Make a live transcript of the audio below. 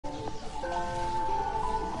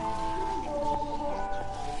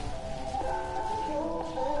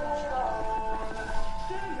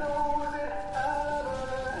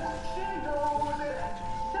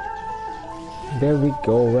There we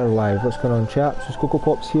go, we're live. What's going on, chaps? It's Coco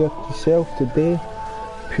Pops here yourself today.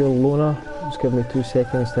 Pure loner. Just give me 2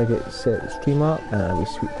 seconds to get set the stream up and I'll be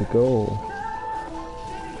sweet to go.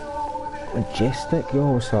 Majestic,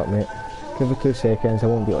 yo, what's up, mate? Give me 2 seconds, I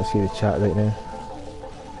won't be able to see the chat right now.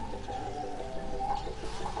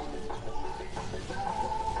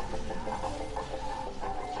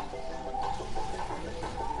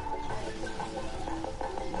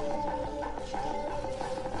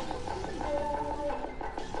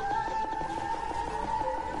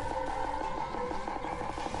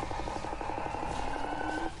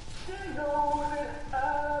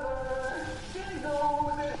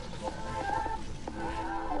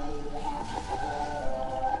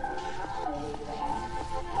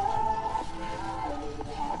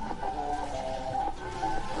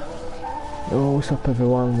 Yo, what's up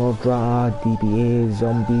everyone? Lord Ra, DBA,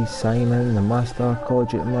 Zombie, Simon, the Master,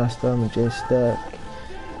 Collegiate Master, Majestic,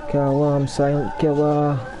 Callum, Silent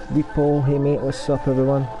Killer, Repo, hey mate, what's up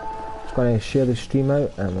everyone? Just gonna share the stream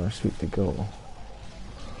out and we're sweet to go.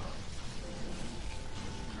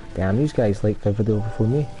 Damn, these guys liked the video before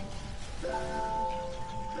me.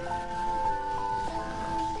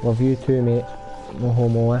 Love you too mate, no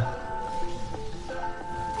homo eh.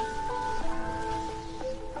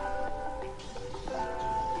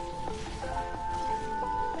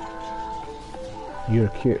 You're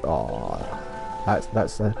cute. Oh,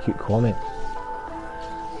 that's a cute comment.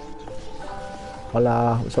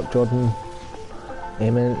 Hola, what's up Jordan?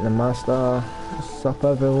 Eminent the Master. What's up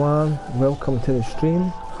everyone? Welcome to the stream.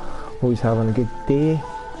 Hope he's having a good day.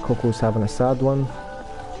 Coco's having a sad one.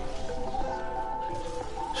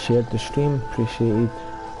 Shared the stream, appreciated.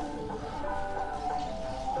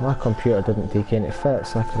 My computer didn't take any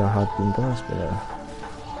fits, I could have had been blessed with it.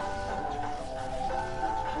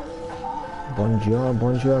 Bonjour,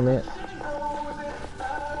 bonjour mate.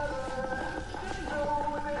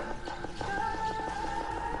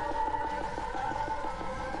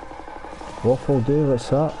 Waffle do,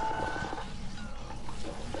 what's up?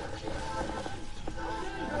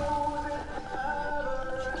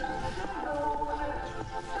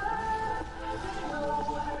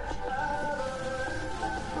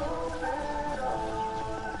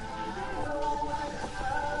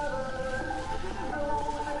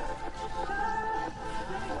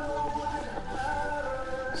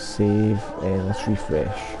 Save and let's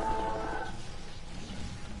refresh.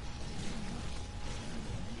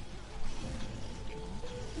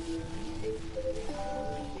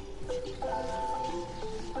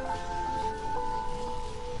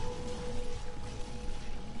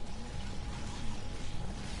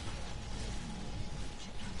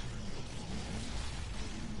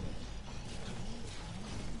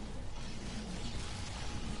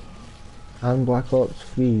 And Black Ops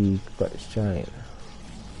 3, but it's giant.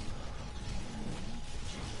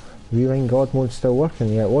 Reeling God mode's still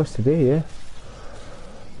working, yeah it was today, yeah.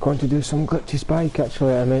 Going to do some glitchy spike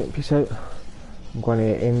actually, I meant, peace out. I'm going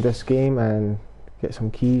to end this game and get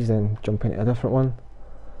some keys and jump into a different one.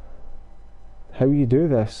 How you do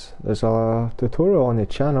this? There's a tutorial on the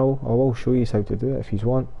channel, I will show you how to do it if you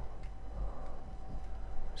want.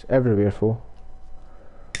 It's everywhere for.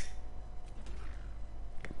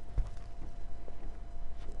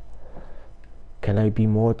 Can I be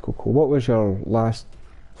mod Coco? What was your last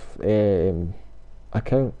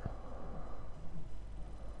account?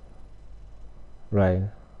 Right.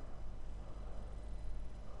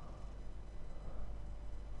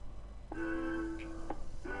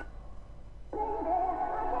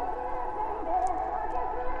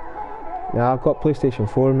 Yeah, I've got PlayStation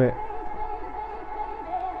 4 mate.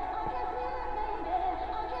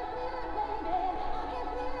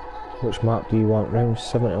 Which map do you want? Round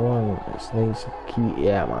 71. It's nice. Key.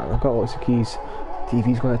 Yeah man, I've got lots of keys.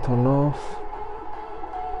 TV's going to turn off.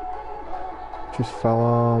 Just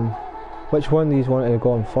film. Which one do you want to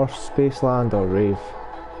go on first? Spaceland or Rave?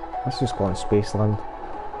 Let's just go on Spaceland.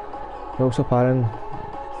 What's up Aaron?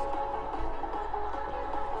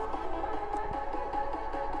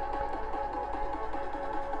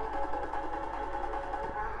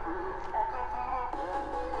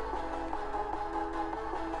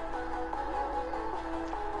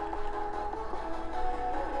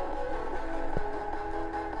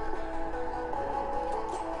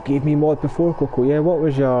 Gave me mod before Coco, yeah, what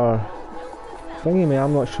was your thingy mate?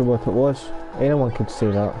 I'm not sure what it was. Anyone could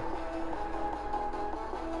say that.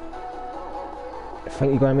 I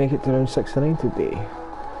think you're going to make it to round 69 today.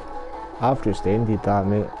 I've just ended that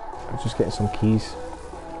mate. I'm just getting some keys.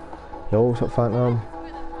 Yo, what's up Phantom?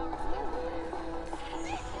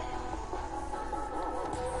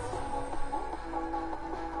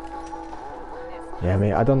 Yeah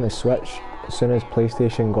mate, I done the switch. as soon as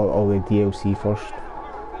PlayStation got all the DLC first.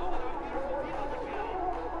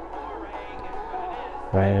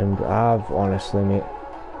 And I've honestly, mate.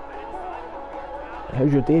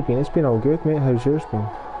 How's your day been? It's been all good, mate. How's yours been?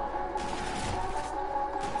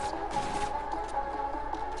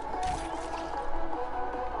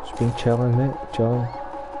 Just been chilling, mate. Chilling.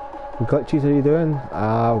 What glitches are you doing?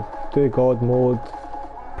 I'll do God mode.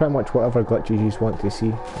 Pretty much whatever glitches you want to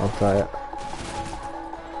see, I'll try it.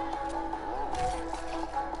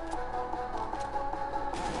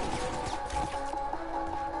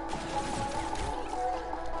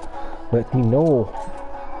 Let me know.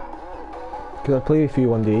 Could I play with you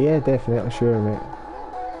one day? Yeah, definitely, sure, mate.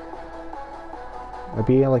 I'll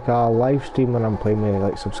be like a live stream when I'm playing with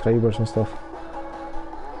like subscribers and stuff.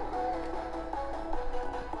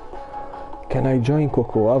 Can I join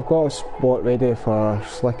Coco? I've got a spot ready for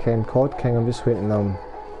Slick and Cod King. I'm just waiting on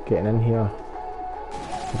getting in here.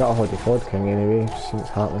 I've got a hold of Cod King anyway, just see what's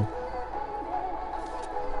happening.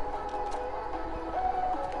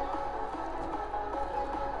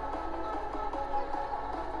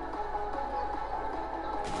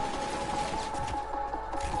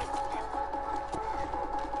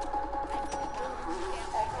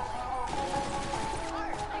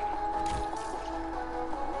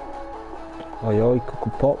 Oi oi, Coco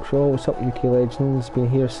Pop Show, what's up UK Legends? Been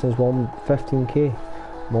here since 15k.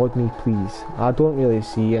 Mod me please. I don't really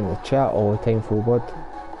see you in the chat all the time, full bud.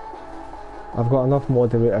 I've got enough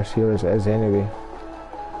moderators here as it is anyway.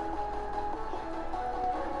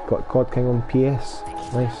 Got God King on PS,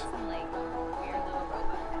 nice.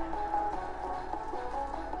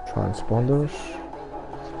 Transponders.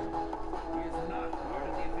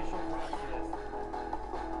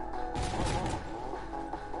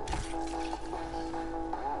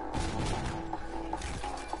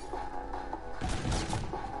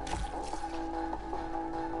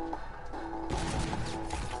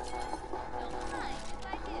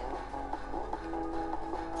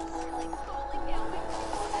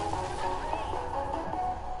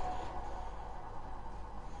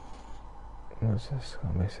 What's this?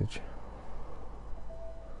 Got a message.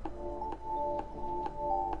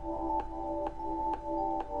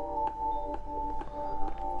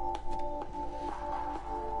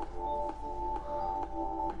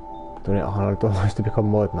 Donate $100 to become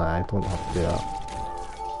mod? Nah, I don't have to do that.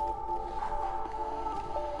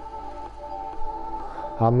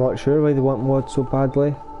 I'm not sure why they want mods so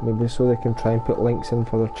badly. Maybe so they can try and put links in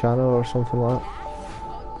for their channel or something like that.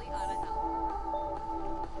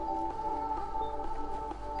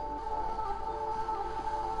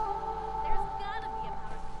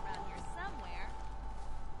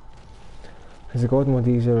 Is the God mode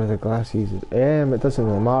easier with the glasses? It doesn't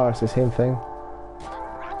really matter, it's the same thing.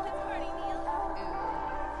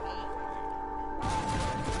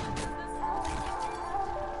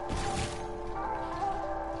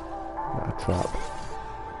 Got a trap.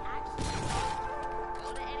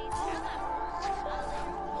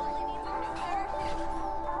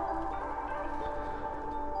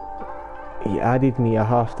 He added me, I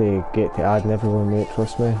have to get to adding everyone, mate,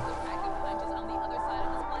 trust me.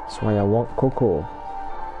 That's why I want Coco.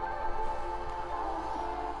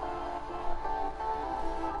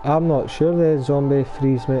 I'm not sure the zombie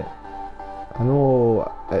freeze, mate. I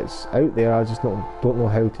know it's out there, I just don't know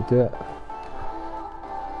how to do it.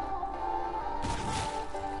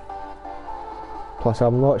 Plus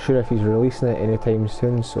I'm not sure if he's releasing it anytime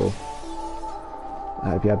soon, so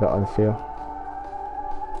that'd be a bit unfair.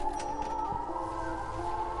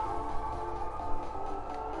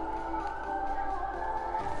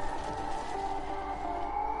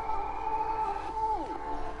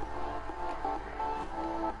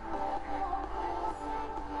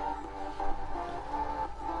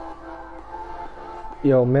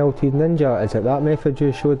 Yo, Melted Ninja, is it that method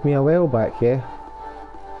you showed me a while back, yeah?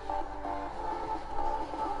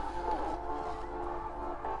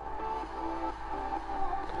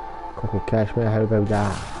 Coco Cashmere, how about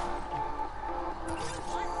that?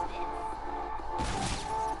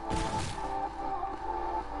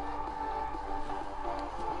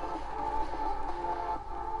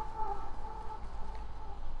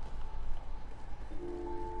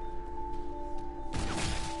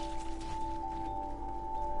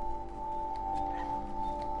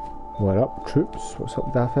 What up, troops? What's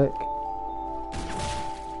up, Dafik?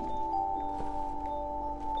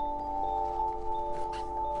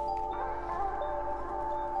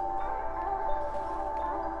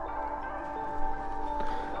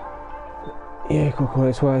 Yeah, Coco,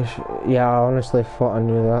 that's why yeah, I honestly thought I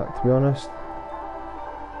knew that, to be honest.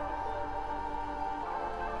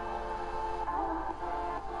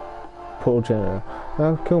 portal generator.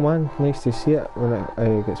 Oh, cool man, nice to see it when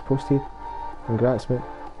it gets posted. Congrats mate.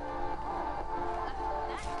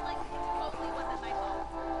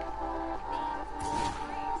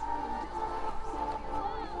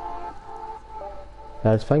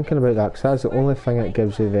 I was thinking about that because that's the only thing that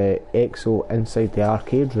gives you the EXO inside the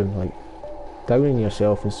arcade room, like downing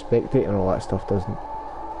yourself and spectating and all that stuff doesn't.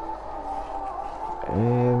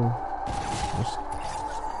 Just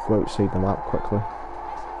go outside the map quickly.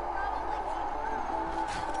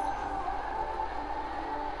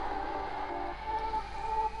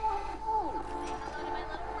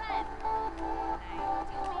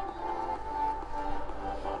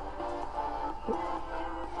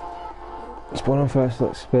 Spawn on first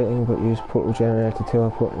look spitting but use portal generator to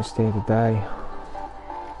teleport instead of die.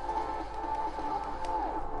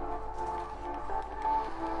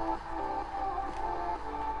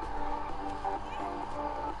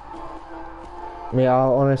 Mate, I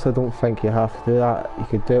honestly don't think you have to do that. You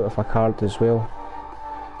could do it with a card as well.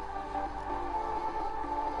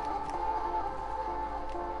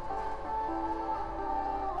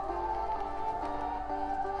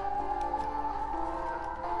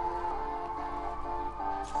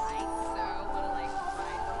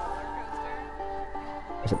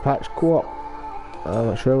 Is it patch co-op? I'm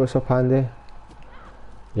not sure what's up Andy.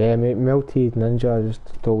 Yeah mate, Melted Ninja just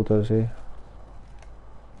told us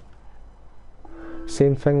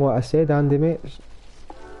Same thing what I said Andy mate.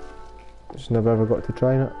 Just never ever got to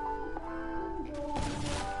trying it.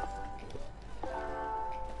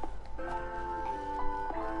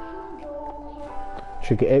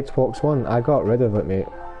 Should get Xbox One. I got rid of it mate.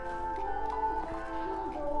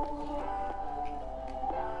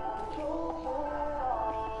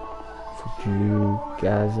 You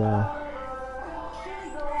Gaza.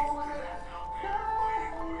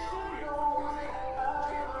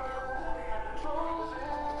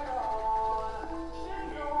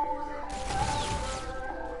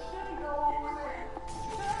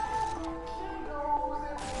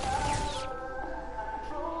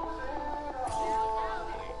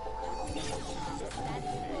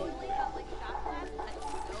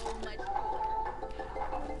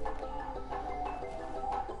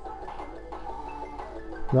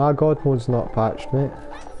 Nah, God mode's not patched, mate.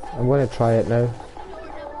 I'm going to try it now.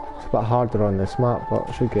 It's a bit harder on this map, but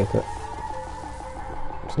I should get it.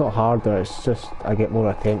 It's not harder, it's just I get more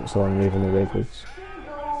attempts on Rave in the Redwoods.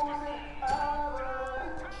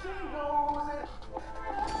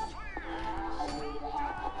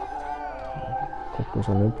 Coco's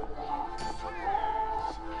a noob.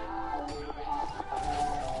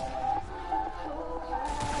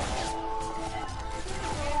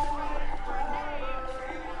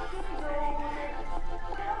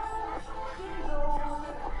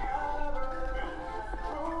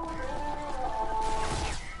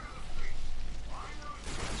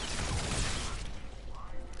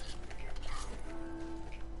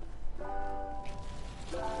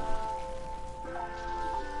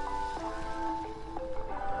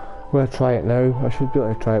 I'm going to try it now. I should be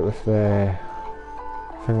able to try it with the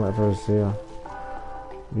thing whatever is there.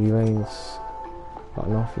 Rewind's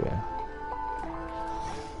button off, yeah.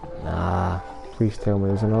 Nah, please tell me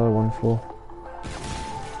there's another one for.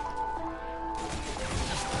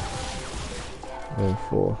 Round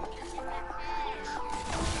 4.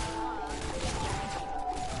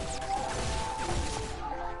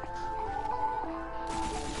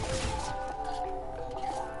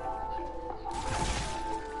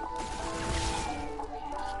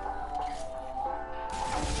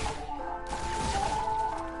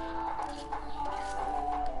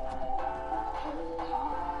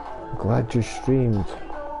 Glad you streamed.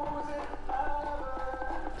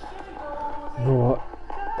 You know what?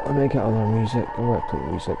 Let me get other music. I want to play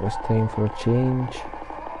music this time for a change.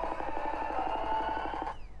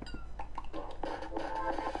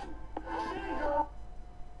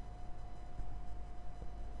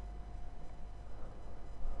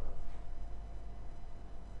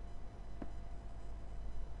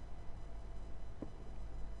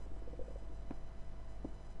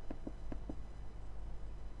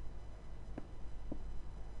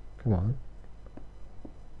 Come on.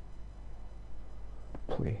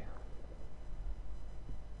 Play.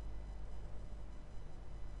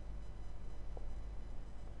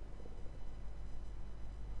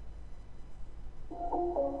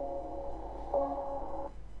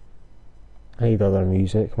 I need other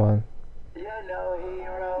music, man.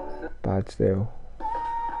 Bad style.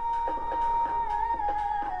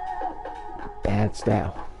 Bad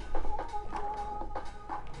style.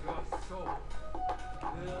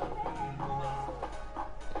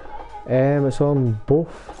 It's on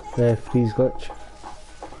both the freeze glitch.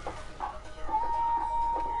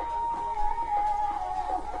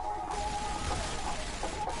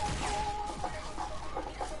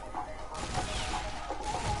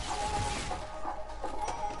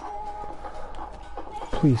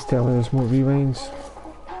 Please tell me there's more rewinds.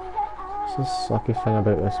 It's the sucky thing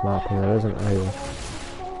about this map, and there isn't really.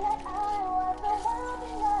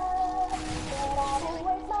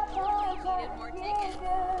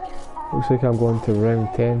 Looks like I'm going to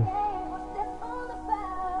round 10.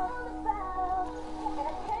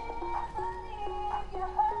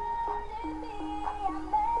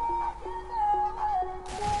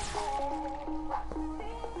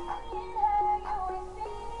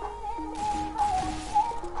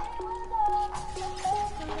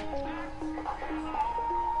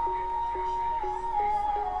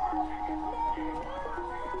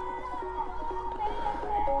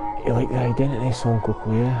 You like the identity song,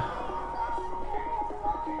 Coco, yeah?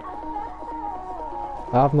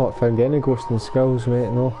 I've not found any ghosting skills,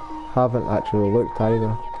 mate, no. Haven't actually looked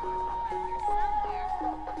either.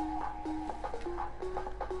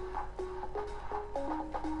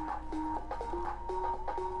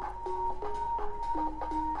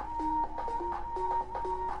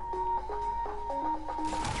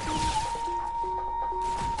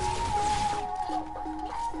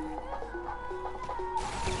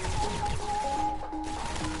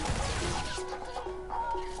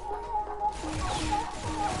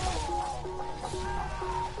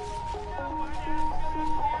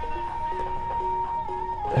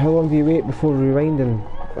 How long do you wait before rewinding?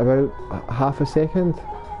 About half a second?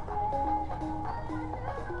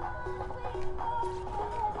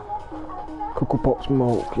 Cocoa Pops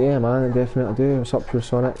milk, yeah man, I definitely do. It's up your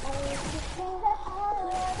Sonic.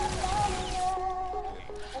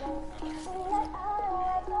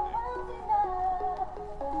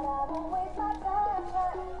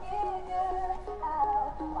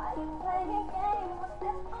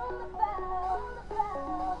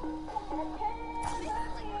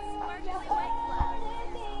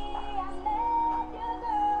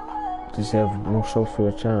 Deserve more subs for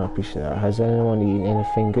your channel, I appreciate that. Has anyone eaten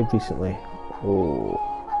anything good recently? Oh.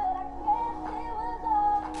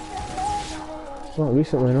 Not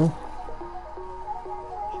recently, no.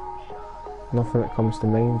 Nothing that comes to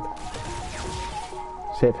mind.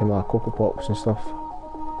 Except for my Cocoa Pops and stuff.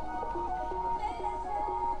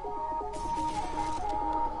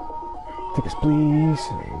 Tickets please.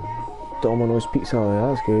 Domino's pizza,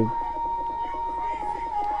 that's good.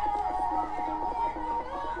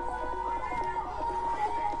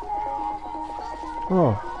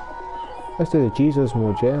 Oh, let's do the Jesus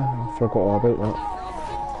mode, yeah? I forgot all about that.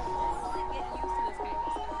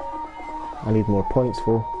 I need more points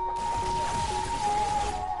though.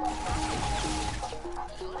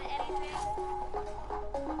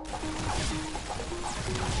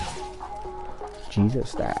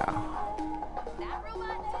 Jesus style.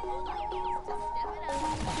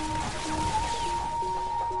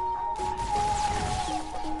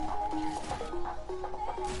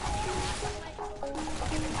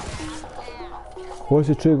 Was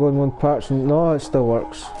the true going one parts? No, it still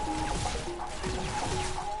works.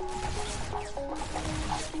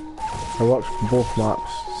 It works for both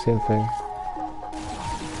maps, same thing.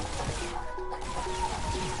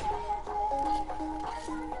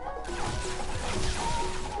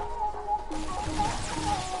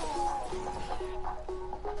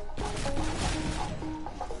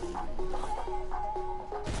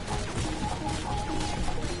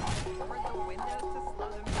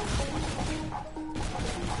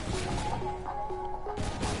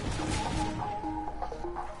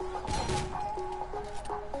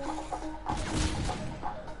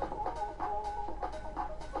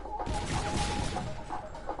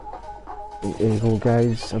 There you go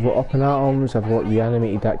guys, I've got up and atoms, I've got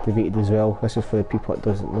reanimated activated as well. This is for the people that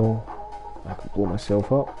doesn't know. I could blow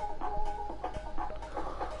myself up.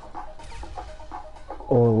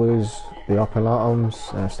 Or lose the up and atoms,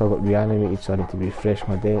 and I've still got reanimated, so I need to refresh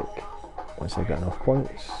my deck once I get enough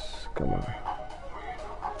points. Come on.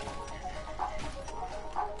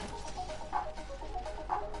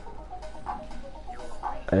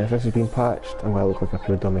 And if this has been patched, I'm going to look like a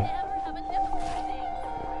pure dummy.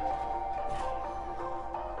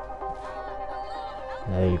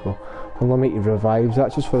 There you go. Unlimited revives,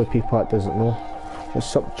 that's just for the people that doesn't know.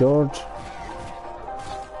 What's up, George?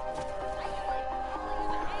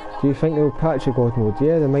 Do you think they'll patch the God mode?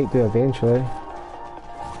 Yeah, they might do eventually.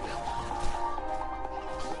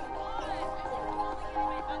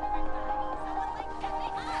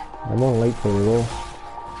 I'm unlikely though.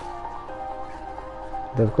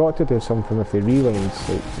 They've got to do something with the rewinds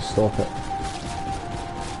like, to stop it.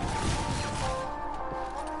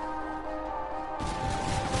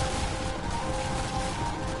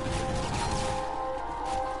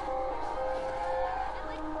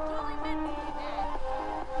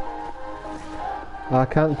 I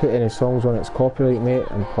can't put any songs on, it's copyright, mate,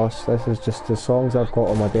 and plus this is just the songs I've got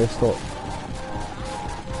on my desktop.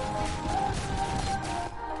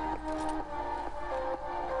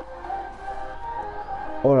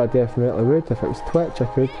 Or I definitely would, if it was Twitch I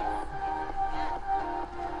could.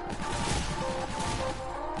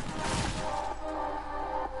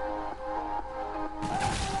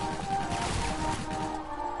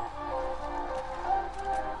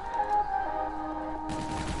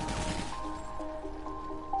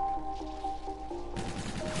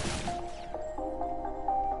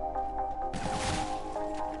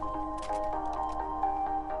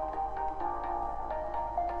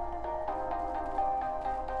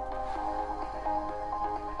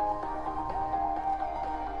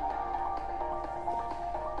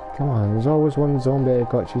 Come on, there's always one zombie that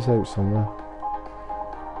glitches out somewhere.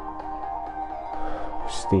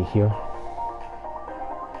 Stay here.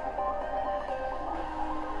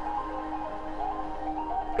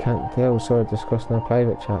 Can't tell, sorry, discussing our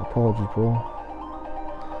private chat. Apologies, bro.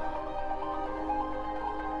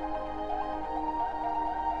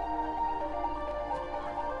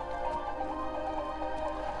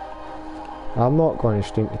 I'm not going to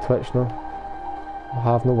stream to Twitch now. I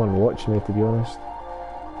have no one watching me, to be honest.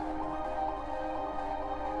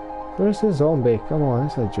 Where's the zombie? Come on,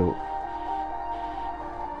 that's a joke.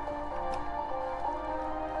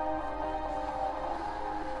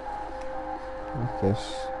 What's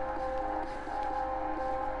this?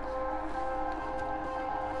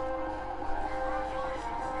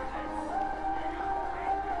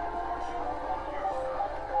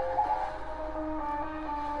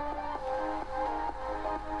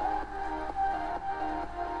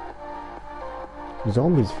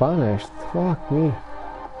 Zombies vanished. Fuck me.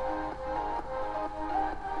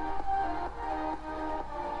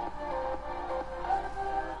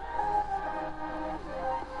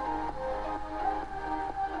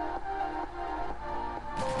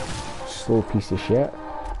 Slow piece of shit.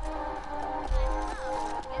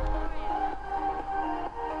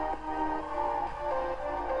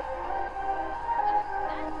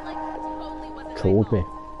 Trolled me.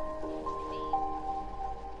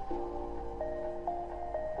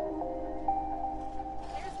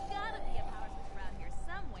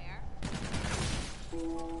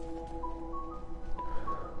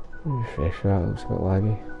 Refresh that, looks a bit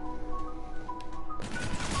laggy.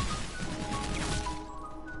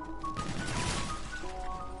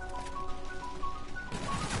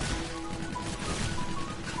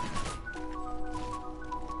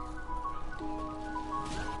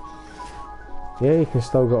 Yeah, you can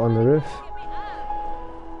still get on the roof.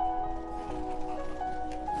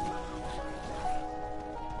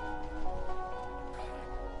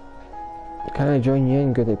 Can I join you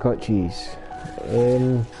in, good at cut cheese?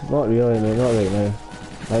 Not really, mate, not right now.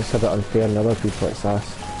 That's a bit unfair and other people it's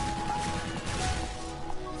asked.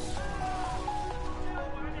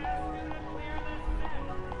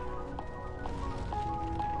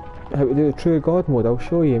 How to do the true god mode, I'll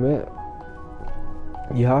show you, mate.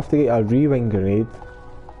 You have to get a rewind grenade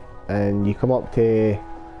and you come up to,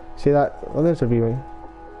 see that, oh there's a rewind,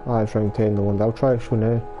 oh it's round 10 the one, I'll try to show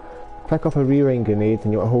now. Pick up a rewind grenade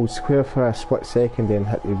and you'll hold square for a split second then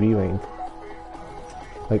hit the rewind.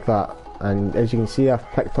 Like that, and as you can see I've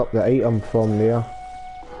picked up the item from there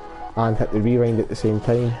and hit the rewind at the same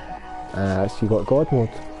time. So you got god mode.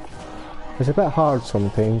 It's a bit hard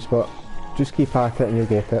sometimes but just keep at it and you'll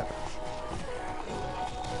get it.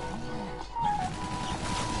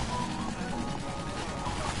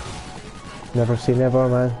 Never say never,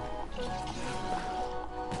 man.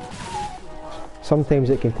 Sometimes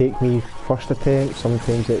it can take me first attempt,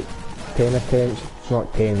 sometimes it's 10 attempts,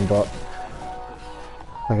 not 10 but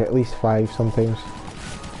like at least 5 sometimes.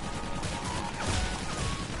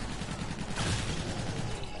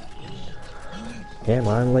 Yeah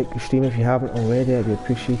man, like the stream if you haven't already, I'd be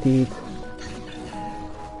appreciated.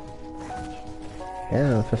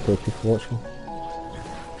 Yeah, 50 people watching.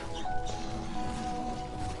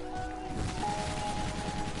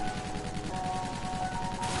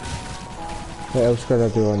 What else could I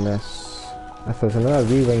do on this? If there's another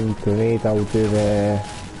rewind grenade, I'll do the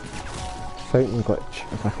fountain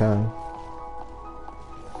glitch if I can.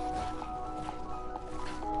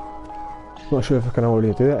 Not sure if I can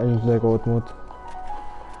already do it in the god mode.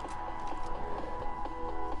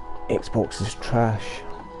 Xbox is trash.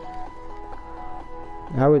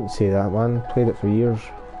 I wouldn't say that, man. Played it for years.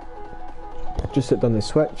 Just it done the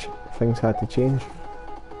Switch, things had to change.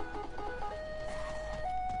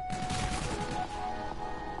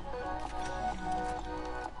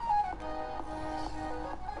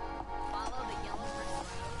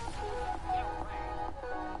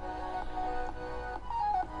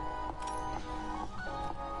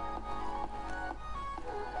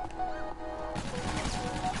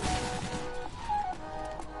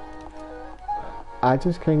 I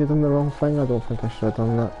just kind of done the wrong thing. I don't think I should have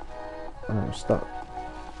done that. And I'm stuck.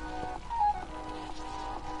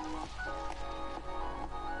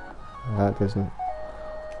 That doesn't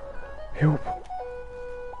help.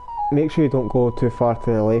 Make sure you don't go too far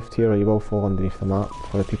to the left here or you will fall underneath the map,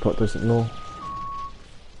 for the people that doesn't know.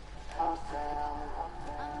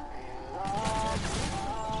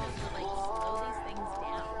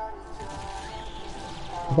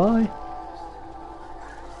 Bye.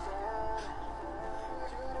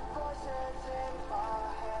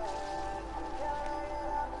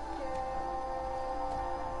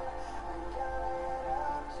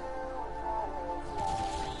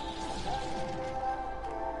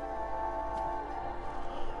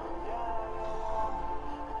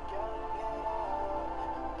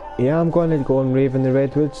 Yeah, I'm going to go on Rave in the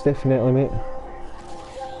Redwoods, definitely, mate.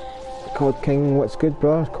 Cod King, what's good,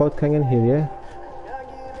 bro? Cod King in here, yeah?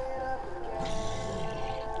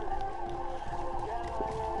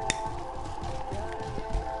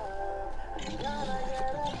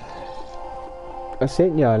 I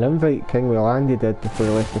sent you an invite, King, with Landy did before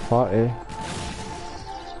he left the party.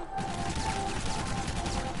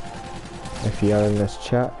 If you are in this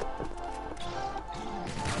chat.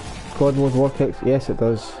 God mode work, yes it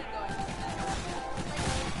does.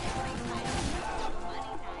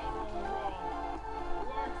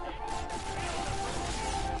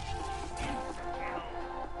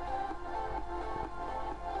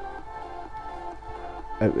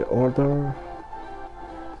 Out of order.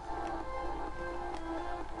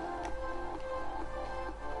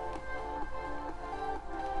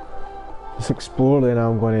 Let's explore, then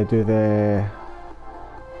I'm going to do the...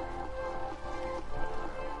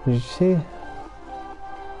 What did you say?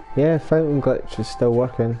 Yeah, fountain glitch is still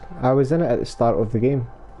working. I was in it at the start of the game.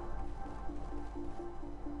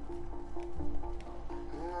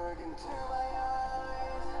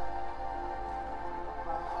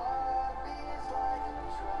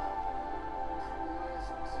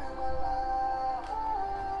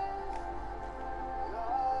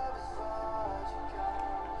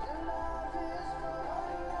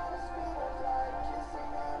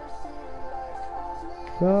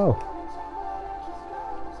 No!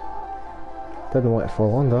 Didn't want it to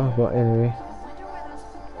fall under, but anyway.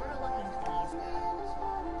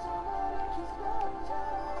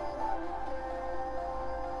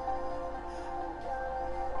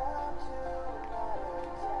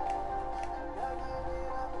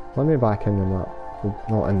 Let me back in the map.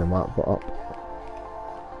 Not in the map, but up.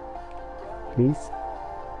 Please.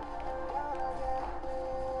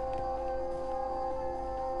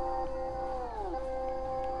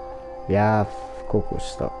 Yeah, Coco's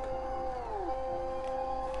stuck.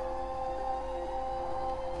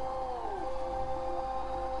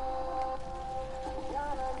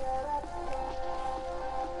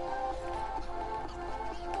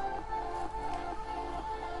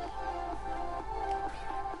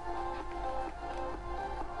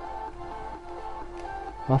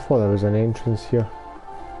 I thought there was an entrance here.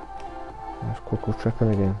 There's Coco tripping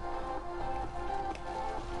again.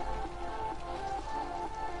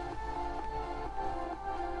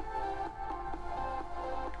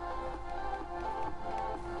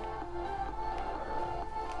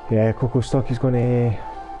 Yeah, Coco Stock is going to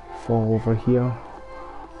fall over here.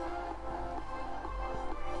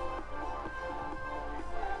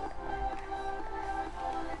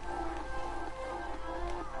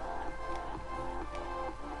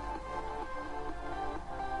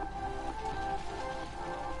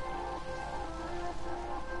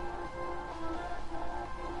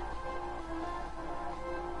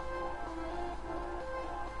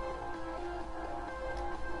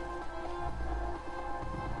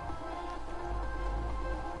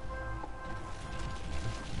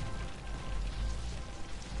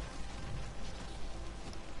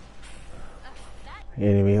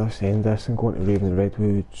 Anyway, let's end this and go into Rave in the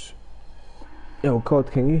Redwoods. Yo,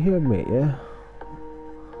 God, can you hear me, yeah?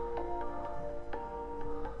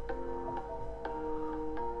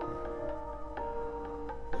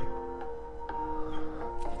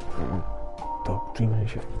 Dog dreaming and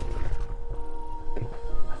shit.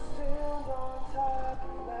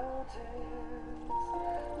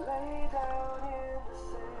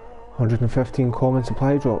 115 common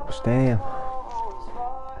supply drops, damn.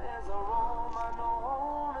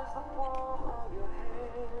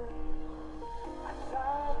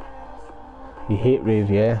 You hate Rave,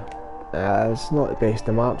 yeah? It's not the best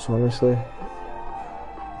of maps, honestly.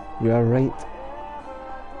 You are right.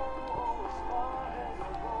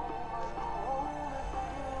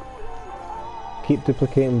 Keep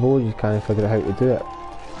duplicating boards, you can't figure out how to do it.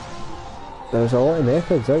 There's a lot of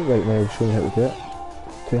methods out right now showing how to do it.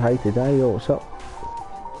 Too high to die, yo, what's up?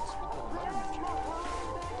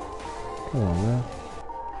 Come on, man.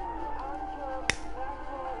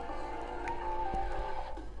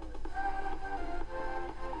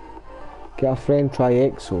 Get a friend, try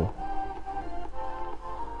EXO.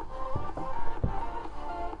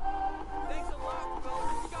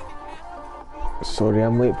 Sorry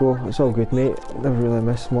I'm late, bro. It's all good, mate. Never really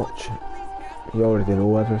missed much. You already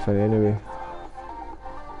know everything anyway.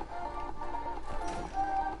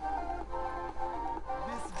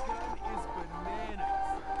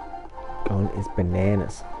 Gun is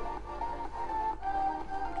bananas.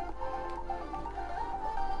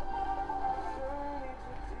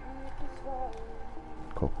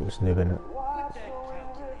 Coco's snoobing it.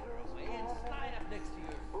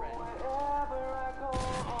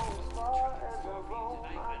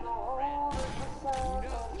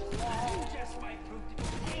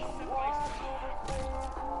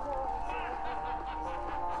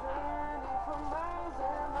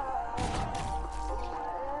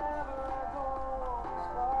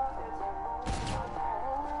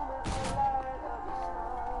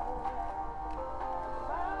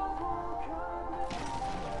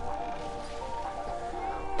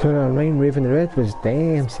 Turn on Rave, Rave in the Redwoods.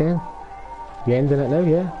 Damn, Sam. You ending it now,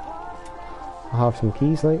 yeah? I have some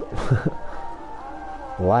keys, like.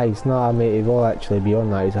 Lies, nah, mate, he will actually be on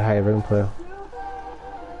that. He's a high round player.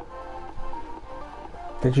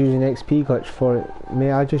 Did you use an XP glitch for it?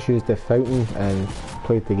 Mate, I just used the fountain and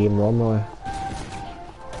played the game normally.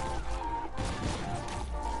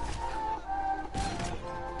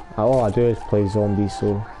 All I do is play zombies,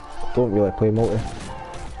 so don't really play multi.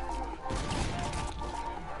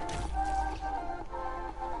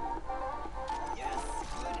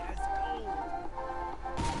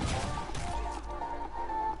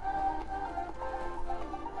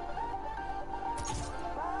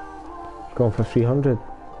 Going for 300.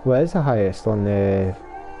 What is the highest on the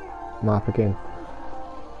map again?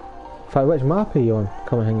 In fact, which map are you on?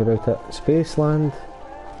 Come and hang about it. Spaceland,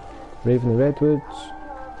 Rave in the Redwoods.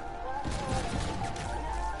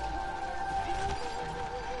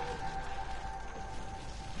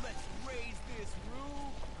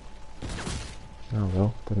 Oh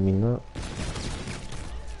well, didn't mean that.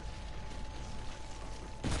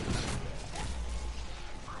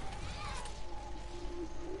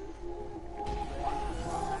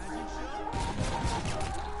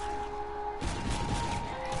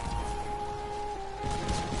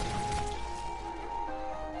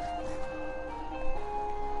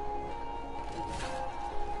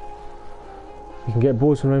 You can get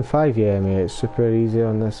bows in round 5, yeah mate, it's super easy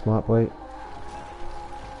on this map, like.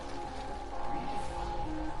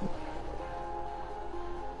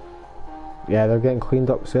 Yeah, they're getting cleaned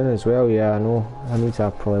up soon as well, yeah I know. That means I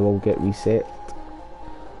probably will get reset.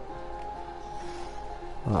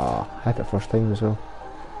 Ah, I hit it first time as well.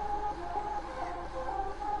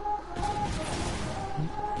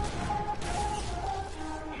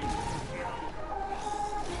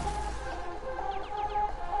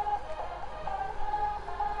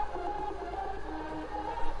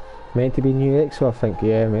 Meant to be new EXO, I think,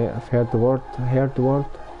 yeah mate, I've heard the word,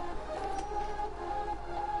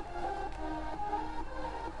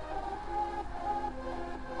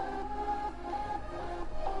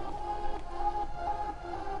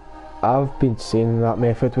 I've been saying that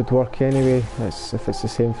method would work anyway, if it's the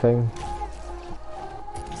same thing.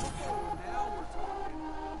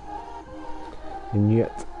 I knew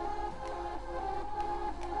it.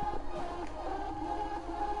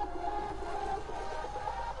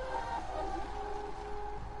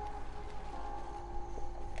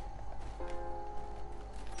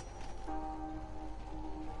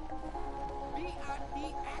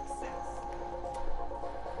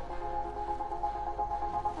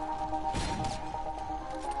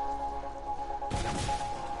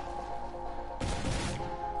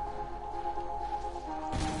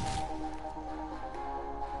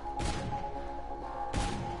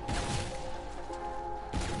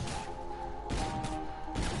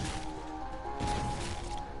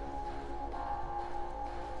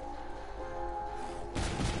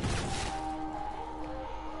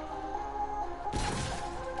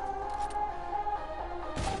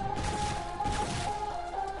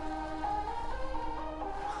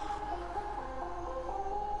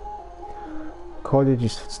 COD, did you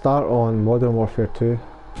start on Modern Warfare 2?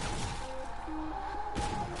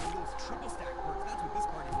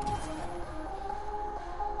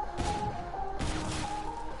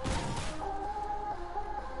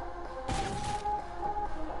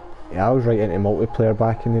 Yeah, I was right into multiplayer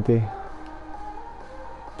back in the day.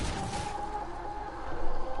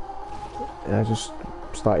 And I just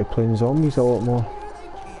started playing zombies a lot more.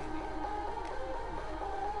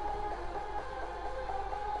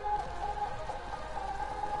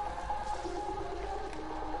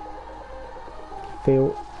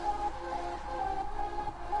 Fail.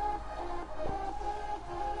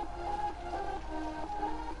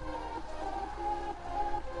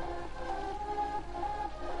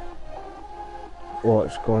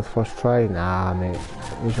 Watch God first try? Nah, mate.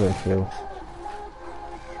 Usually fail.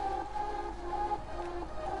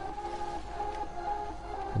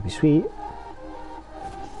 That'd be sweet.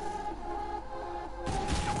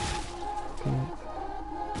 Okay.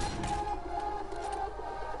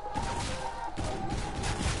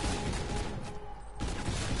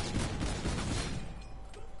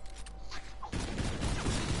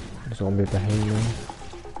 Zombie behind me.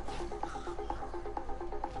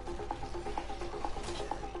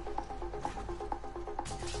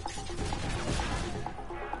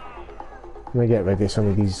 Let me get rid of some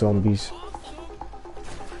of these zombies.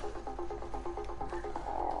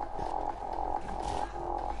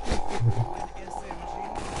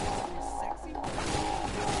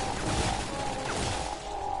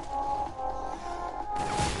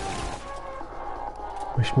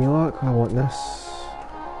 Wish me luck, I want this.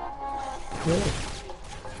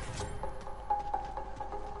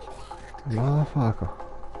 Motherfucker.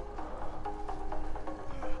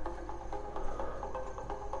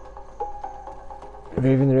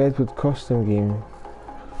 Rave and Redwood custom game.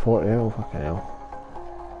 40L, fucking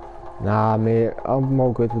hell. Nah, mate, I'm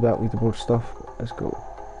all good with that leaderboard stuff. Let's go.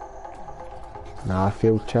 Nah, I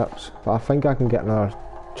failed chips, but I think I can get another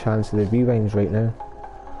chance of the rewinds right now.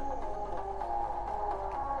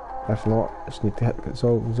 If not, I just need to hit the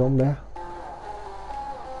zombie.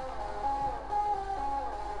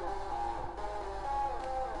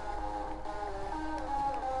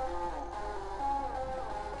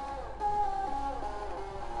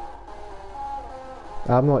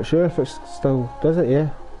 I'm not sure if it still does it, yeah.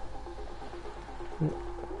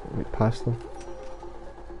 Right past them.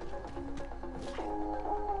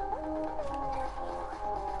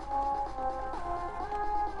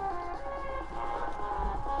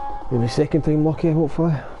 Maybe second time lucky,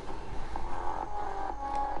 hopefully.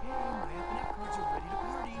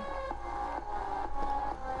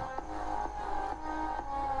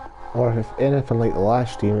 Or if anything like the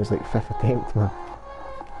last stream is like 5th attempt, man.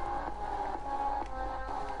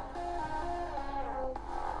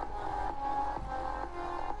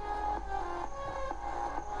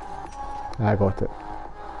 I got it.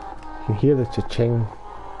 You can hear the cha-ching.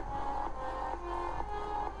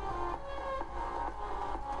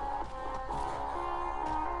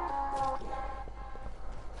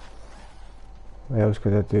 What else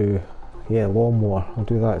could I do? Yeah, lawnmower. I'll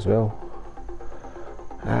do that as well.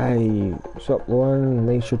 Aye, what's up, Lauren?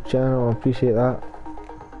 Nice your channel. I appreciate that.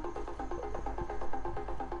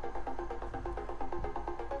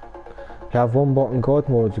 You have one bot in God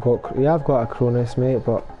mode. Yeah, I've got a Cronus, mate,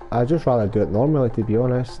 but I'd just rather do it normally, to be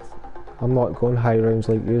honest. I'm not going high rounds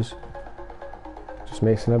like yous. Just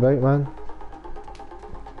messing about, man.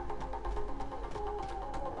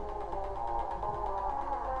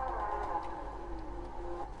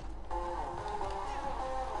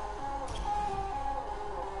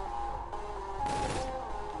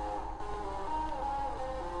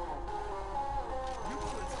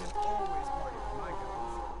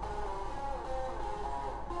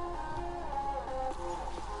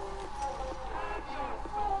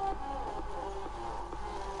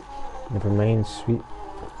 Never mind, sweet.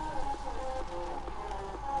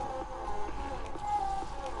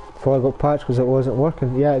 Before I got patched because it wasn't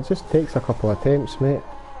working. Yeah, it just takes a couple of attempts, mate.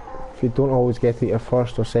 If you don't always get it your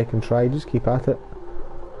first or second try, just keep at it.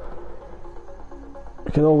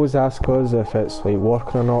 You can always ask us if it's like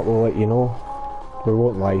working or not, we'll let you know. We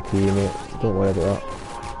won't lie to you, mate. Don't worry about that.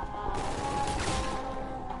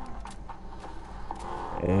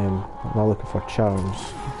 I'm not looking for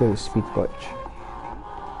charms. Do the speed glitch.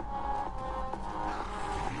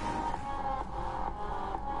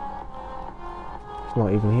 It's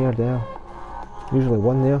not even here there. Usually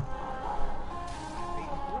one there.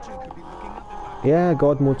 Yeah,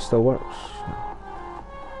 God mode still works.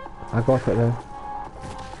 I got it now.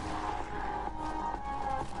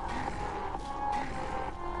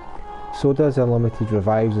 So does unlimited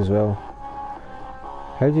revives as well.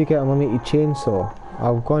 How do you get unlimited chainsaw?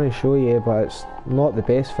 I'm going to show you, but it's not the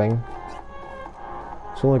best thing.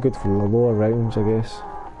 It's only good for the lower rounds, I guess.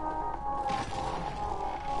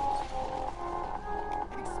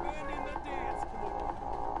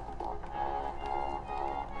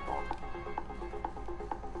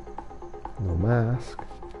 No mask.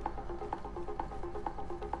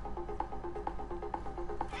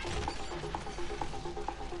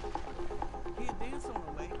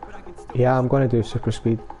 Yeah, I'm going to do super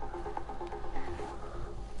speed.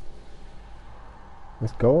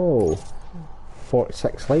 Let's go.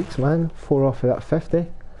 46 likes, man. 4 off of that 50.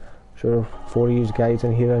 Sure, 4 of you guys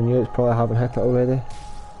in here I knew it's probably haven't hit it already.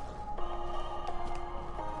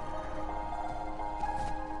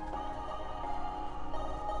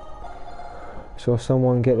 So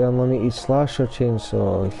someone get the unlimited slasher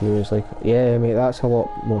chainsaw. He was like, yeah mate, that's a lot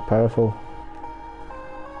more powerful.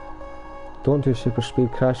 Don't do super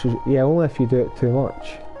speed crashes. Yeah, only if you do it too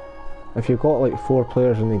much. If you've got like 4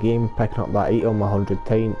 players in the game picking up that item 100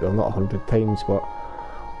 times, well not 100 times, but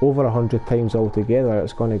over 100 times altogether,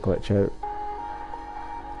 it's going to glitch out.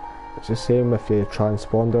 It's the same with the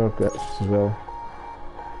transponder grips as well.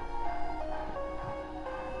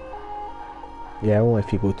 Yeah, only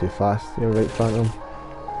if you go too fast. You're right, Phantom.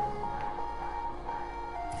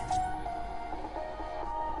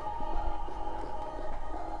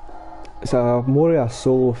 It's more of a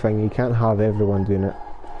solo thing, you can't have everyone doing it.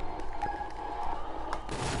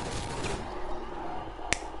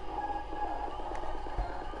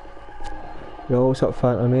 Yo, what's up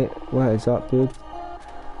Phantom mate? What is up dude?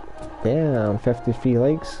 Damn, 53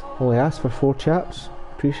 likes. Only asked for 4 chaps.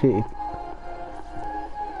 Appreciate it.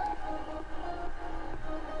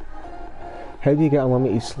 How do you get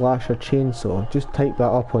unlimited slasher chainsaw? Just type that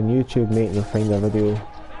up on YouTube mate and you'll find a video.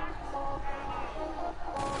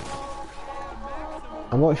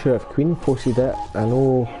 I'm not sure if Queen posted it. I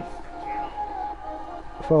know...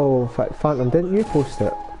 Well, in fact, Phantom, didn't you post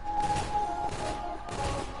it?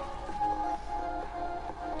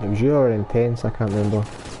 It was you or Intense, I can't remember.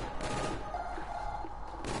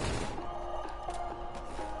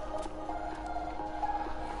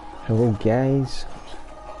 Hello guys.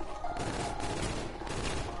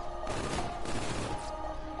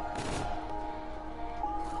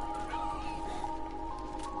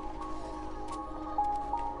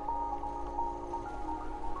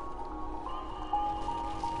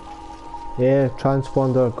 Yeah,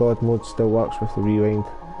 transponder God mode still works with the rewind.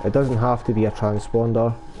 It doesn't have to be a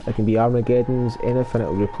transponder. It can be Armageddon's, anything, it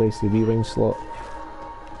will replace the rewind slot.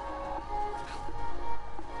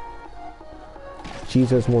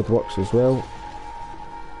 Jesus mode works as well.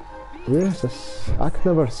 Where is this? I can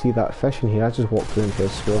never see that fish in here, I just walked through into a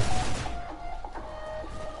square.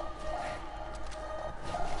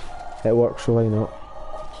 It works, so why not?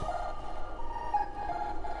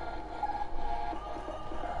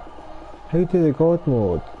 How do the God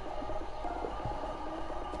mode?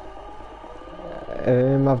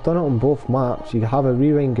 I've done it on both maps. You have a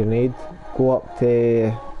rewind grenade, go up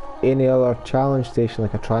to any other challenge station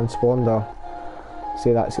like a transponder,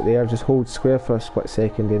 say that's it there, just hold square for a split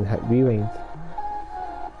second and hit rewind.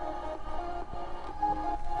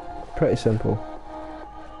 Pretty simple.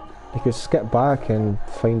 You could skip back and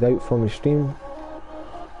find out from the stream.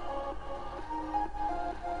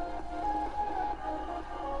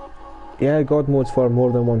 Yeah, God mode's for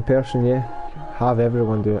more than one person, yeah. Have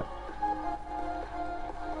everyone do it.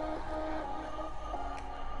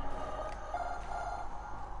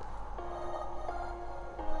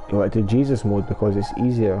 You want to do Jesus mode because it's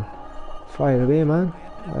easier. Fire away, man.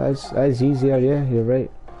 That's easier, yeah, you're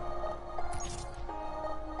right.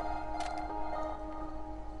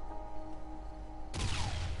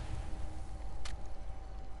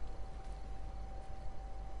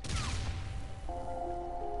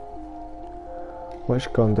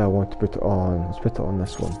 Which gun do I want to put it on? Let's put it on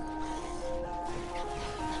this one.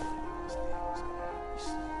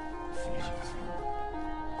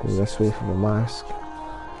 Go this way for the mask.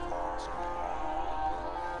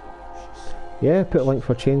 Yeah, put a link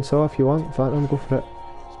for chainsaw if you want, Phantom, go for it.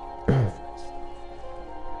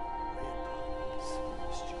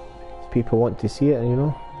 People want to see it, you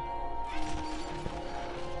know.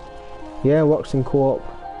 Yeah, works in co-op.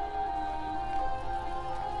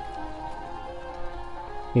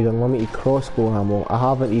 Need unlimited crossbow ammo. I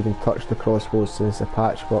haven't even touched the crossbows since the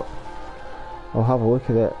patch, but I'll have a look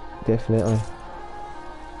at it, definitely.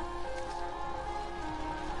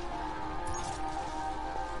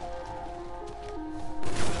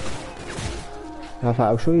 In fact,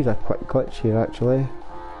 I'll show you a quick glitch here actually.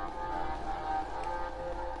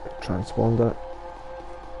 Transponder.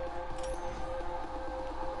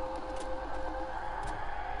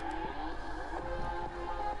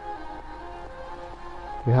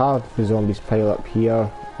 We have the zombies pile up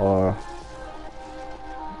here, or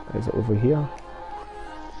is it over here?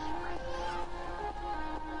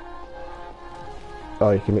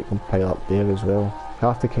 Oh, you can make them pile up there as well. You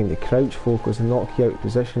have to kind of crouch focus and knock you out of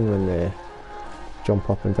position when they jump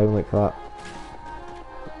up and down like that.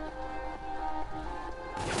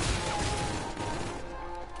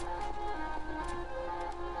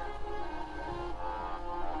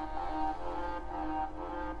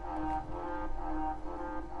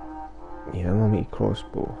 Yeah, I'm gonna make a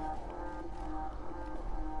crossbow.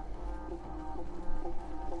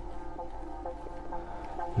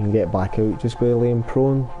 You can get back out just by laying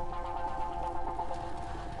prone.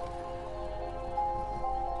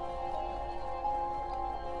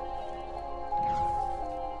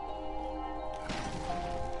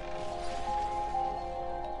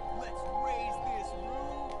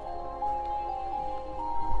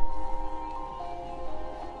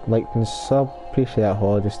 Like and sub, appreciate that,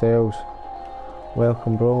 Holiday Styles.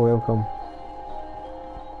 Welcome, bro, welcome.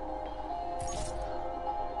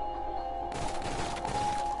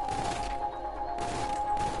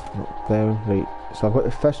 Knocked down, right. So I've got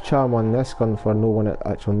the fish charm on this gun for no one that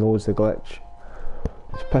actually knows the glitch.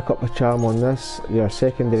 Just pick up a charm on this, your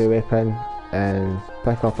secondary weapon, and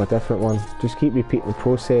pick up a different one. Just keep repeating the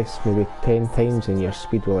process maybe 10 times and your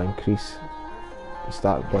speed will increase. You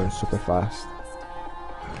start going super fast.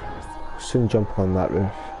 Soon jump on that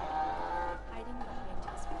roof.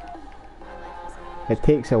 It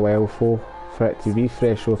takes a while for it to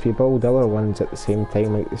refresh, so if you build other ones at the same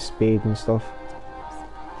time like the spade and stuff,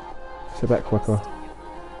 it's a bit quicker.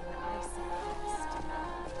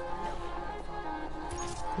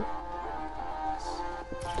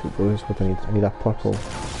 Two blues, what do I need? I need a purple.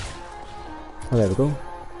 Oh, there we go.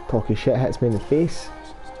 Talky shit hits me in the face.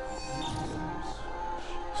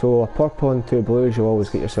 So a purple and two blues, you'll always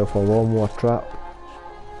get yourself a lawnmower trap.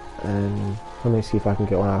 And let me see if I can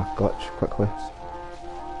get on a glitch quickly.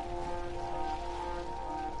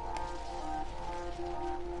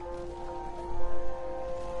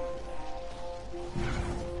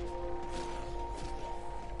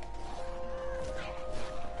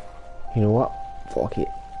 You know what? Fuck it.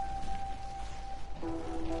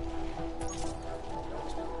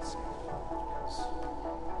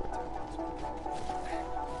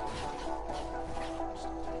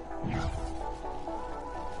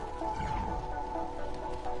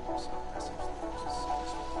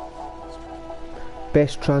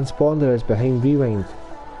 Best transponder is behind rewind.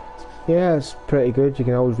 Yeah, it's pretty good. You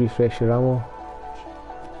can always refresh your ammo.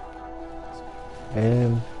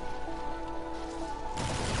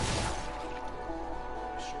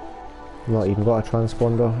 Not even got a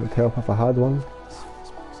transponder. It'd help if I had one.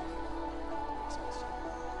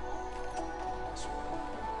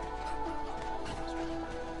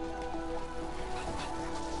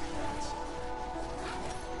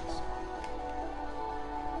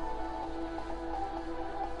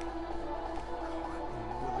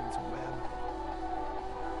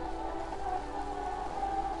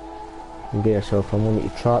 You can get yourself a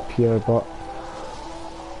limited trap here, but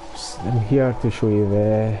I'm here to show you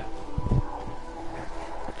the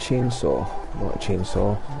chainsaw, not a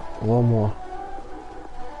chainsaw, lawnmower.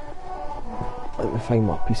 Let me find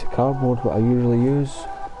my piece of cardboard, what I usually use.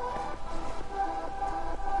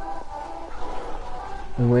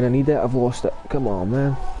 And when I need it, I've lost it. Come on,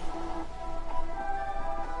 man.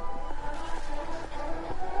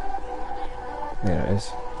 There it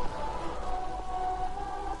is.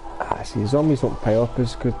 Ah, see, zombies don't pile up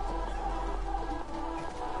as good.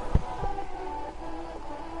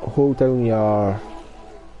 Hold down your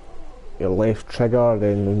left trigger,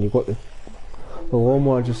 then when you got the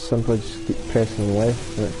lawnmower, just simply keep pressing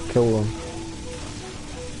left and it'll kill them.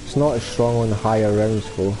 It's not as strong on the higher rounds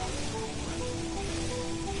though.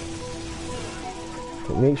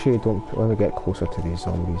 But make sure you don't, let me get closer to these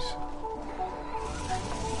zombies.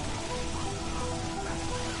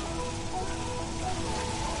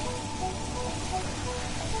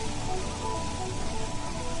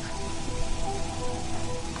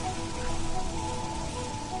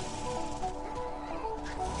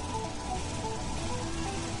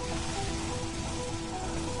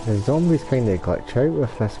 The zombies kind of glitch out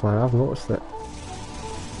with this, man. I've noticed it.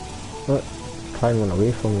 Look, try and run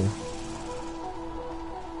away from them.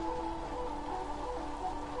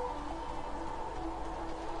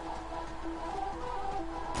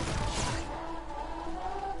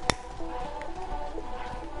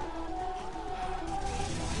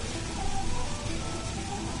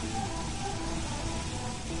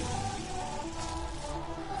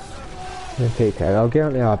 I'll take it. I'll get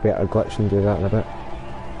into a better glitch and do that in a bit.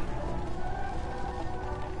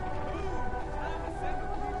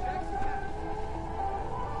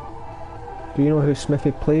 Do you know who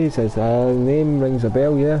Smithy Plays is? Name rings a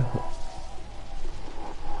bell, yeah.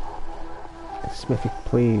 Smithy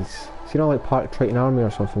Plays. Is he not like part of Triton Army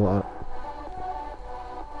or something like that?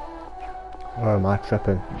 Or am I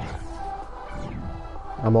tripping?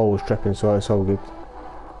 I'm always tripping, so it's all good.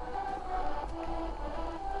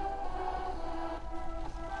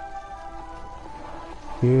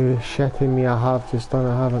 You shitting me, I have just done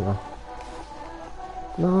it, haven't I?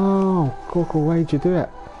 No, Coco, why'd you do it?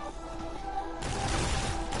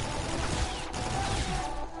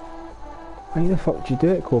 Why the fuck did you do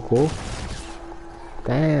it, Coco?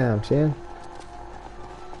 Damn, Shane.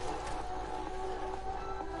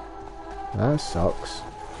 That sucks.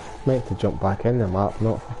 Meant to jump back in the map,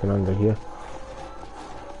 not fucking under here.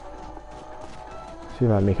 See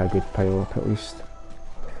if I make a good pile up at least.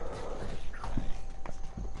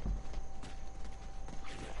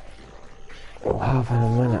 We'll have in a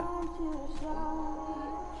minute.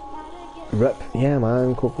 Rip, yeah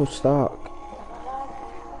man, Coco Stark.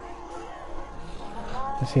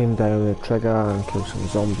 Let's aim down the trigger and kill some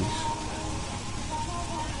zombies.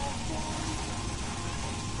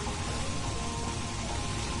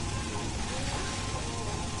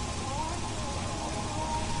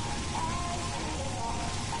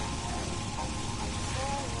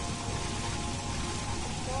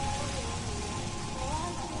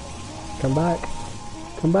 Come back.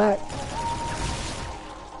 Come back.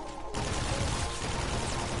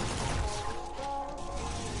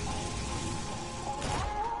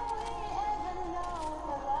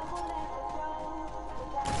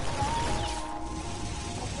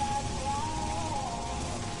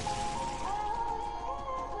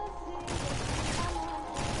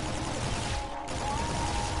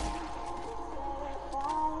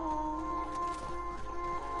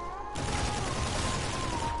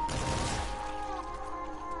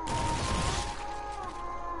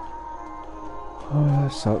 Oh,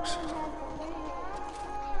 that sucks.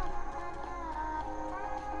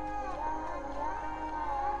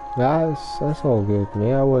 That's all good,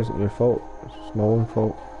 mate. That wasn't your fault. It's my own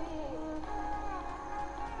fault.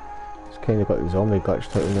 Just kind of got the zombie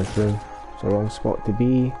glitched out in this room. It's the wrong spot to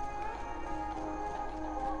be.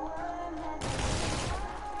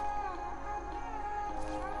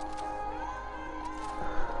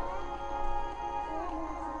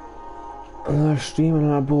 Another stream and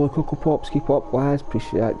another bowl of Cocoa Pops. Keep up, lads.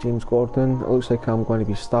 Appreciate that, James Gordon. It looks like I'm going to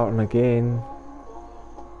be starting again.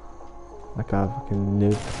 Like a fucking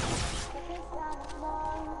noob.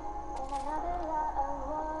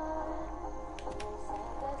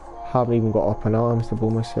 Haven't even got up an arms to blow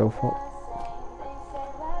myself up.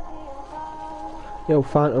 Yo,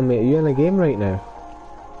 Phantom, mate, are you in a game right now?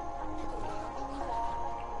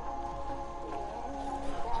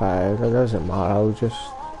 It doesn't matter, I'll just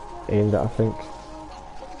end it, I think.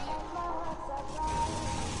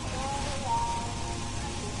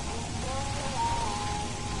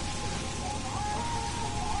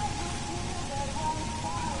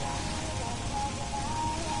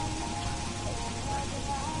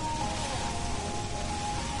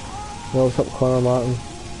 Yo, what's up, Connor Martin?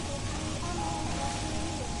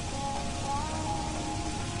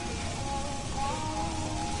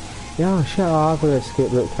 Yeah, shit, I've got to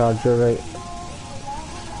escape route card, you're right.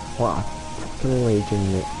 What a fucking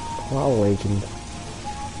legend, mate. What a legend.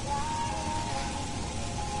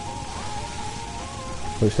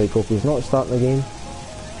 Looks like Goku's not starting the game.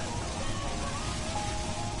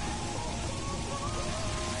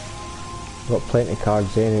 Got plenty of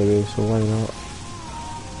cards anyway, so why not?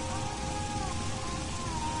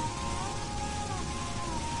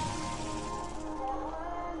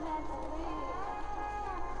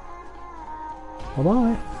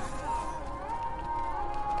 Bye-bye.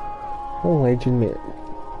 Oh, legend, mate.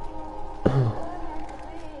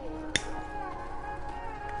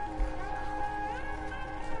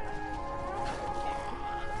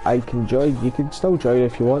 I can join. You can still join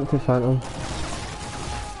if you want to, Phantom.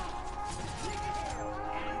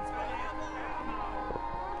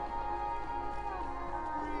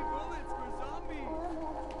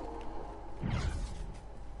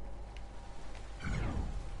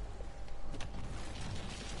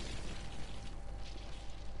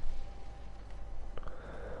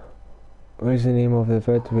 Where's the name of the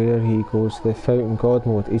vid where he goes the Fountain God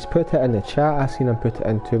mode? He's put it in the chat. I seen him put it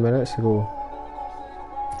in 2 minutes ago.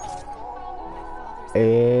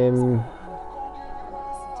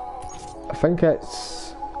 I think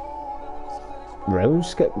it's round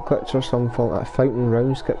skip glitch or something like that. Fountain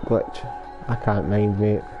round skip glitch. I can't mind,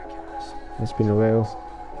 mate. It's been a while.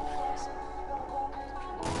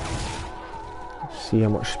 See how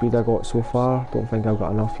much speed I got so far. Don't think I've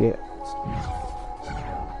got enough yet.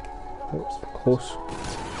 Close.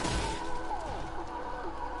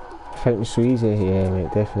 Fountain's so easy, yeah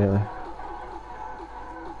mate, definitely.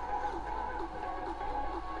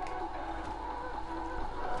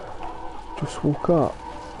 Just woke up.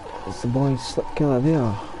 It's the boy Slip Killer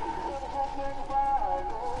there.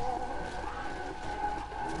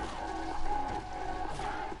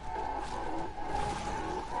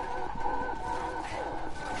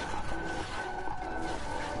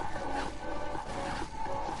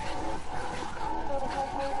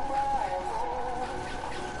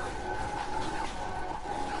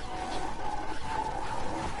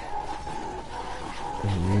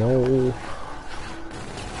 No.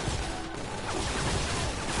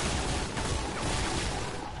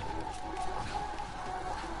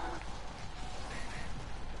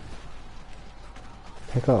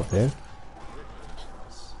 Pick up there.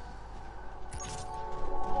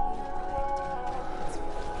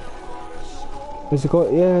 Has it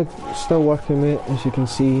got, yeah, still working, mate, as you can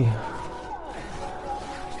see.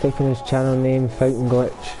 Type in his channel name, Fountain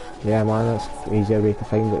Glitch. Yeah, man, that's an easier way to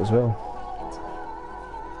find it as well.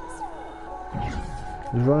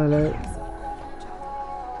 He's running out.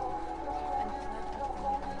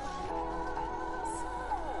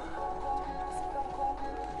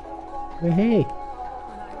 Hey!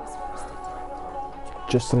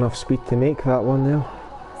 Just enough speed to make that one there.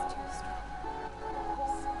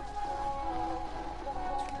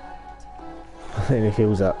 And he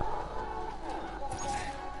feels that.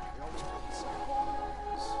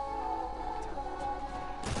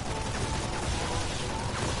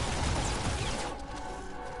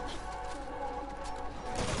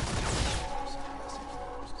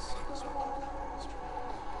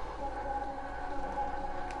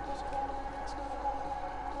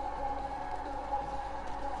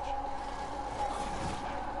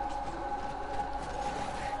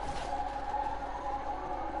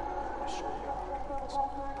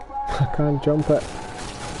 I can't jump it.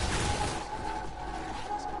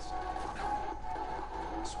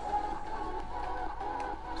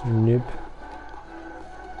 Noob.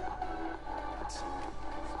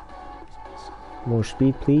 More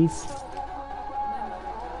speed, please.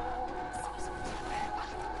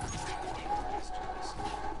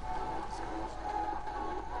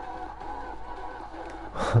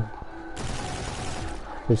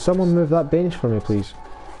 Could someone move that bench for me, please?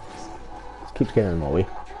 It keeps getting in my way.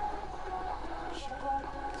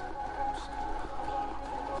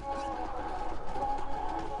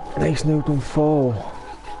 Nice, now don't fall.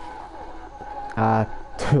 Ah,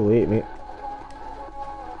 too late, mate.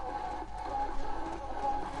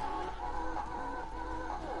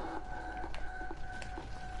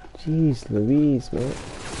 Jeez Louise, mate.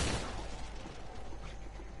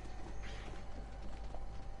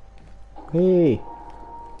 Hey!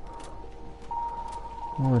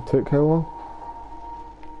 Oh, it took how long?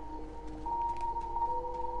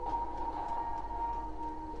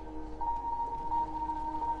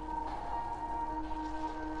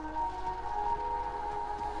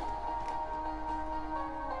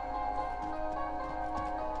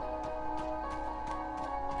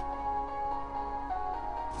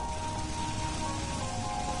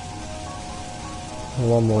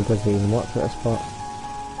 One more doesn't even work at this part.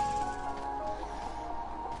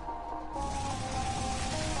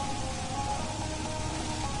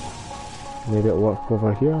 Maybe it'll work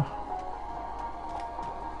over here.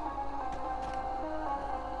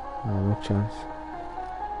 No chance.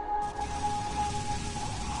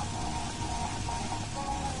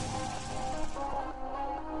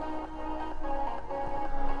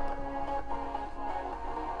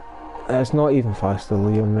 It's not even faster,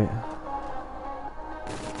 Liam, mate.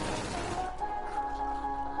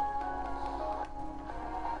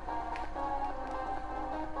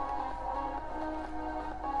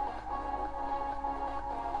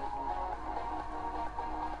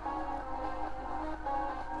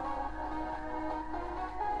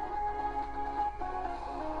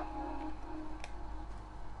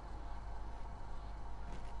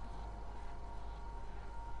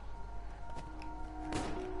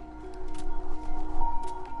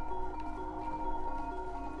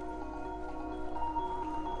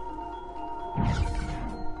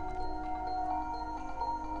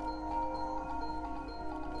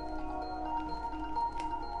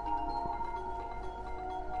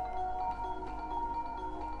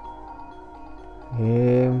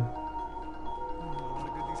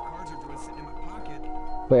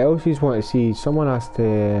 What else you want to see? Someone asked for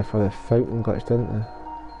the fountain glitch, didn't they?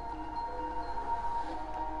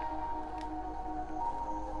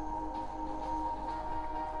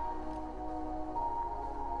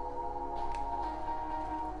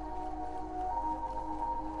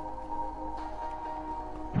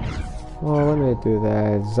 Oh, let me do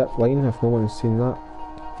the zip line if no one's seen that.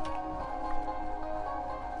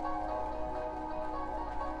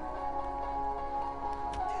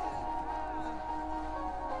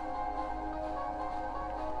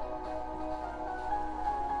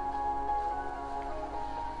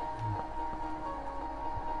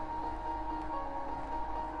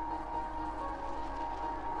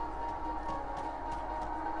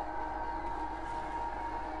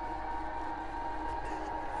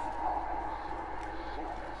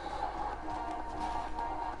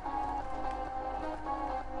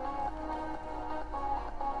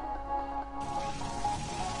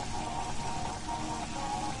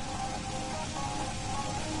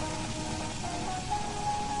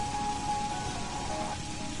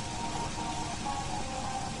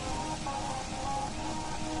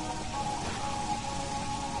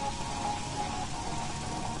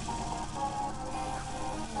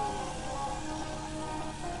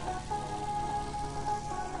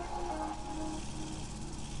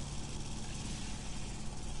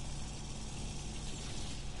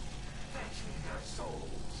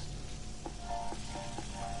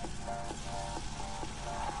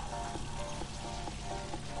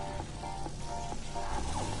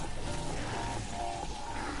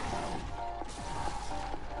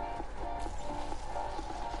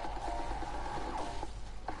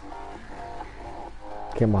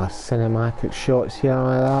 Get my cinematic shots here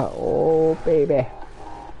like that. Oh baby.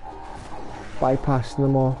 Bypassing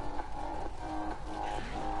them all.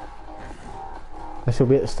 This will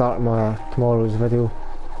be at the start of my tomorrow's video.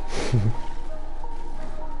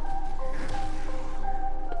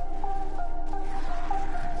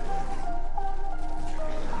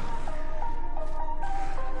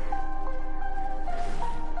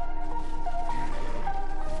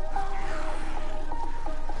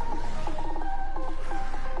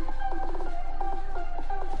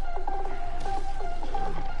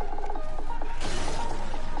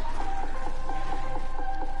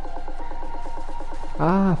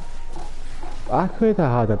 I could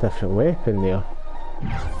have had a different weapon there.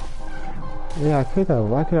 Yeah, I could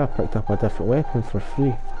have picked up a different weapon for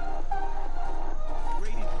free.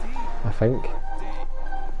 I think.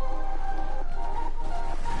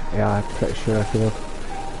 Yeah, I'm pretty sure I could have.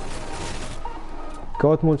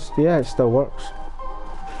 God mode, yeah, it still works.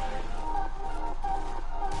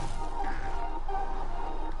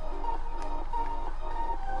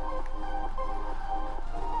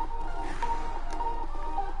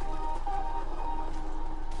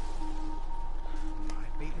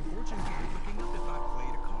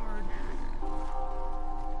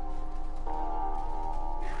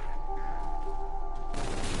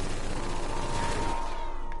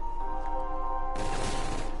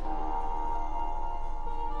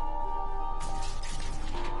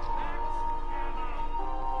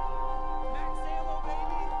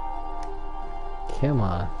 Come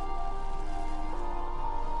on.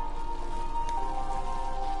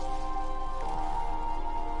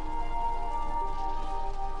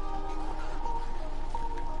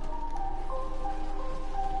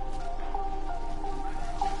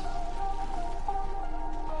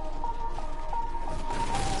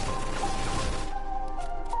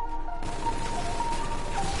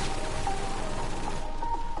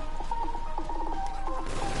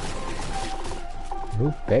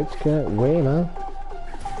 Move bitch, get away, man.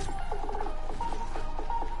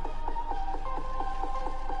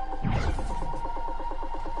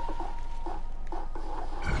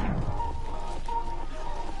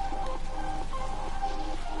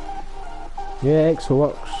 Yeah, EXO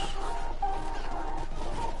works.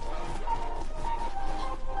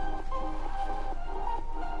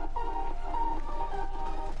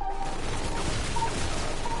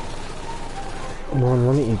 I'm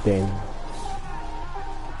unlimited then.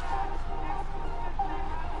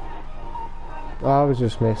 I was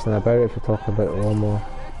just messing about if you're talking about one more.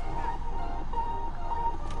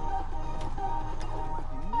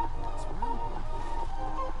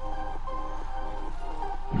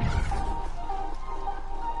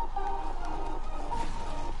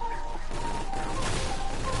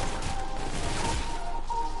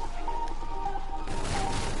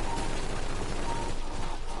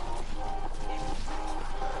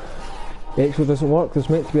 EXO doesn't work, there's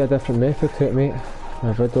meant to be a different method to it, mate.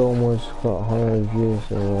 My video almost got 100 views,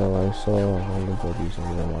 so I saw all the bodies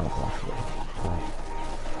on the map after.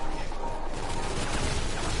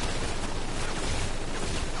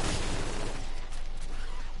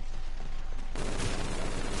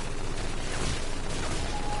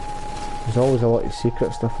 There's always a lot of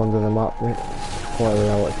secret stuff under the map, mate. That's why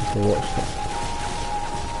a lot of people watched it.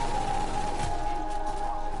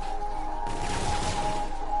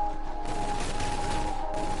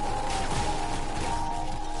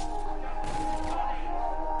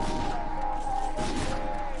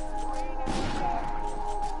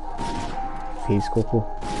 Peace, Coco.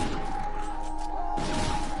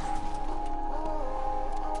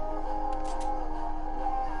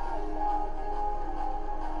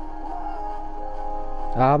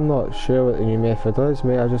 I'm not sure what the new method is,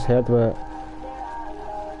 mate. I just heard about it.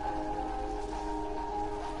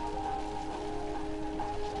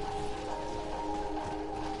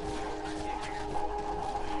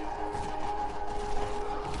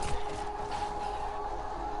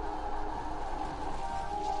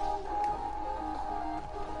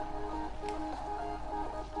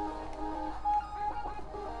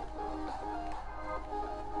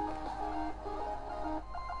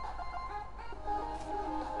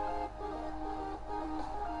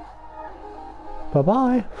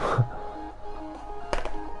 Bye-bye.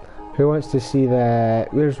 Who wants to see the...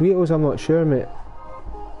 Where's Wheatos? I'm not sure, mate.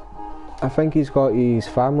 I think he's got his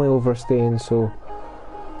family overstaying, so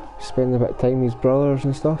spending a bit of time with his brothers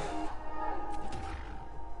and stuff.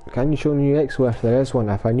 Can you show me new EXO if there is one?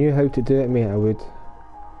 If I knew how to do it, mate, I would.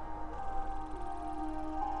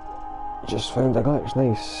 Just found a glitch,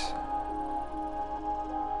 nice.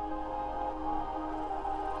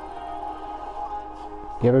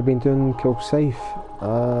 You ever been doing Kill Safe?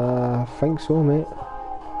 I think so, mate.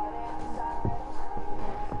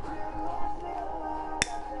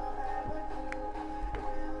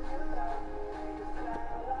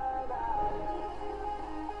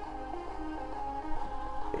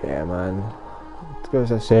 Yeah, man. Give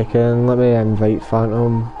us a second, let me invite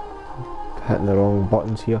Phantom. Hitting the wrong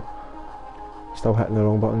buttons here. Still hitting the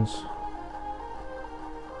wrong buttons.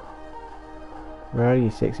 Where are you,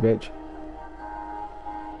 sexy bitch?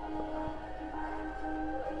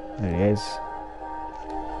 There he is.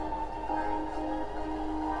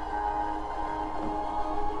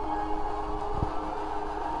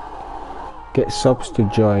 Get subs to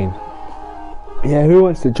join. Yeah, who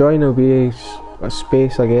wants to join? It'll be a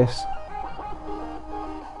space, I guess.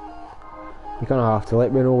 You're gonna have to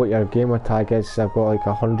let me know what your gamer tag is. I've got like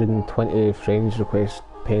 120 friends requests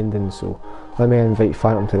pending, so let me invite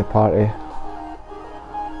Phantom to the party.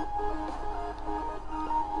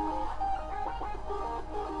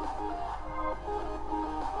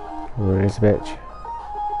 Where is the bitch?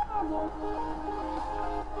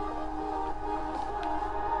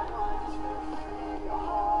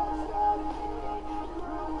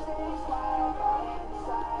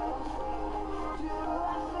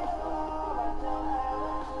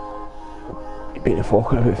 You've been to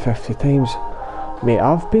fucking about 50 times. Mate,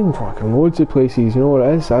 I've been fucking loads of places, you know what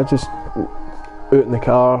it is? I just out in the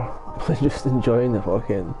car, just enjoying the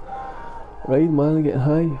fucking ride, man, and getting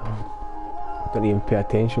high. Don't even pay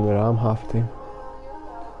attention where I am half the time.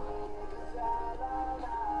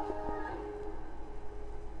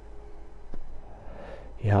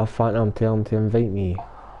 You have Phantom, tell him to invite me.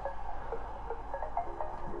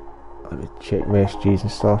 Let me check messages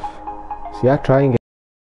and stuff. See, I try and get.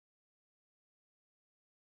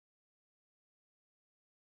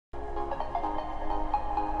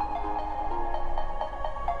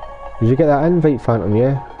 Did you get that invite, Phantom,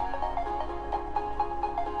 yeah?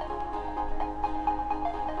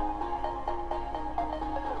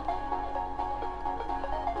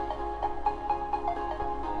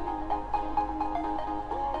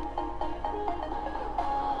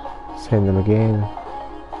 Send them again.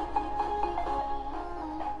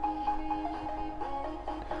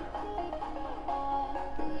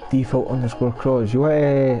 Default underscore cross. You want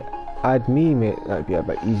to add me, mate? That'd be a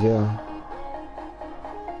bit easier.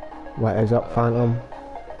 What is up, Phantom?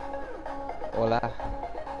 Hola,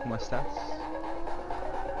 ¿cómo estás?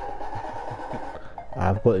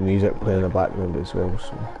 I've got the music playing in the background as well,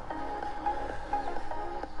 so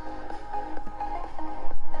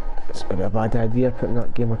it's maybe a bad idea putting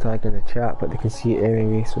that gamer tag in the chat, but they can see it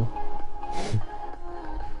anyway, so.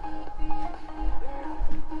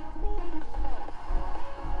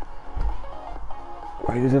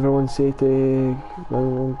 Why does everyone say to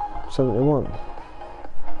something they want?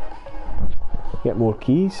 Get more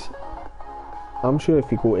keys? I'm sure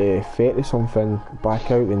if you go to FET or something, back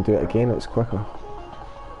out and do it again, it's quicker.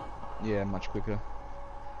 Yeah, much quicker.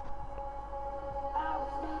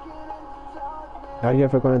 Are you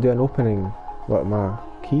ever going to do an opening? What, my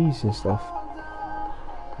keys and stuff?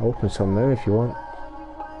 I'll open some now if you want.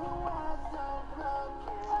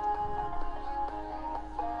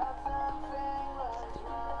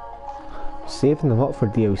 Saving them up for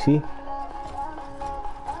DLC.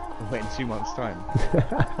 Wait in 2 months' time.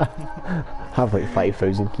 Have like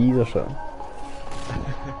 5,000 keys or something.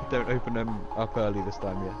 Don't open them up early this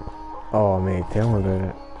time, yeah. Oh mate, tell me about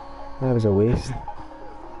it. That was a waste.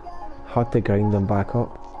 Had to grind them back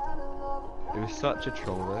up. It was such a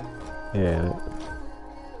troll though. Yeah.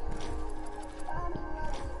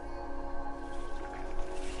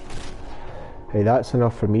 Hey, that's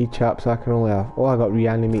enough for me, chaps. I can only have. Oh, I got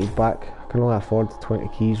reanimated back. I can only afford the 20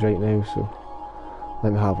 keys right now, so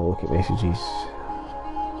let me have a look at messages.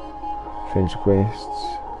 Friends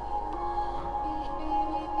requests.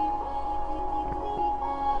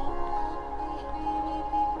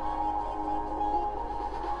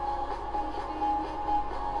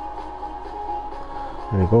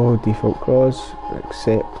 There we go, default cross,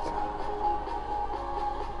 accept.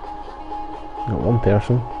 Got one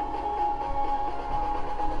person.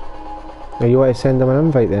 Now you want to send them an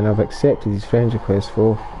invite then? I've accepted his friends request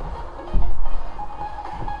for.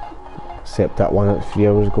 Accept that one at 3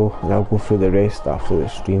 hours ago, and I'll go through the rest after the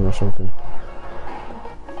stream or something.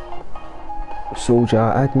 Soldier,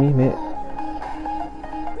 add me, mate.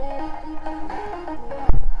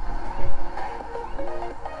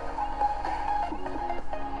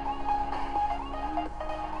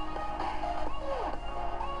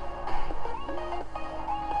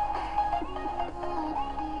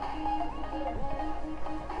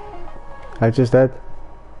 I just did.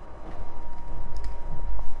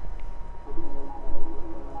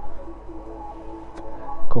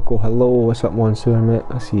 Coco, hello, what's up, Monsoor, mate?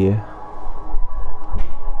 I see you.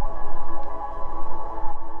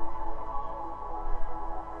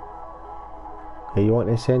 Hey, you want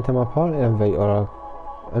to send him a party invite or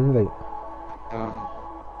a invite?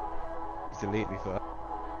 delete before.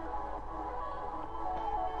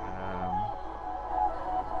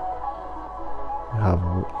 Have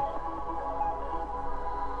a look.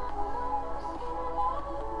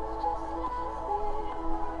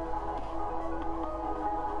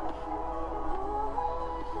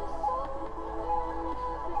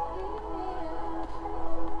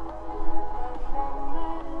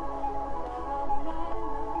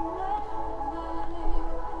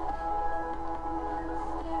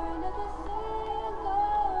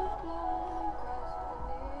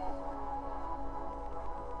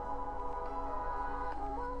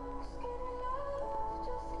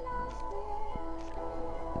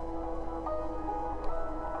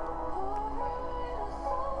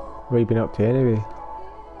 What have you been up to anyway?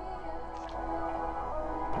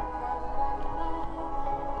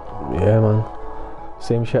 Yeah, man.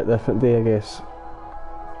 Same shit, different day, I guess.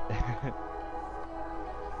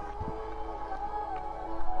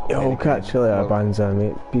 Yo, I'll catch you later, Banza,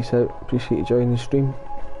 mate. Peace out. Appreciate you joining the stream.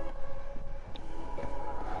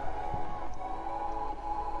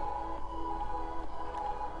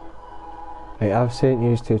 Right, I've sent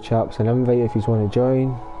you two chaps an invite if you want to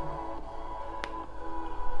join.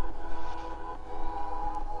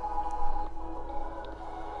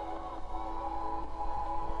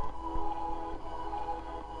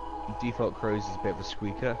 Default Crows is a bit of a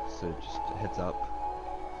squeaker, so just heads up.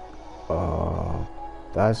 Oh,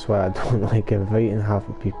 that's why I don't like inviting half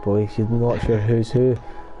the people. You're not sure who's who.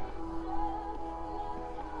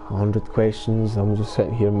 100 questions, I'm just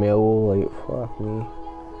sitting here mellow, like, fuck me.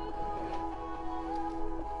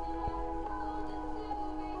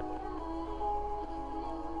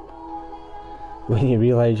 When you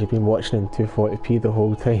realise you've been watching in 240p the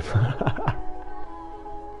whole time.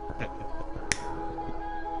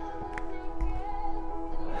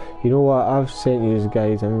 You know what, I've sent you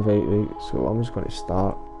guys invite, right, so I'm just going to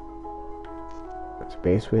start.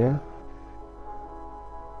 Spaceland.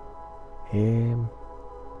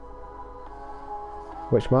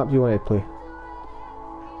 Which map do you want to play?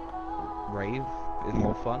 Rave is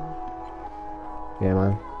more fun. Yeah,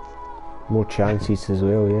 man. More chances as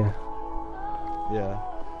well, yeah. Yeah.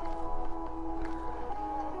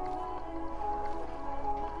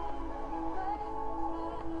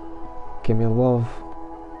 Give me love.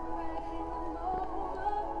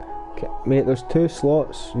 Mate, there's 2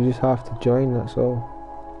 slots, you just have to join, that's all.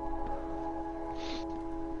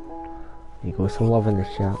 You go, some love in the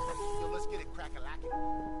chat.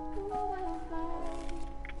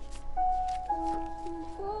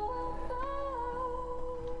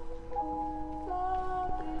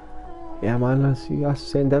 Yeah, man, I see us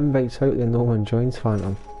send invites out and no one joins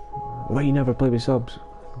Phantom. Why you never play with subs?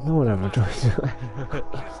 No one ever joins.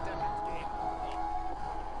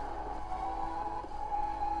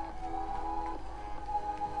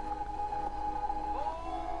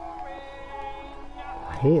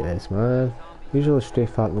 I hate this, man. Usually stray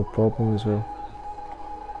fat, no problem as well.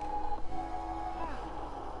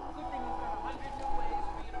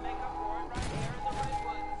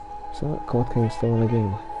 Is that God King still in the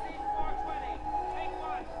game?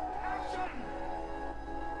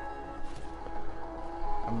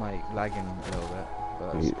 I'm like lagging a little bit,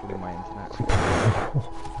 but it's probably my internet.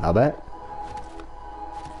 I bet.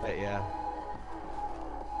 But yeah.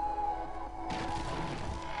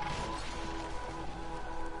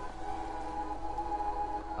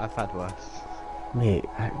 I've had worse. Mate,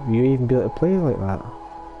 will you even be able to play like that?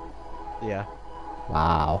 Yeah.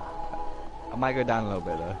 Wow. I might go down a little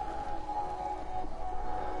bit though.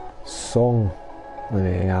 Song. Let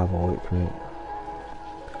me have a look, mate.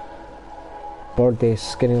 Birthday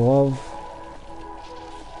Skinny Love.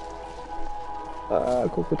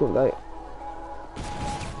 Coco, don't die.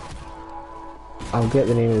 I'll get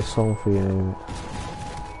the name of the song for you now.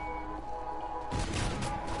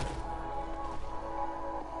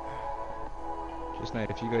 Just know,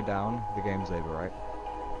 if you go down, the game's over, right?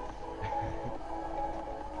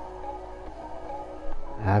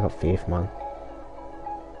 I got faith, man.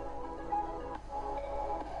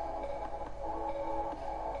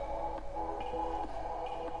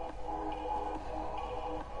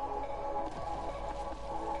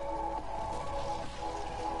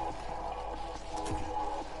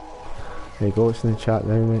 There you go, it's in the chat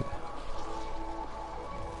now, mate.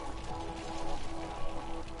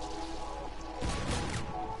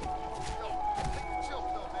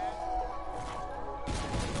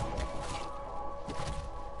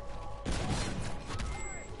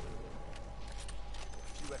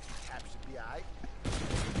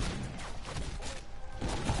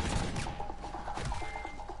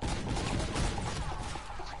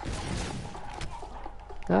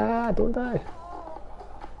 Ah, don't die.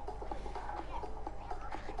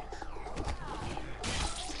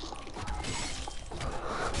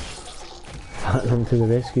 Come to the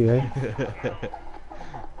rescue, eh? Yo, man,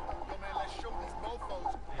 let's show these mofos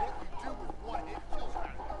what we do with one-hit kills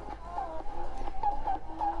around here.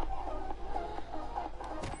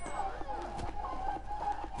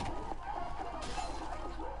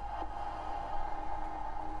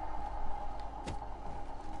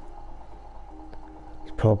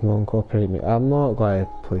 It's probably on copyright, mate. I'm not going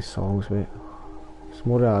to play songs, mate. It's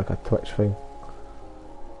more like a Twitch thing.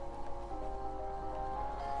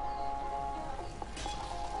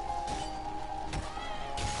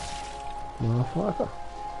 Motherfucker.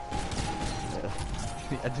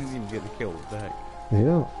 I didn't even get the kill, what the heck? Did you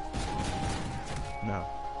not? No.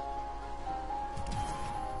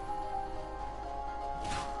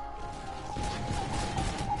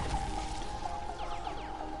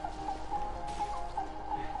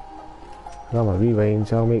 I got my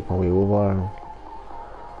rewinds, I'll make my way over and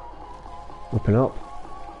open up.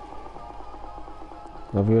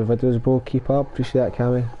 Love your videos, bro. Keep up. Appreciate that,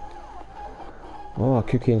 Cammy. Oh, a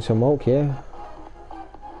cookie and some milk, yeah.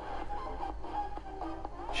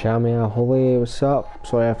 Shamia Holy, what's up?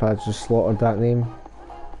 Sorry if I just slaughtered that name.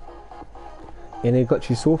 Any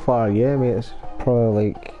glitches so far? Yeah, mate, it's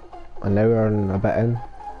probably like an hour and a bit in.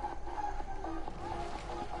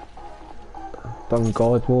 Done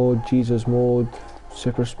God mode, Jesus mode,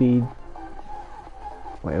 super speed.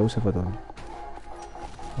 What else have I done?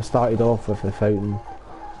 I started off with the fountain.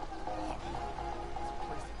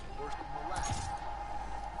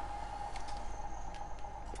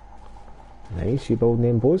 Nice, you building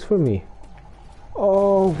them boats for me.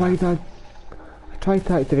 Oh, why did I tried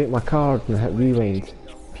to activate my card and hit rewind.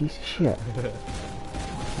 Piece of shit.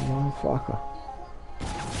 Motherfucker.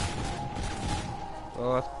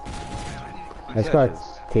 Oh, It's gotta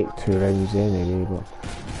take 2 rounds anyway, but...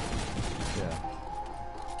 Yeah.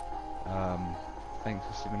 Thanks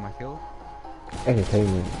for stealing my kill.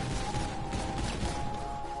 Anytime, mate.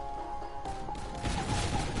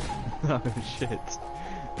 Oh shit.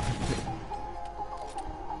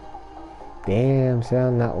 Damn,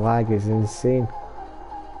 son, that lag is insane.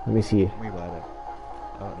 Let me see. We let it.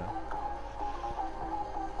 Oh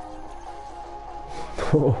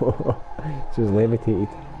no. Just levitated. I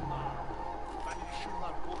need to shoot a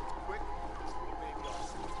lot of bullets quick. This little baby off.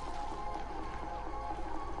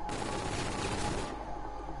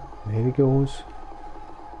 There he goes.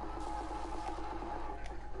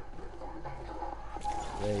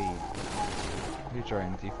 Rave. Who's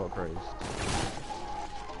trying default praise?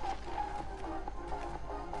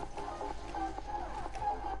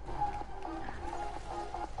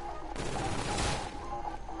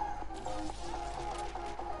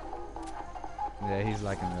 Yeah, he's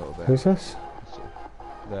lagging a little bit. Who's this?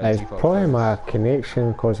 The It's default probably praise. my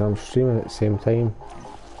connection because I'm streaming at the same time.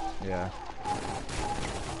 Yeah.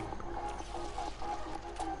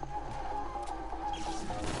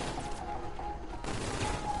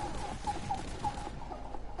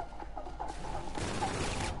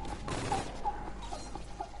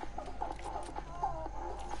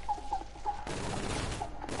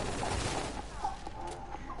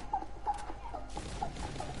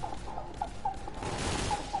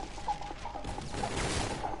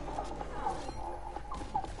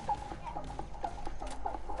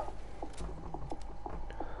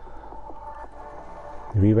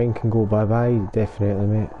 Rewind can go bye bye, definitely,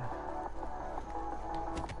 mate.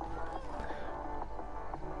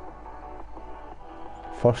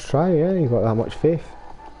 First try, yeah, you got that much faith.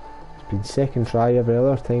 It's been second try every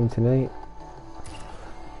other time tonight.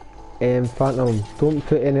 Phantom, don't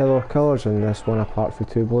put any other colours in this one apart from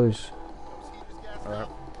 2 blues. Alright.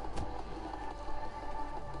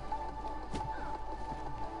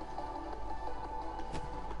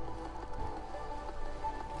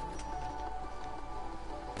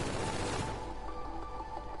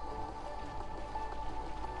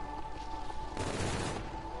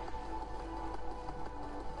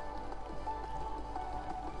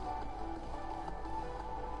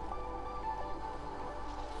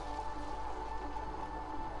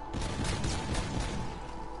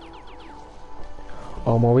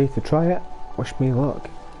 On my way to try it. Wish me luck.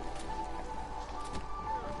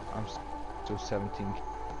 I'm still 17.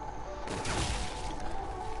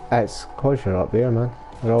 It's cause you're up there, man.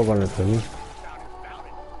 They're all running for me.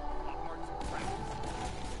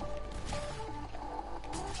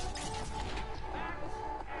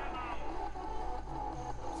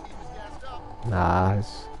 Nah,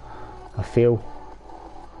 it's a fail.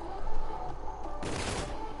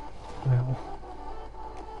 Well.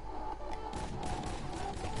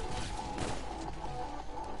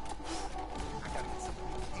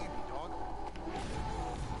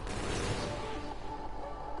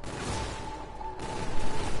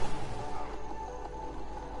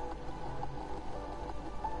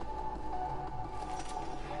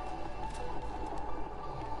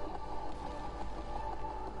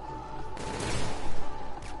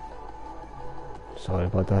 Sorry,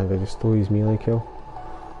 bud, I just stole his melee kill.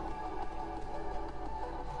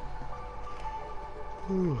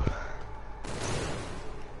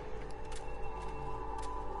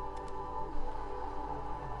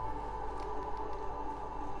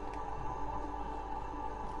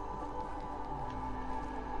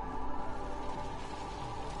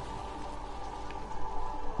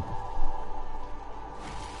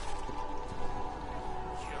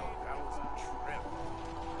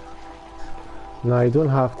 No, you don't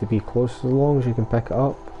have to be close as long as you can pick it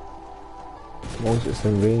up. As long as it's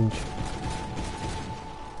in range.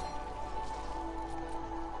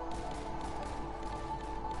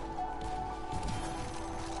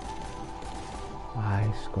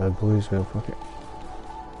 Nice, got a blue as well, fuck it.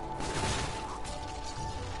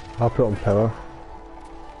 I'll put on power.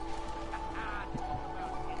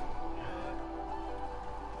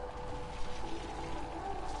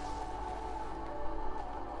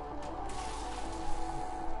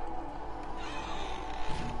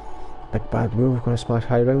 Big bad wolf gonna smash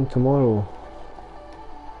high round tomorrow.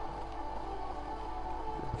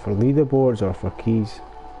 For leaderboards or for keys?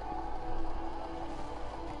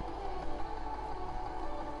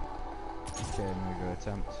 Okay, I'm gonna go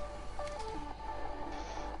attempt.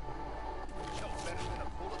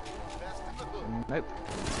 Nope.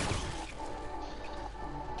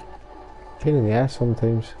 Pain in the ass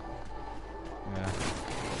sometimes. Yeah.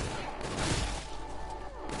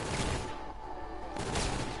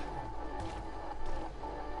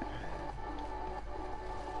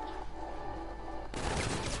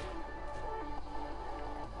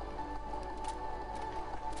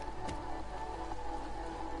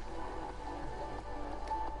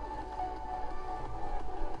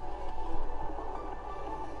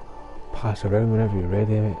 Pass around whenever you're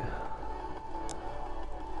ready, mate.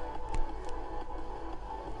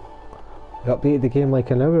 They updated the game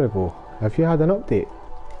like an hour ago. Have you had an update,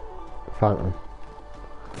 Phantom?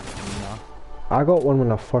 No. I got one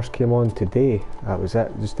when I first came on today. That was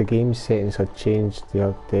it. Just the game settings had changed.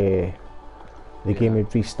 The game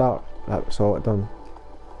would restart. That's all it done.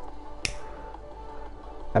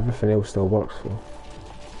 Everything else still works though.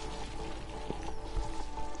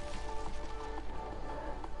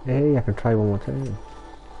 Hey, I can try one more time.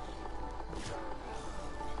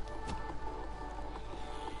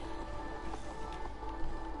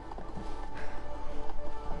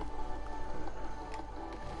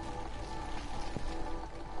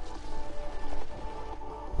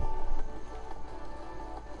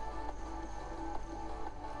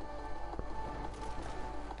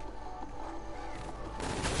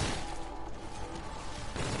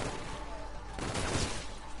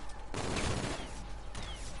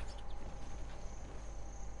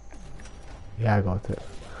 Yeah, I got it.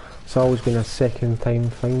 It's always been a second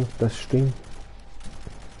time thing, this stream.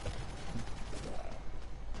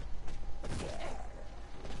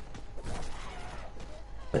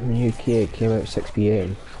 In the UK it came out 6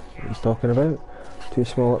 PM. What he's talking about? Too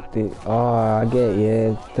small update. Ah, I get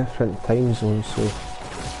you. Different time zones, so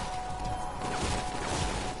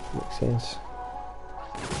makes sense.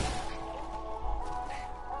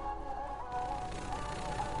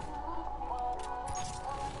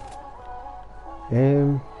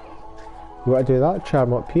 You want to do that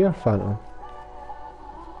charm up here, Phantom?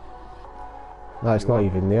 No, it's not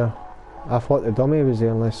even there. I thought the dummy was there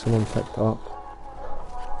unless someone picked it up.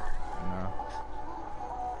 No.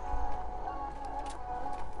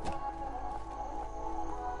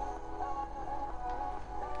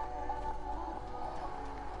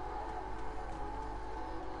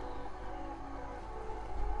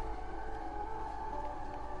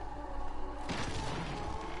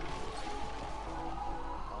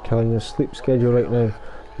 Killing your sleep schedule right now.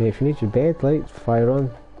 Mate, if you need your bed light, fire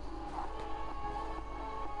on.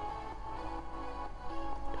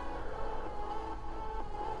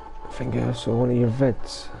 I think I saw one of your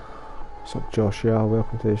vids. What's up, Josh? Yeah,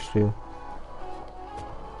 welcome to the stream.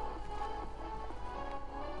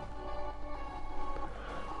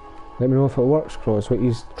 Let me know if it works, Cross. What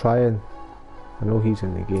he's trying. I know he's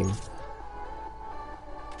in the game.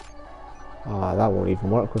 Ah, that won't even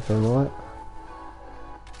work with him, will it?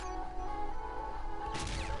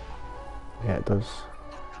 Yeah, it does.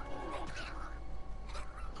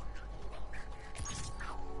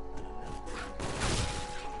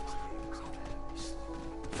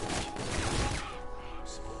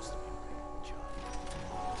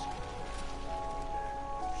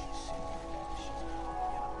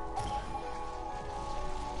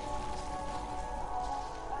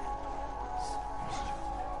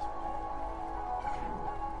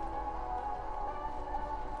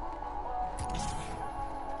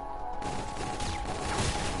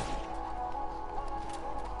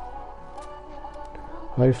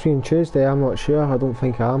 Are you free on Tuesday? I'm not sure. I don't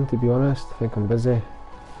think I am, to be honest. I think I'm busy.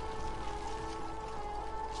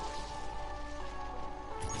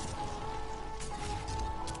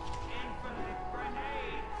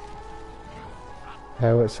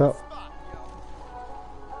 Hey, what's up?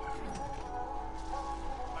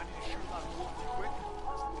 I need to shoot that wolf quick.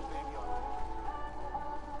 Let's move the baby on.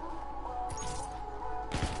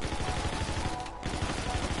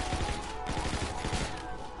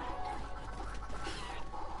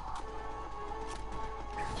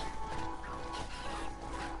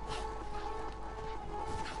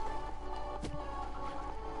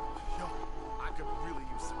 Yo, I could really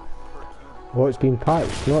use some of that perfume. What's been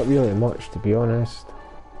patched? Not really much, to be honest.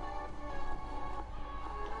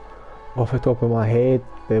 Off the top of my head,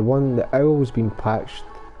 the owl's been patched.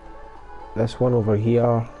 This one over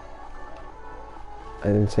here,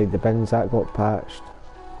 and inside the bins, that got patched.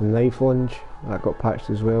 The knife lunge, that got patched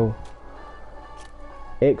as well.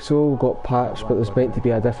 EXO got patched, but there's meant to be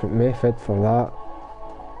a different method for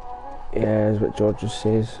that. Yeah, is what George just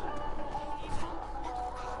says.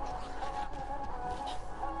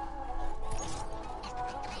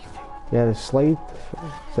 Yeah, the slide.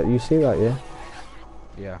 Is that you say that? Yeah.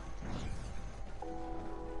 Yeah.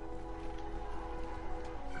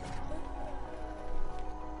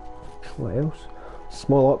 What else?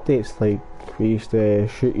 Small updates like we used to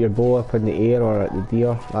shoot your bow up in the air or at the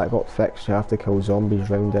deer. That got fixed. You have to kill zombies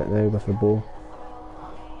round it now with a bow.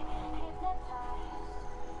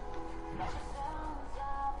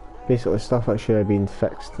 Basically stuff that should have been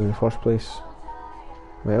fixed in the first place.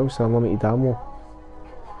 What else? Unlimited ammo.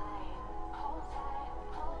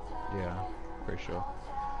 Yeah, pretty sure.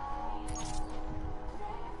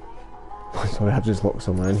 Sorry, I've just locked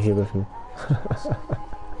someone in here with me.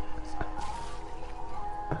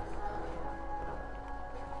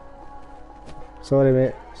 Sorry,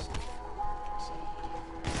 mate.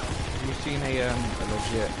 Have you seen a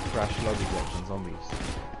legit crash lobby glitch on zombies?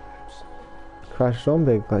 Crash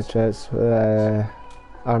zombie glitches. Like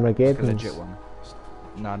Armageddon. a legit one.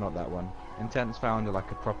 No, not that one. Intent's found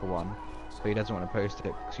like a proper one, but he doesn't want to post it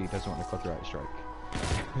because he doesn't want a copyright strike.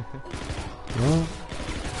 No.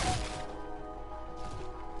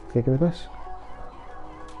 Taking the piss?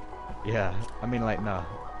 Yeah, I mean like no.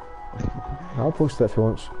 I'll post it if he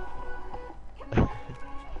wants.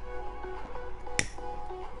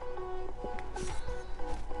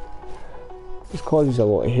 This causes a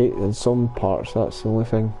lot of hate in some parts, that's the only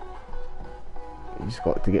thing. You just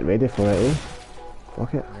got to get ready for it, eh?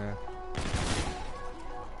 Fuck it. Yeah.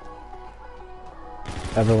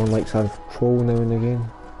 Everyone likes a troll now and again.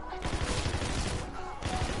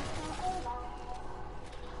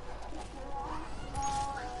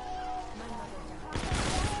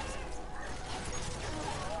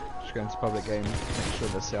 Just go into public game, make sure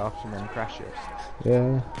they're set up and then crash it.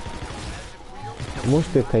 Yeah. Most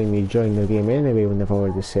of the time you join the game anyway when they've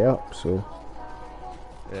already set up, so...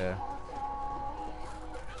 Yeah.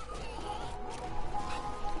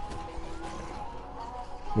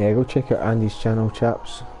 Yeah, go check out Andy's channel,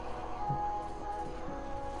 chaps.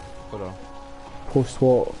 Hold on. Post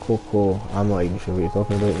what, Coco? I'm not even sure what you're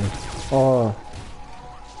talking about now. Oh,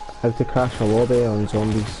 how to crash a lobby on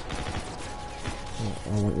zombies. I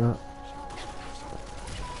like that.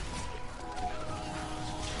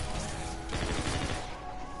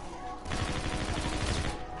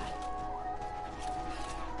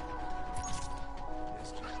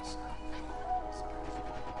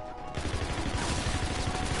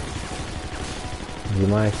 Have you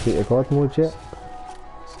managed to get the God mode yet?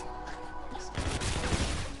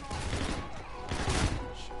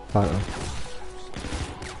 Phantom.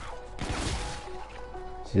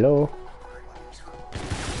 Hello?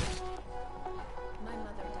 My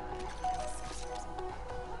mother died when I was 6 years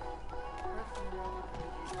old. Her funeral would be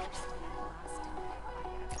the first and last time I ever saw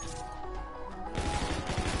her.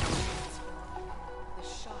 The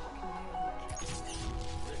shock nearly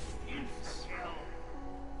killed me.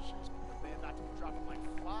 The man not to be dropping like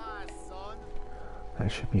flies, son. That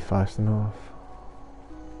should be fast enough.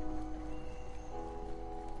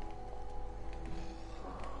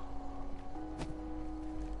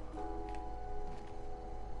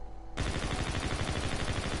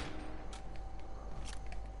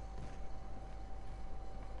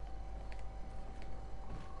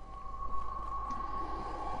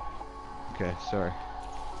 Okay, sorry.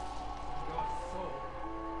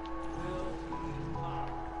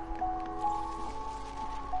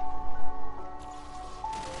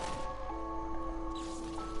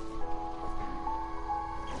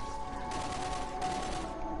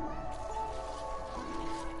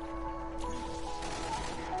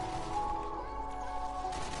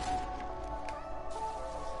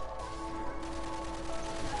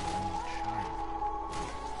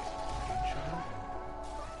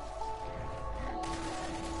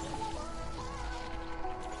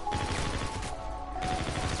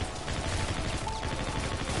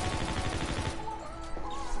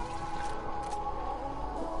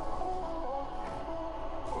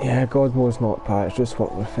 Yeah, God mode's not patched, just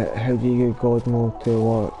work with it. How do you get God mode to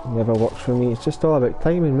work? Never works for me. It's just all about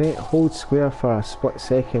timing, mate. Hold square for a split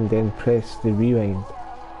second, then press the rewind.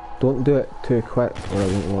 Don't do it too quick or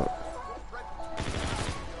it won't work.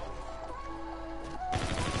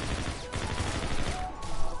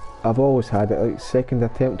 I've always had it, like second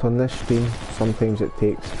attempt on this stream. Sometimes it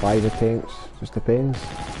takes 5 attempts, just depends.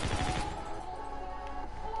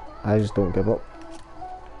 I just don't give up.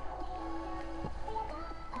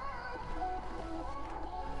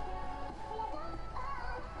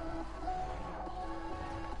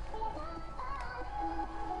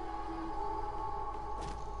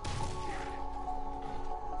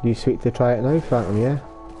 You sweet to try it now, Phantom, yeah?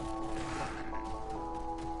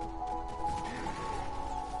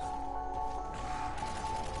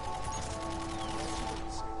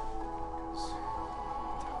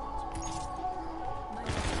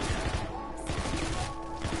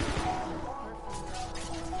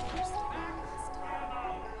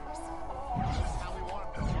 How we want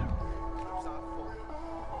it, Bill. Time's not full.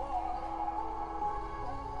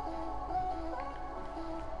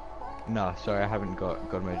 No, sorry, I haven't got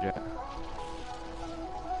God mode yet.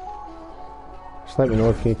 Just let me know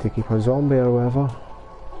if you need to keep a zombie or whatever.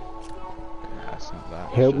 Nah, it's not that.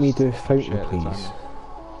 Help it's me just do fountain, shit at the please. time.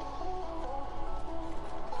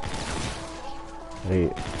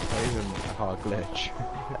 Right. It's not even a hard glitch.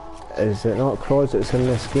 Is it not Cross that's in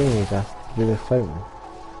this game? You have to do the fountain.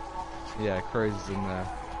 Yeah, Crow's is in the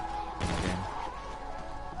game.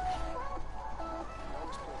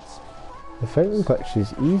 The fountain glitch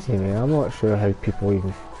is easy, man. I'm not sure how people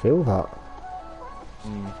even fail that.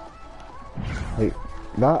 Mm. Like,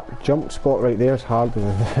 that jump spot right there is harder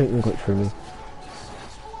than the fountain glitch for me.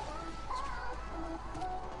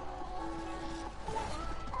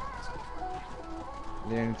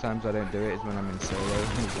 The only times I don't do it is when I'm in solo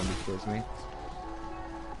and somebody kills me.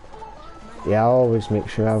 Yeah, I always make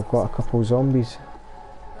sure I've got a couple zombies.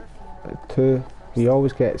 2. You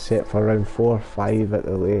always get it set for around 4 or 5 at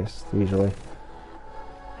the latest, usually.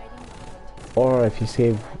 Or if you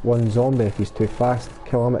save one zombie, if he's too fast,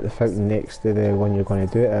 kill him at the fountain next to the one you're going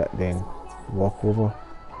to do it at, then walk over.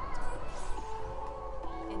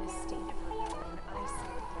 In a state of rebellion, I say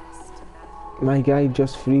yes to medical. My guy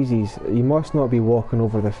just freezes. You must not be walking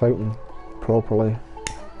over the fountain properly. I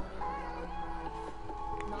wanted my own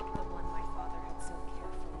life, not the one my father had so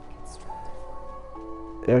carefully constructed for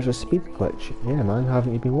me. There's a speed glitch. Yeah, man,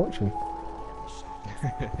 haven't you been watching?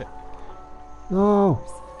 No!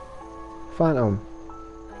 Phantom,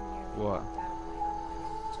 What?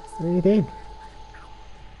 what are you doing?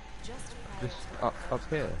 Just up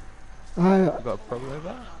here? I... You got a problem with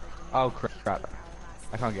that? Oh crap.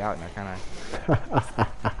 I can't get out now, can I?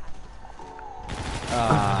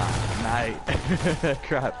 Ah, mate.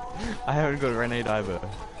 Crap. I haven't got a grenade either.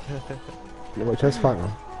 Watch this,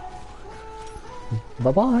 Phantom.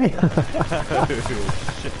 Bye-bye!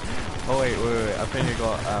 Oh wait. I think I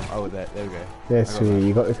got, oh there we go. Yeah, I got so that.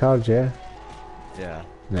 you got the cards, yeah? Yeah.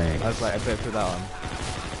 Nice. I was like, I better put that on.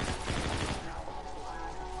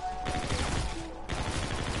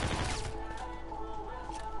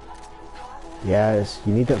 Yeah,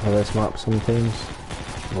 you need it for this map sometimes.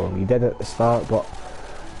 Well, you did at the start, but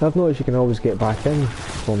I've noticed you can always get back in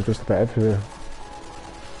from just about everywhere.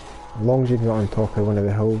 As long as you can get on top of one of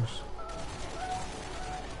the hills.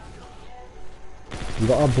 You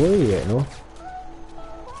got a blue yet, no?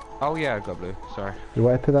 Oh yeah, I got blue, sorry. You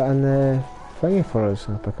want to put that in the thingy for us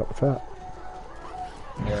and pick up that?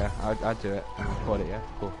 Yeah, I'd do it. I record it, yeah?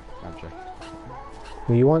 Cool. I'm sure.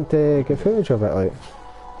 Well, you want to get footage of it, like?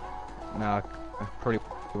 No, I probably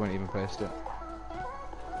won't even post it.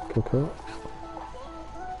 Cool, cool.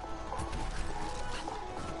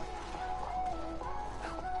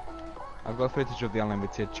 I've got footage of the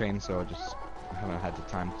unlimited chainsaw, just haven't had the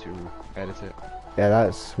time to edit it. Yeah,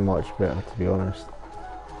 that's much better, to be honest.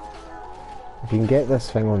 If you can get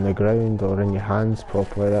this thing on the ground or in your hands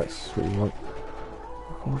properly, that's what you want.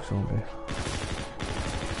 Oh, zombie.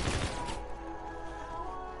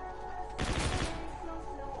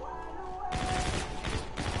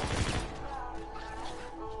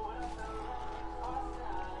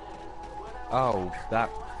 Oh, that...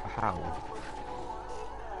 how?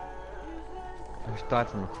 I just died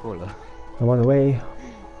from a crawler. I'm on the way.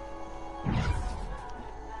 Only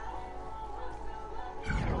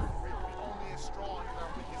as strong as our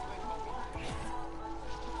weakest link, homie.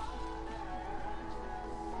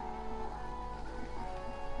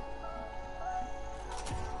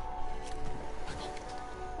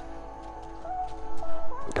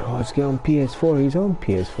 God, let's get on PS4. He's on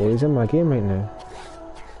PS4. He's in my game right now.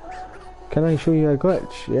 Can I show you a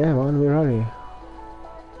glitch? Yeah, man, where are you?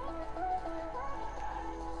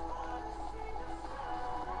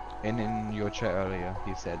 In your chat earlier,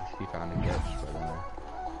 he said he found a glitch, but I don't know.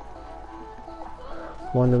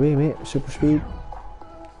 I'm on the way, mate. Super speed.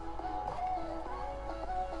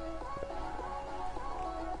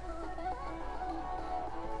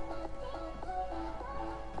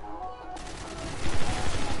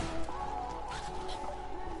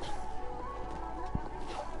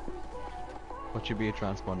 What should be a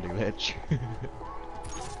transponder glitch?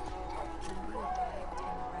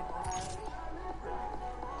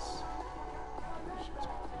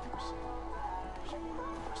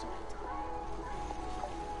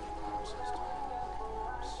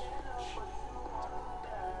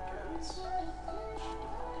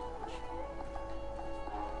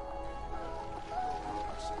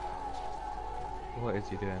 What is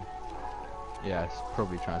he doing? Yeah, it's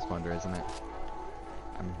probably transponder, isn't it?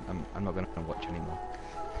 I'm not gonna watch anymore.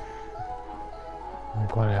 I'm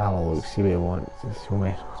going to have a look, see what he wants to show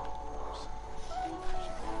me.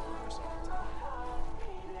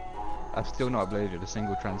 I've still not uploaded a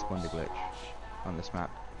single transponder glitch on this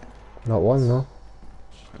map. Not one, though.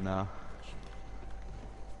 No.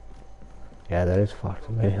 Yeah, there is far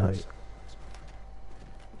too many, like.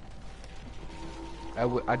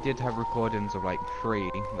 I did have recordings of like 3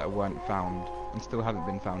 that weren't found, and still haven't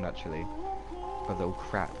been found actually. But they're all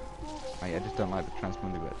crap. I just don't like the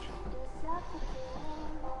transponder glitch.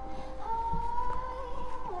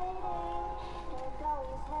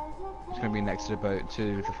 It's gonna be next to the boat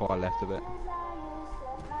to the far left of it.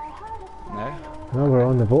 No? No, we're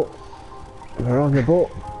on the boat. We're on the boat.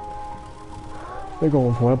 We're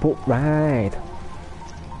going for a boat ride.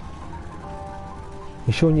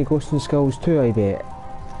 He's showing you Ghost and Skulls too, I bet.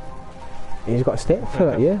 He's got a step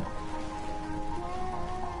for it, yeah?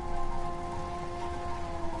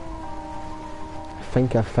 I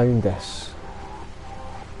think I found this.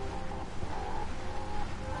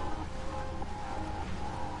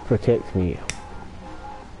 Protect me.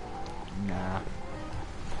 Nah.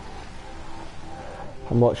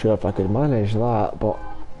 I'm not sure if I could manage that, but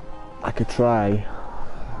I could try.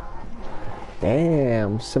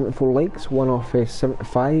 Damn, 74 likes, one off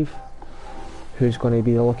 75. Who's going to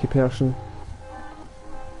be the lucky person?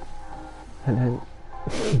 Hint,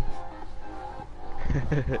 hint.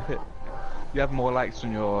 You have more likes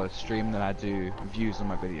on your stream than I do views on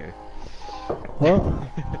my video. What?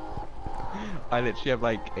 I literally have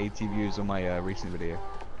like 80 views on my recent video.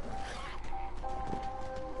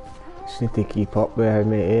 Just need to keep up with it,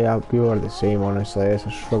 mate. Yeah, we are the same, honestly. It's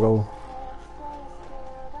a struggle.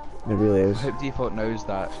 It really is. I hope Default knows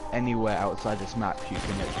that anywhere outside this map you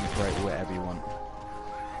can literally throw it wherever you want.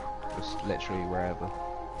 Just literally wherever.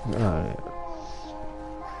 Alright.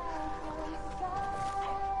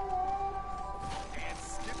 And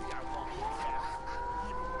Skippy, I want me back,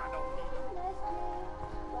 even when I don't need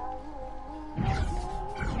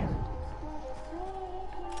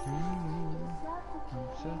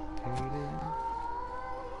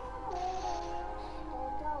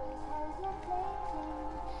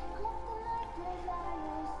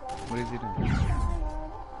What is he doing?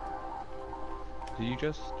 Did you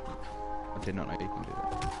just... I did not know you can do that.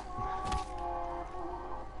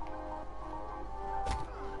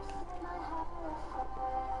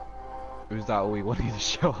 Was that all we wanted to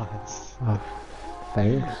show us? I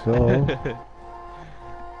think so.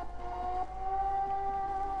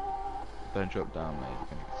 Don't drop down, mate. You're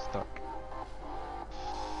gonna get stuck.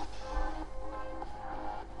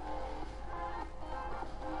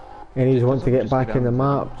 And you want to get Just go back in the down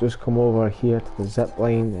map, just come over here to the zip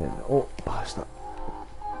line and... Oh, bastard.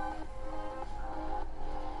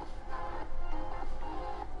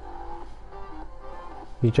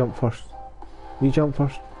 You jump first. You jump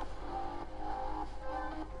first.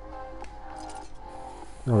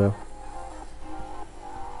 Oh well.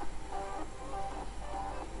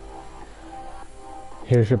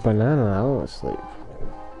 Here's your banana now, it's like...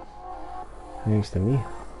 Thanks to me.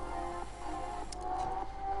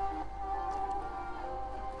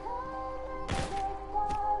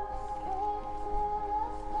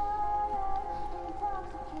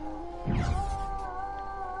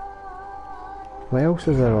 What else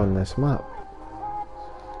is there on this map?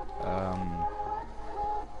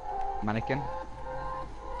 Mannequin?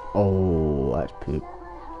 Oh, that's poop.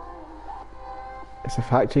 It's the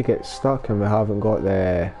factory gets stuck and we haven't got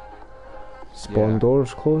the spawn Yeah.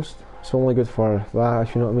 doors closed. It's only good for that,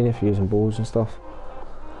 if you know what I mean, if you're using bows and stuff.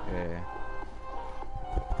 Yeah.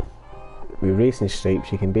 With racing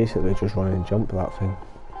stripes, you can basically just run and jump that thing.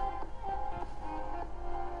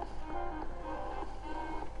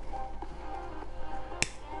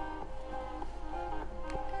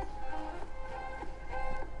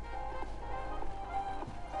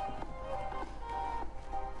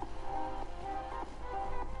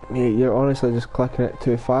 Mate, you're honestly just clicking it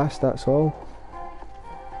too fast, that's all.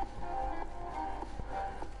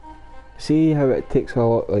 See how it takes a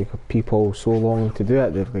lot, like, people so long to do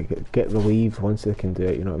it, they like, get relieved once they can do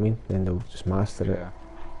it, you know what I mean? Then they'll just master it. Yeah.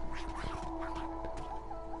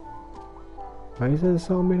 Why is the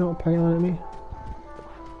zombie not piling at me?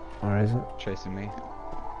 Or is it? Chasing me.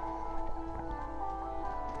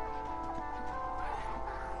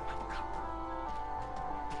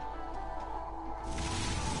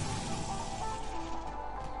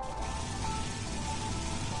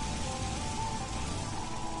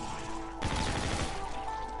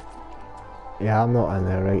 Yeah, I'm not in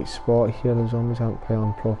the right spot here, the zombies aren't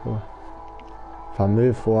piling properly. If I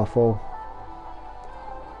move before I fall.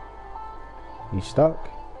 You stuck?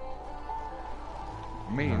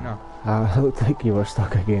 Me, no. Ah, it looked like you were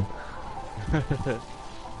stuck again.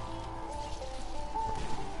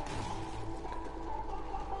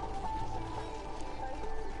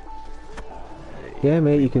 Yeah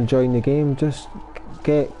mate, you can join the game, just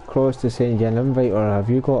get Cross to send you an invite, or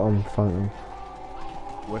have you got him, Phantom?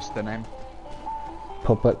 What's the name?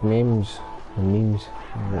 Public names and memes.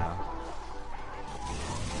 Yeah.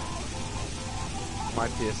 My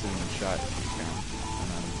PS in the chat if you can, and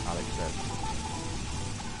then I'll accept.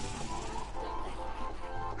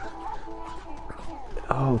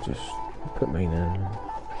 I'll just put mine in.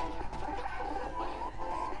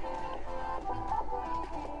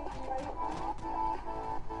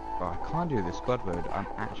 Oh, I can't do this squad mode, I'm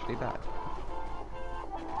actually dead.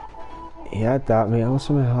 Yeah, that mate. I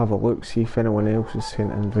also want to have a look, see if anyone else has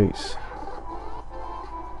sent invites.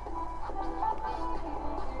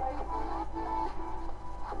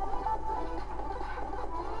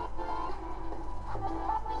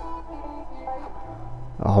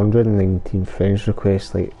 A 119 friends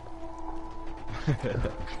requests, like.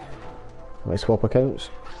 Let's swap accounts.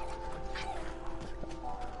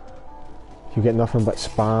 You get nothing but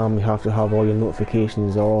spam, you have to have all your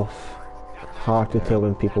notifications off. Hard to tell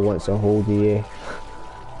when people want to hold you.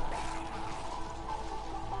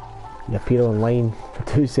 You appear online for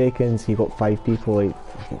 2 seconds, you got 5 people like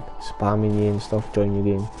spamming you and stuff, join your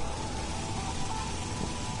game.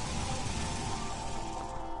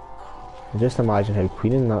 And just imagine how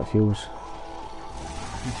queening that feels.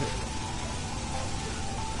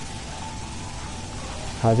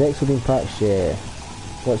 Has Exo been patched? Yeah.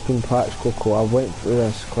 What's been patched, Coco? I went through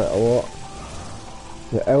this quite a lot.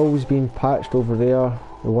 The owl's been patched over there,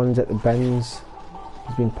 the ones at the bins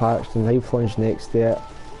has been patched, and knife lunge next to it.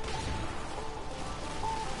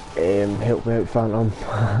 Help me out, Phantom.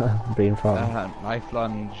 Brain fart. Knife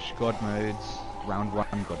lunge, god modes, round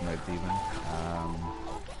 1 god modes even.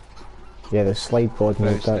 Yeah, the slide god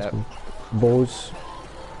mode, that's been. Bows.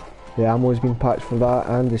 The ammo's been patched for that,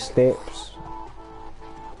 and the steps.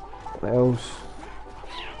 What else?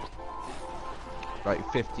 Like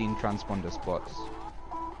 15 transponder spots.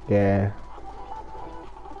 Yeah.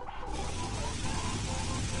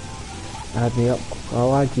 Add me up.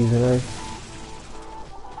 I'll add you now.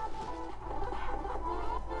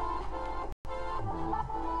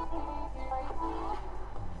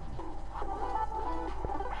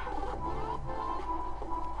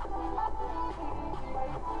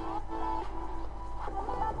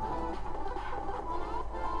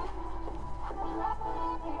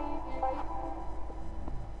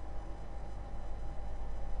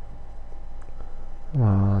 Come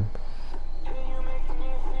on.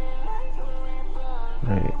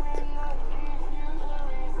 Right.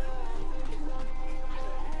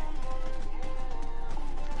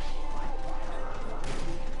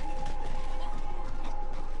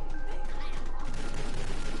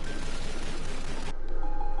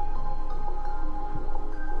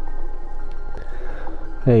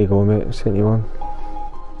 There you go, mate. I sent you one.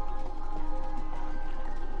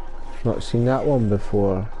 Not seen that one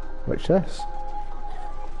before. What's this?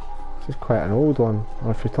 This is quite an old one. Or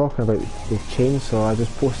if you're talking about the chainsaw, I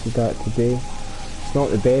just posted that today. It's not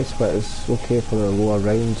the best, but it's okay for the lower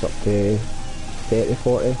rounds up to 30,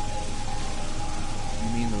 40. You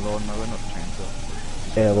mean the lawnmower, not the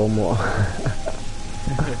chainsaw? Lawnmower.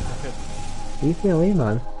 Leave me away,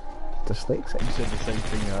 man. Dyslexic. You said the same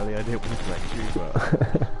thing earlier, I didn't want to correct you, but...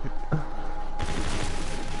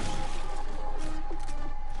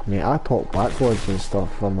 Mate, I talk backwards and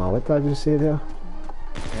stuff from my... What did I just say there?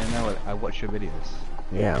 Yeah, no, I watch your videos.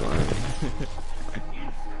 Yeah, man.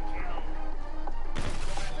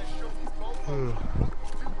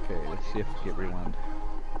 Okay, let's see if we get rewind.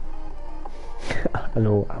 I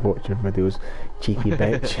know, I watch your videos, cheeky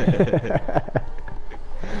bitch.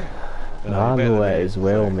 No, I know it as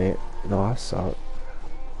well, mate. No, I suck.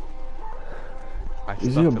 I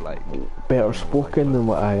He's stutter like... better spoken than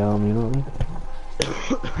what I am, you know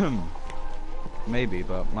what I mean? Maybe,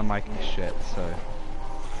 but my mic is shit, so...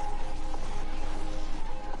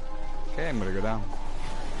 Okay, I'm gonna go down.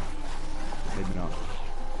 Maybe not.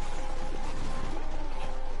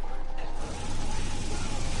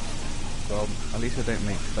 Well, at least I don't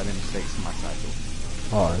make spelling mistakes in my title.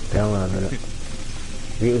 Oh, tell me about it.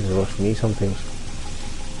 Videos are worse for me sometimes.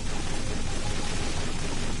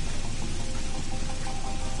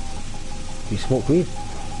 You smoke weed?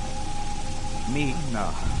 Me?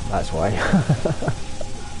 No. That's why.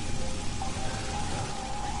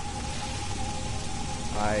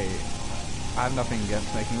 I have nothing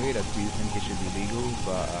against smoking weed. I do think it should be legal,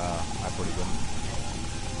 but I probably wouldn't.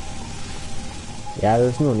 Yeah,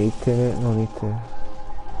 there's no need to, mate. No need to.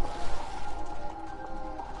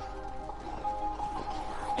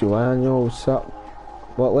 Joanne, yo, what's up?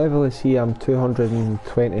 What level is he? I'm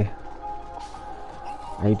 220.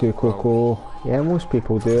 I do cocoa. Yeah, most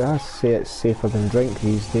people do. I say it's safer than drink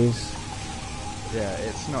these days. Yeah,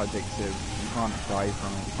 it's not addictive. You can't die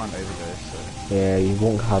from it. You can't overdose. So. Yeah, you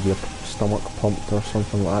won't have your stomach pumped or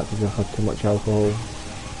something like that because you've had too much alcohol.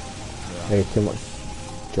 Yeah. Too much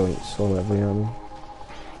joints or whatever, you know what I mean?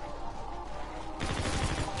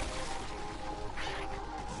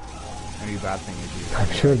 Only bad thing is you...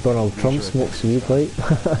 I'm sure Donald Trump smokes weed, like.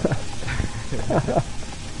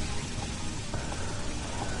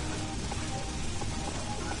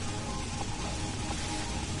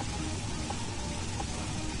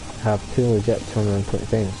 Have two legit 220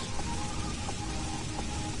 things.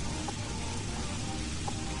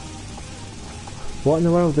 What in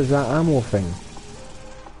the world is that ammo thing?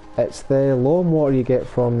 It's the lawn water you get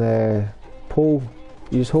from the pole.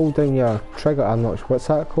 You just hold down your trigger, I'm not sure, what's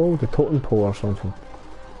that called? The totem pole or something.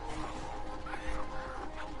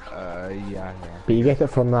 Yeah. But you get it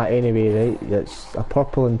from that anyway, right? It's a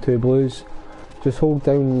purple and two blues. Just hold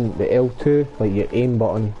down the L2, like your aim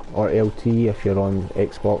button, or LT if you're on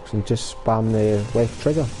Xbox, and just spam the left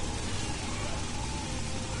trigger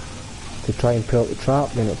to try and pull out the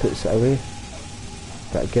trap, then it puts it away.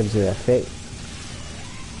 But it gives you the effect.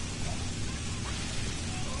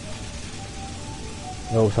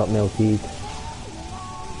 Rolls up melted.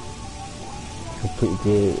 Completed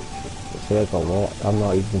the... I got a lot. I've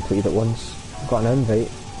not even completed it once. I've got an invite.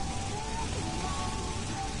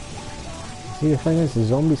 See, the thing is, the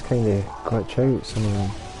zombies kind of glitch out, some of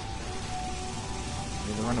them.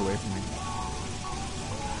 Yeah, they run away from me.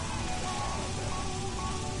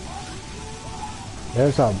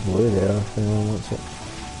 There's that blue there, if anyone wants it.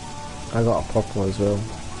 I got a purple as well.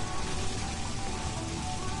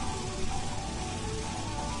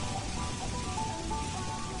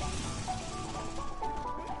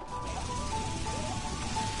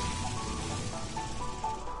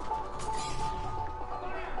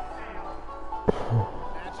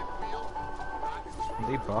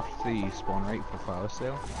 They buffed the spawn rate for fire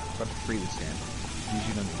sale. Got to 3 this game.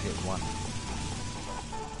 Usually don't hit 1.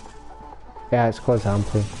 Yeah, it's cause I'm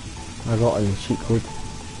playing. I got it in the cheat code.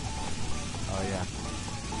 Oh yeah.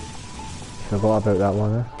 Forgot about that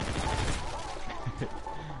one, eh?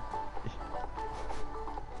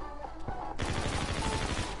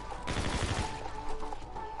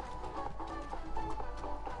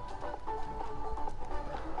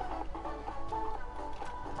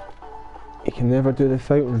 You can never do the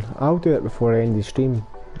fountain. I'll do it before I end the stream.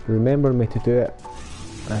 Remember me to do it.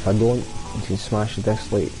 And if I don't, you can smash the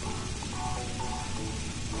dislike.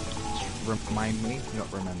 Just remind me,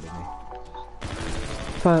 not remember me.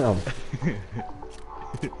 Phantom.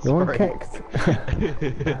 You want kicked?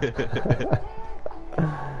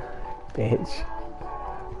 Bitch.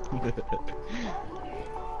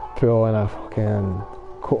 Pulling a fucking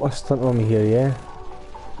quota stunt on me here,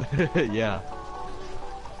 yeah? Yeah.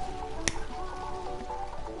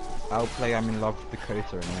 I'll play I'm in love with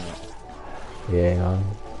Dakota in a minute. Yeah, man.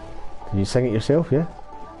 Can you sing it yourself, yeah?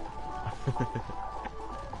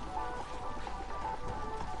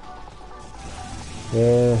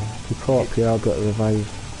 Yeah, if you call up here, I'll get a revive.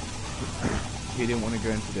 He didn't want to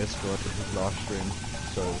go into Discord with his last stream,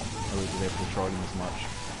 so I wasn't able to troll him as much.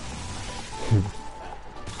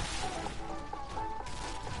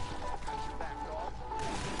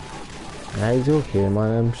 Nah, he's okay,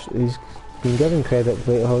 man. He's been given credit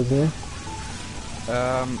for it, hasn't he?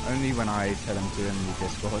 Only when I tell him to in the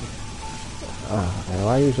Discord. Well,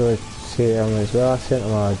 I usually say to him as well. I sent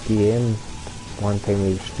him a DM one time he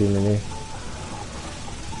was streaming there.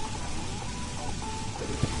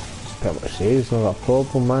 Just pretty much say it's not a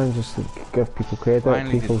problem, man. Just to give people credit.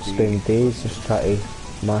 Finally People did spend days just trying to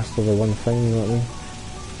master the one thing, you know what I mean?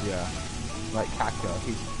 Yeah. Like Kaka,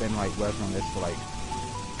 he's been like working on this for like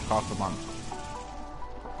half a month.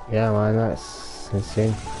 Yeah, man, that's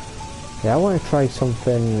insane. Yeah, I want to try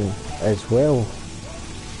something as well.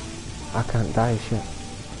 I can't die, shit.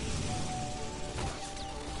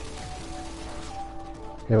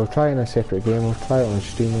 Yeah, we'll try it in a separate game. We'll try it on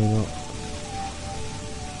stream or not.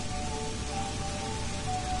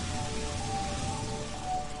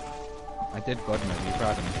 I did God mode, you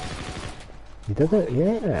proud of me? You did it?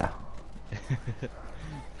 Yeah.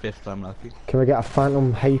 5th time lucky. Can we get a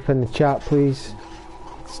phantom hype in the chat, please?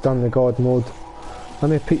 It's done the God mode. Let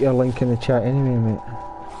me put your link in the chat anyway, mate.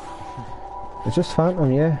 It's just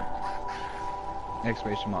phantom, yeah?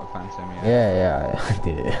 Exclamation mark phantom, yeah. Yeah, I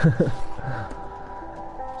did it.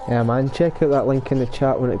 Yeah, man, check out that link in the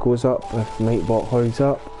chat when it goes up, if Nightbot hurries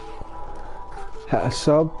up. Hit a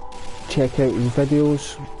sub, check out his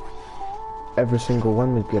videos. Every single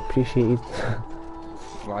one would be appreciated.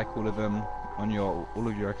 Like all of them on all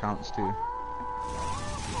of your accounts too.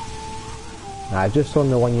 Nah, just on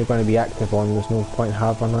the one you're going to be active on, there's no point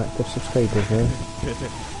having active subscribers, man.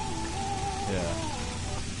 Yeah.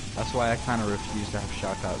 That's why I kind of refuse to have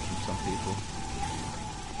shoutouts from some people.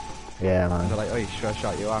 Yeah, man. They're like, oh, should I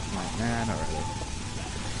shout you off? I'm like, nah, not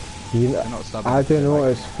really. You, They're not stubborn. I do They're like,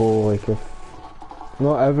 notice for, like, if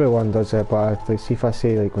not everyone does it, but like, see if I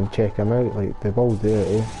say, like, go and check them out, like, they will do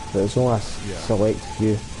it, eh? But it's only a select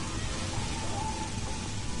few.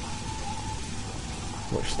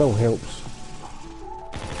 Which still helps.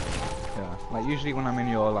 yeah. Like, usually when I'm in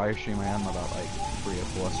your live stream, I am about, like, 3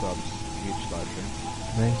 or 4 subs each live stream.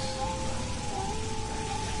 Nice.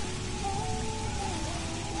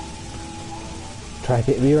 Try to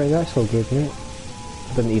get me right, that's all good, mate.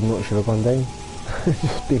 I didn't even notice you were going down.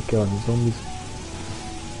 Just big killing the zombies.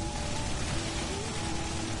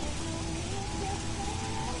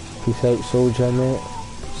 Peace out, soldier, mate.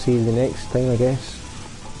 See you the next time, I guess.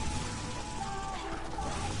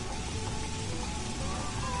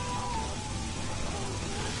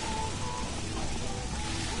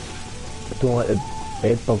 I don't like the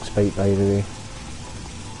bed bug spike, by the way.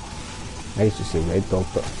 I used to say red dog,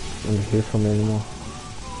 but I don't hear from them anymore.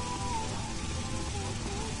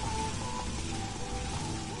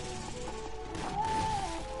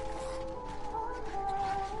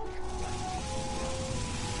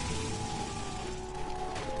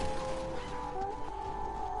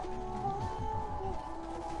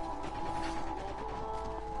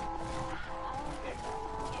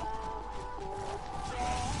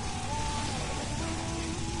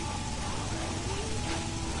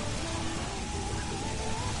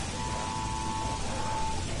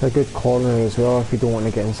 It's a good corner as well if you don't want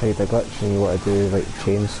to get inside the glitch and you want to do like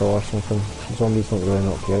chainsaw or something. Zombies don't really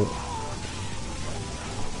knock you out.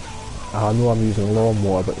 I know I'm using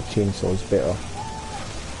lawnmower, but the chainsaw is better.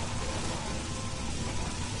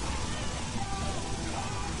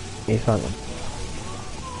 Hey Phantom.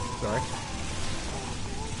 Sorry?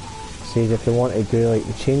 Says if you want to do like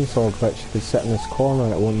the chainsaw glitch, you could sit in this corner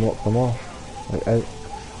and it won't knock them off. Like out.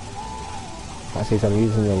 That says I'm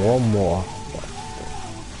using the lawnmower.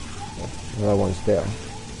 The other one's better.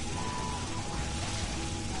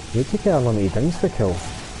 You take out unlimited insta kill.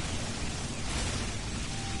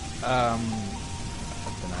 I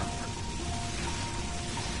don't know.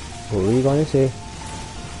 What were you going to say?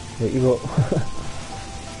 What you got?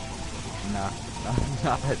 Nah,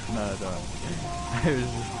 no, don't.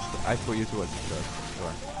 I thought you two watched it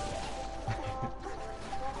first.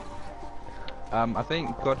 I think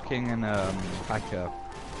God King and Hacker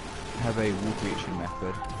have a wall breaching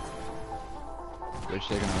method, which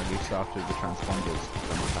they're going to release after the transponders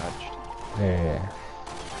become patched. Yeah.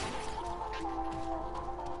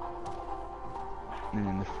 And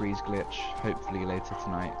then the freeze glitch, hopefully later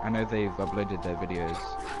tonight. I know they've uploaded their videos,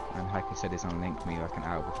 and Hacker said he's going to link me like an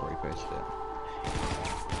hour before he posted it.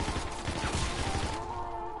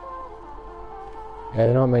 Yeah,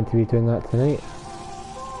 they're not meant to be doing that tonight.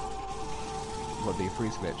 What, the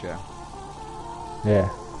freeze glitch, yeah? Yeah.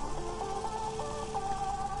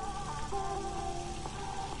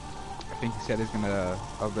 I think he said he's going to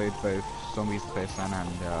upload both Zombies Spaceland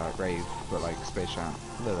and Rave, but like Spaceland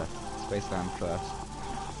first,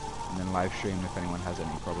 and then live stream if anyone has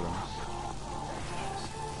any problems.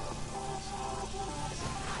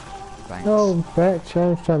 Thanks. No, bitch, I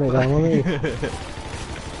was trying to make that money.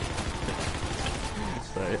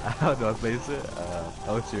 Sorry, how do I place it?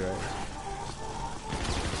 L2, right?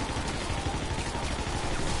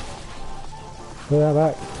 Put that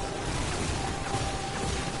back.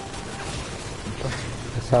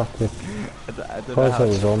 It's after. I don't know Cause how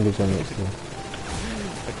there's zombies on it, so.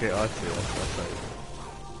 Okay, R2, that's right.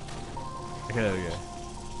 Okay, there we go.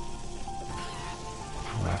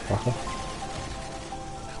 Ah, fucker.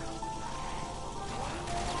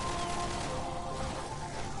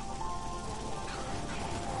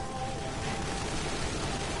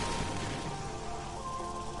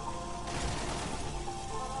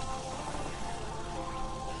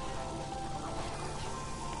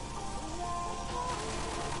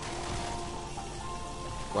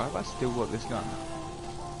 Why have I still got this gun?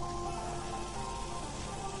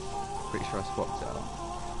 Pretty sure I swapped it out.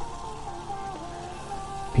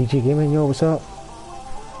 PG Gaming, yo, what's up?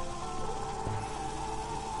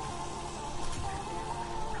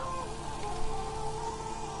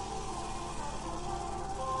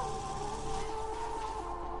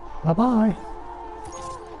 Bye bye.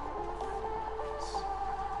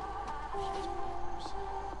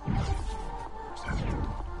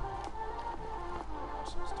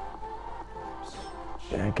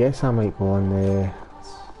 Yeah, I guess I might go on the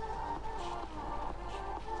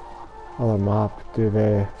other map, do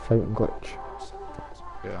the fountain glitch.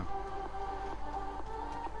 Yeah.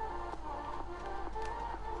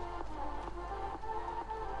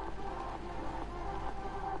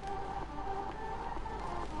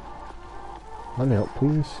 Let me help,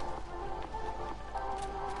 please.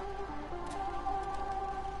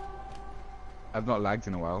 I've not lagged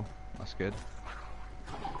in a while. That's good.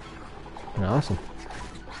 Awesome.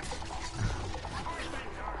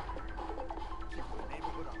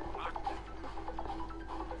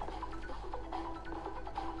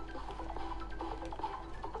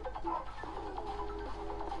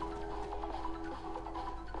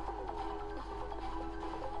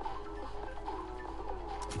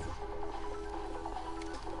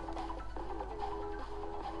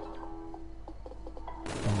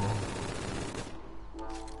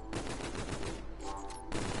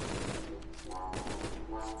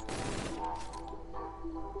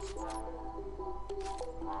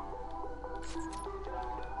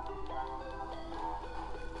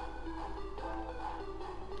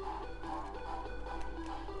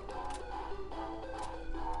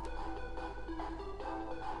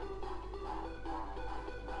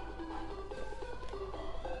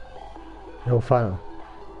 No fun.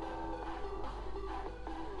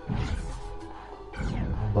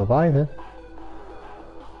 Bye bye then.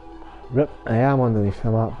 Rip, I am underneath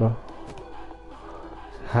the map, bro.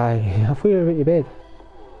 Hi, I thought you were at your bed.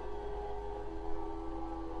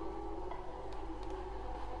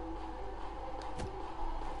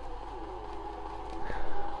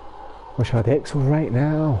 Wish I had Exos right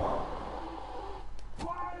now.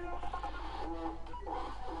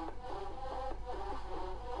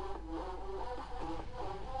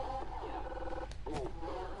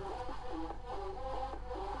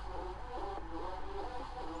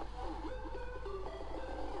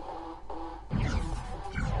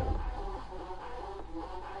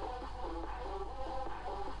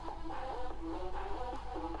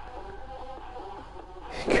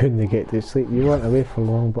 Couldn't get to sleep. You weren't away for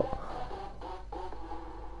long, but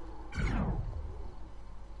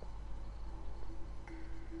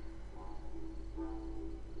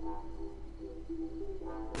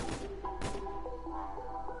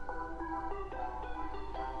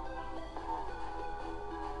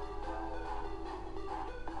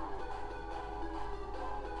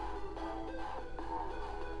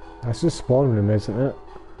that's the spawn room, isn't it?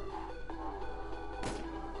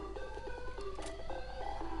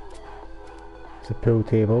 It's a pool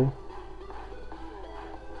table,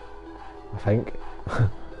 I think.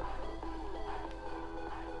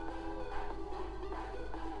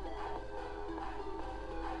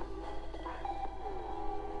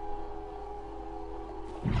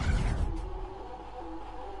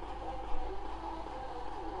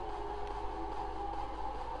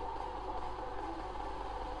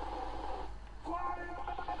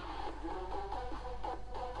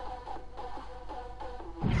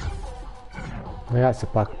 Yeah, that's the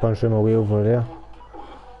pack punch room away over there.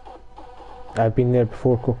 I've been there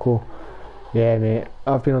before, Coco. Yeah, mate,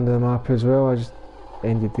 I've been under the map as well. I just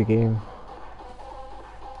ended the game.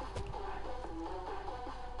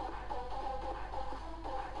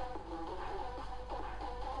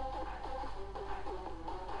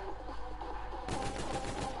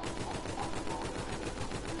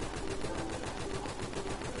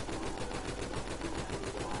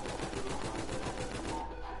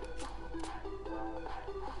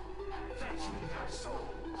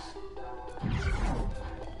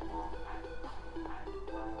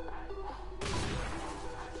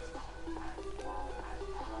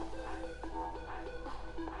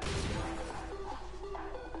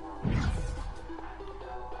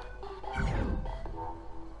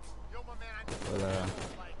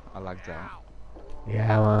 I lagged out.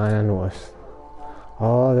 Yeah, man, I noticed.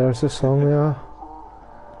 Oh, there's a song there.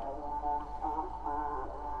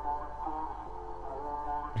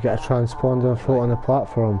 You get a transponder and float on the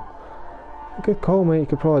platform. Good call, mate. You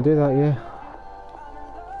could probably do that, yeah.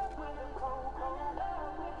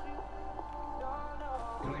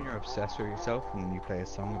 When you're obsessed with yourself and then you play a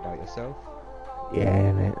song about yourself,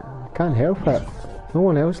 Yeah, mate. I can't help it. No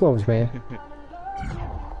one else loves me.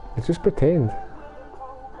 I just pretend.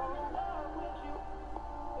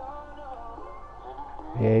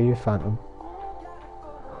 Yeah, you phantom.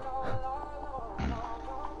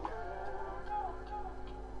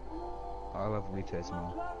 I love Rita's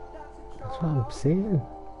more. That's what I'm saying.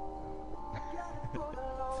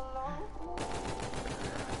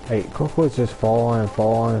 Right, Coco's just fall on and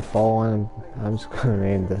fall on and fall on. I'm just gonna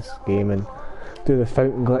end this game and do the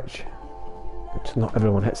fountain glitch. Which not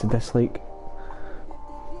everyone hits a dislike.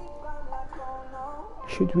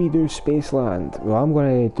 Should we do Spaceland? Well, I'm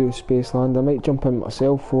gonna do Spaceland. I might jump in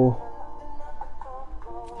myself though.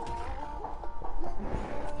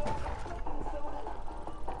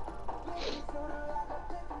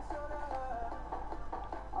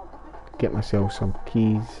 Get myself some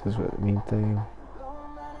keys as well at the meantime.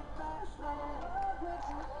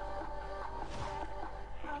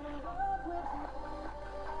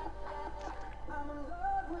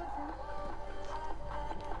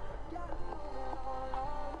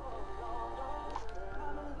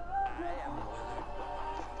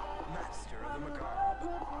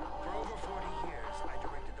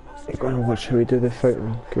 What should we do the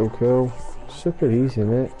fountain? Cool, cool. Super easy,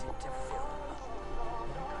 mate.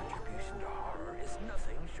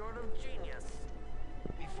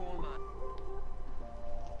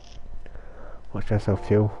 Watch this, I'll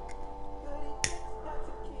feel.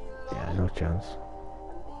 Yeah, no chance.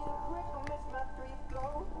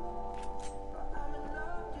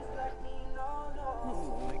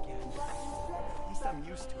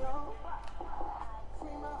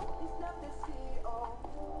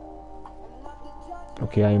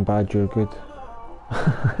 Okay, I'm bad, you're good.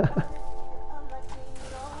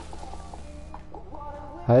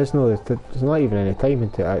 I just know that there's not even any time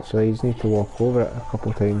into it actually, you just need to walk over it a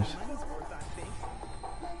couple of times.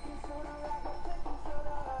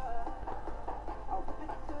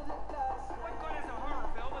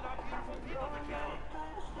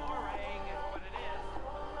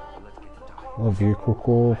 Love you,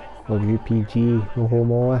 Coco. Love you, PG. No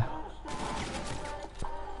homo.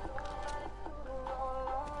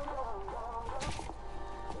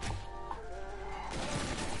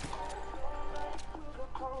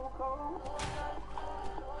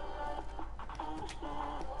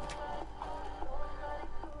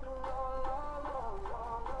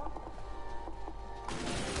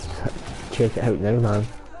 Check it out now, man.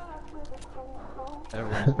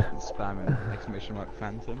 Everyone's spamming exclamation mark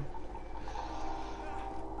phantom.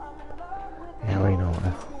 Yeah, I know.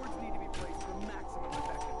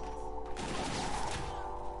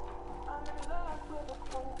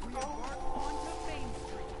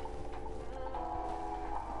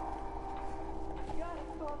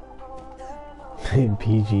 In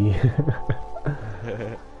PG.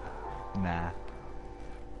 Nah.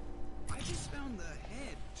 I just found the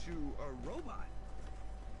head to a robot.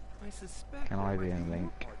 I suspect Can I be there in might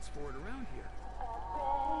Link? parts for it around here.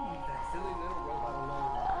 Leave that silly little robot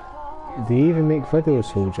alone. Do you even make videos,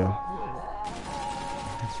 soldier?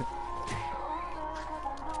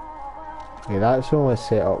 Yeah, that's only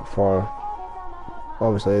set up for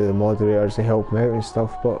obviously the moderators to help them out and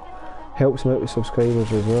stuff, but helps them out with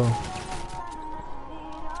subscribers as well.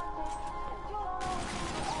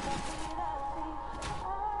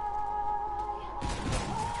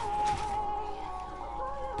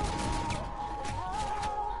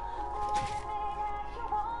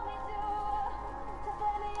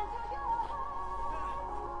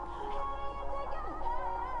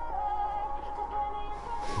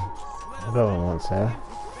 Everyone wants there.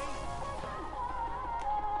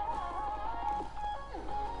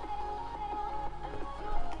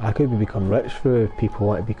 I could become rich through people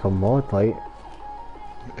want to become mod, like.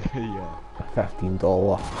 Yeah.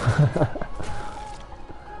 $15.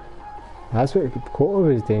 That's what Kota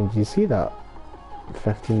was doing, did you see that?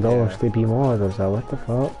 $15 Yeah. to be mod, I was like, what the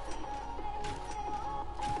fuck?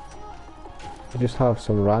 You just have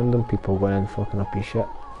some random people going in fucking up your shit.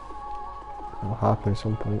 It'll happen at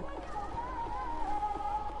some point.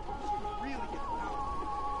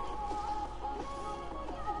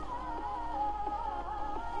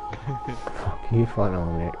 Fuck you, funnel,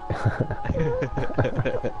 mate.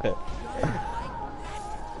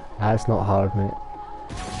 That's not hard, mate.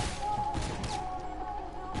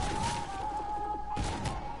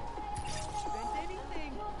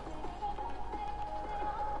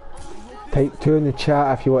 Type 2 in the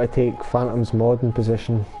chat if you want to take Phantom's modding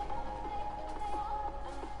position.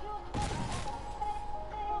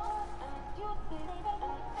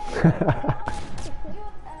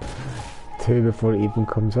 Two before it even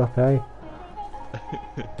comes up, eh?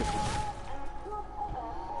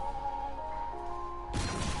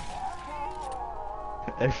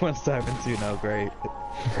 Everyone's diving too now, great.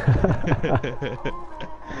 Locked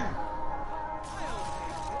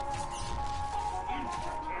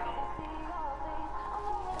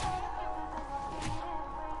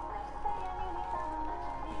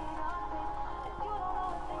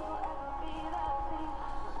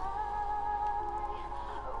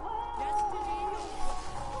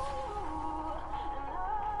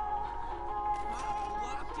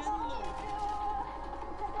and loaded. Behold,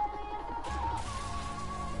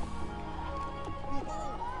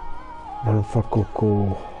 Run for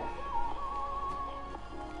Coco.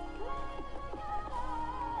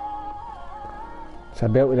 It's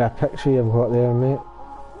about with that picture you've got there, mate.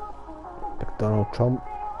 Big Donald Trump.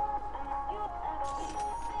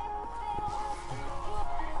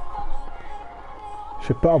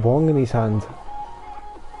 Should put a bong in his hand.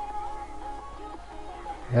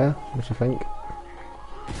 Yeah, what do you think?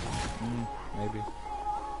 Maybe.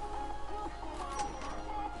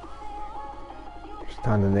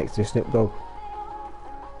 Standing next to Snoop Dogg.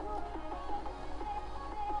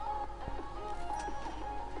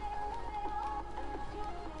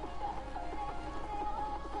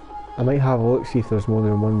 I might have a look, see if there's more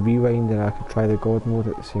than one rewind, and I could try the God mode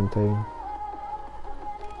at the same time.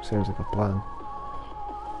 Sounds like a plan.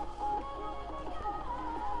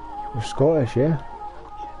 You're Scottish, yeah?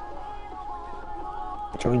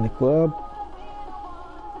 Join the club.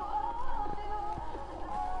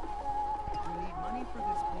 we need money for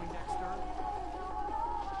this Poindexter.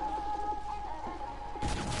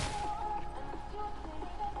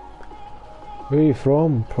 Where are you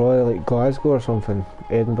from? Probably like Glasgow or something.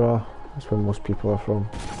 Edinburgh. That's where most people are from.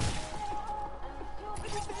 I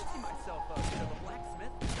just fancy myself a bit of a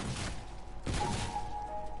blacksmith.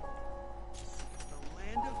 The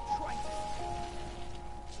land of Triton.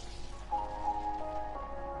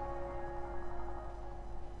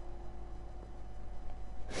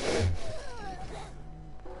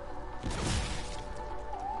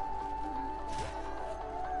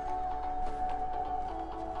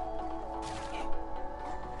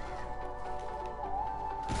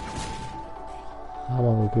 I'm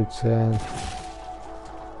on a good sound.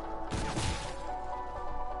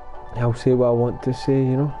 I'll say what I want to say,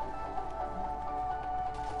 you know.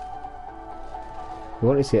 You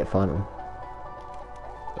want to say it, Phantom?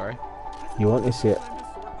 Sorry? You want to say it? Time to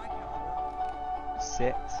sort my calendar.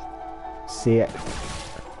 Sit. Say it.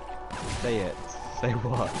 Say it. Say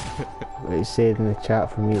what? What you said in the chat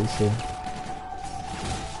for me to say.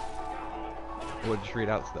 Or just read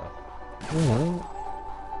out stuff. Alright.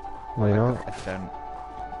 Why not? I don't.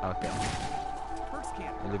 Okay. Perks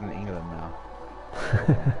can't I live in England now.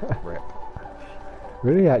 Rip.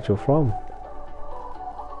 Where are you actually from?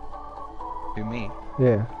 Who, me?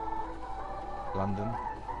 Yeah. London.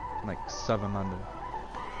 Like southern London.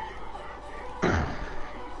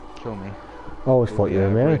 Kill me. I always thought you were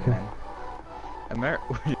American.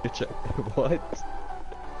 What?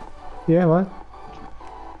 Yeah, man.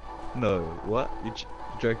 No, what? You're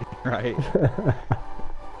joking, right?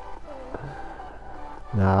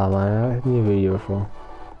 Nah, man, I knew where you were from.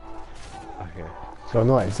 Okay. So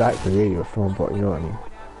not exactly where you were from, but you know what I mean.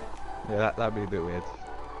 Yeah, that'd be a bit weird.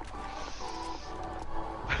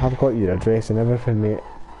 I've got your address and everything, mate.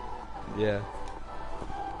 Yeah.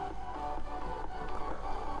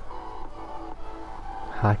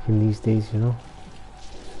 Hacking these days, you know.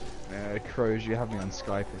 Crows, you have me on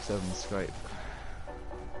Skype instead of on Skype.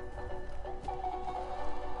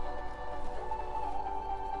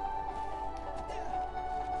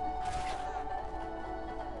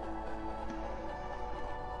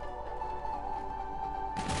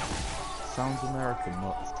 Sounds American,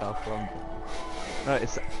 not South London. No,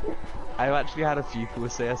 it's. I've actually had a few people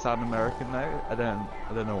say I sound American though. I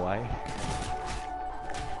don't know why.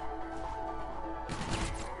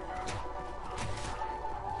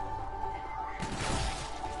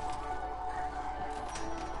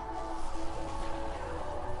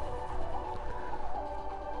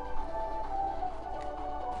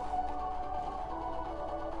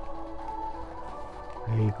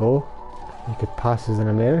 There you go. You could pass as an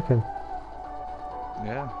American.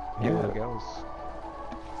 Yeah, Yeah. all the girls.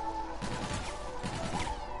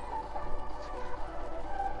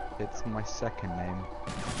 It's my second name.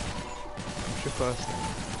 What's your first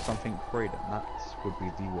name? Something Croydon. That would be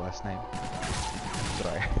the worst name.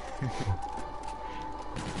 Sorry.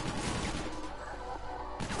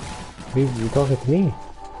 You talking to me?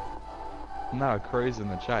 No, Crow's in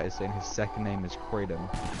the chat is saying his second name is Croydon.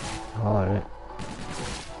 Alright.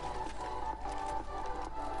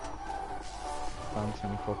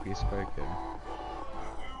 Phantom copy spoken.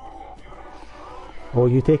 Oh,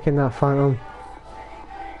 you taking that, Phantom?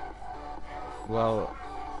 Well,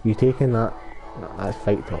 You taking that? That's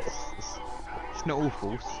fight talk. It's not all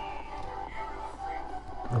false.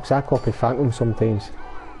 Because I copy Phantom sometimes.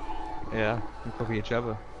 Yeah, we copy each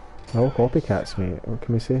other. They're all copycats, mate. What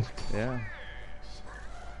can we say? Yeah.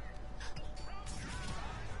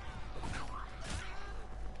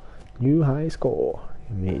 New high score.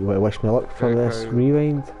 Mate, you want to wish me luck for Go, this go.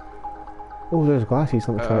 rewind? Oh, there's glasses.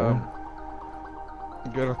 Let me try them.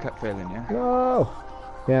 Good luck at failing, yeah? No!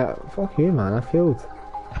 Yeah, fuck you, man. I failed.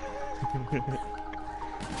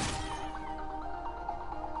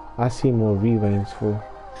 I see more rewinds for.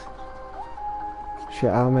 Shit,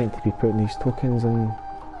 I meant to be putting these tokens in.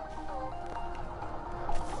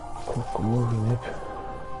 Kokomori.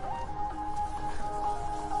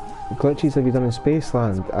 Glitches have you done in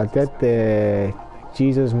Spaceland? I did the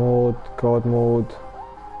Jesus mode, God mode.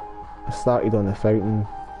 I started on the fountain.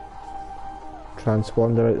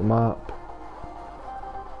 Transponder out the map.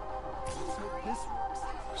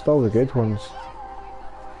 Still the good ones.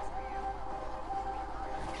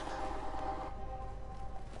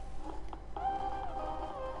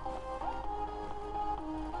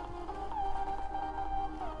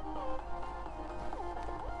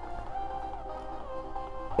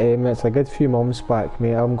 It's a good few months back,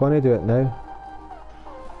 mate. I'm gonna do it now.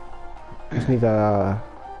 Just need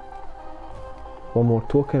one more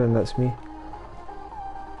token and that's me.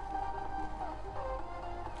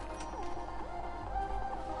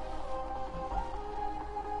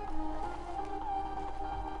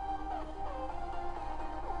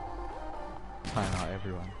 Time out,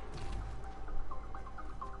 everyone.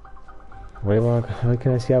 Wait, how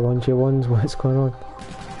can I see a bunch of ones? What's going on?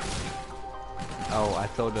 Oh, I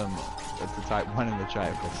told them to type 1 in the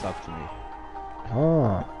chat if they sub to me.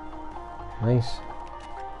 Ah, nice.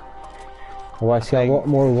 Oh, I see a lot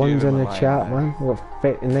more ones in the chat, man. What,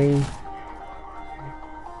 59?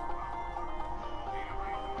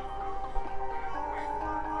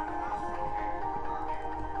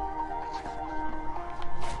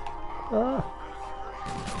 Ah.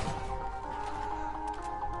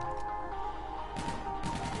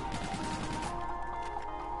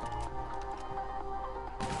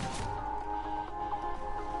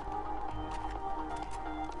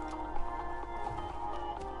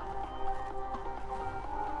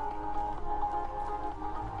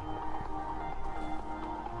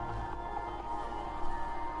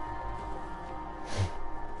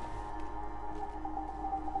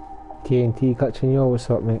 TNT catching you, what's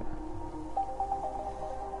up, mate?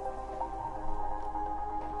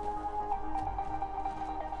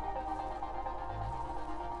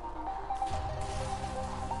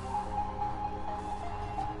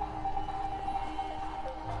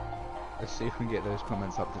 Let's see if we can get those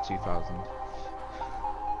comments up to 2,000.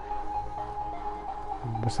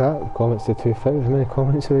 What's that? The comments to 2,000? How many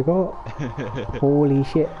comments have we got? Holy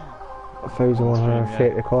shit.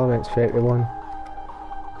 1,130 comments, 31.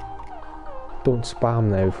 Don't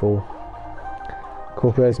spam now, fool.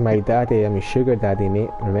 Cobra is my daddy, I'm your sugar daddy,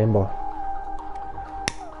 mate, remember.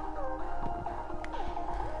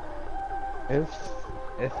 If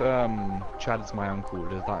Chad is my uncle,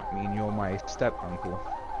 does that mean you're my step uncle?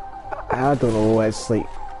 I don't know, it's like,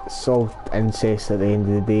 it's all incest at the end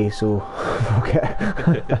of the day, so fuck it.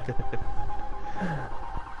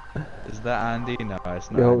 Is that Andy? No,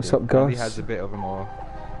 it's not. Yo, Andy. what's up, Gus? Andy has a bit of a more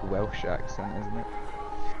Welsh accent, isn't it?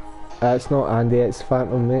 It's not Andy, it's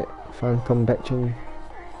Phantom, mate. Phantom bitching.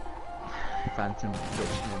 Phantom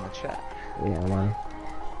bitching in the chat. Yeah, man.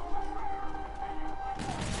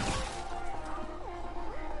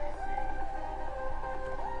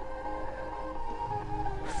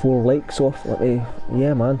 Four likes off,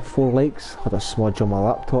 yeah man, 4 likes. Had a smudge on my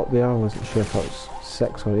laptop there, I wasn't sure if it was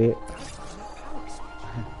 6 or 8.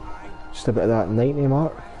 Just about that 90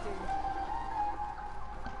 mark.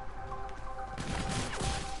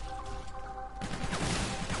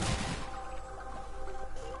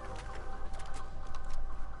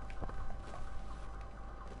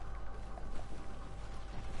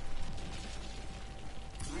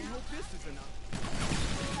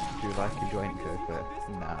 Do you like a joint, Coco?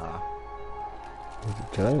 Nah.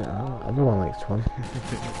 Joint? Everyone likes one.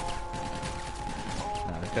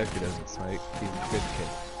 Nah, Coco doesn't smoke. He's a good kid.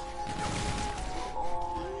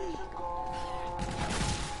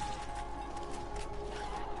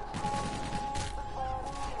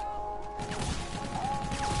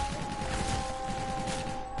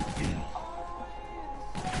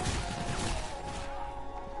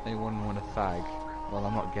 Anyone want a fag? Well,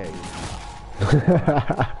 I'm not gay.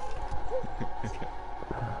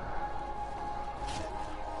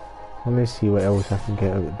 Let me see what else I can get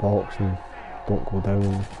out of the box and don't go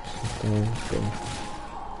down.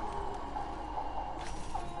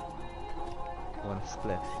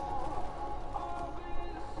 spliff.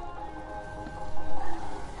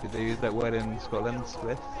 Did they use that word in Scotland?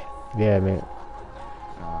 Spliff? Yeah, mate.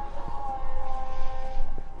 Oh.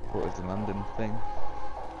 What was the London thing?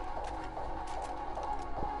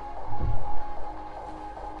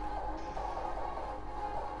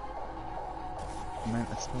 I meant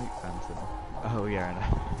a snake phantom. Oh yeah, I know.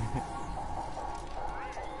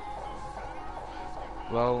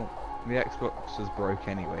 Well, the Xbox was broke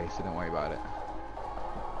anyway, so don't worry about it.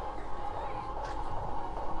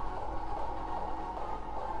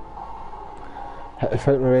 Hit the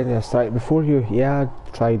fountain already. I started before you. Yeah, I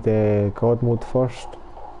tried God mode first.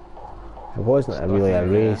 It wasn't really a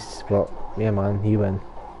race, but yeah, man, he win.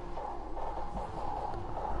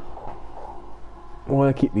 I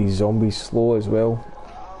want to keep these zombies slow as well.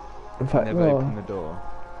 In fact, Never open the door.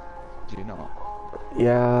 Do you not?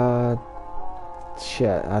 Yeah.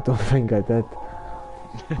 Shit, I don't think I did.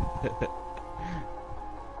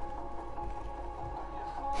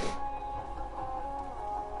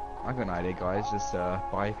 I've got an idea, guys. Just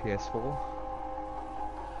buy a PS4.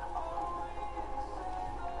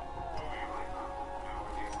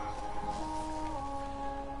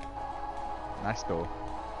 Nice door.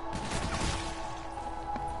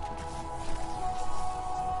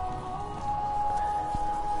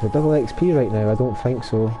 The double XP right now? I don't think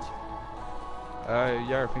so.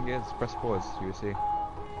 Yeah, I think it is. Press pause, you will see.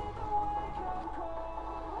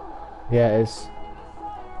 Yeah, it is.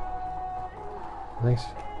 Nice.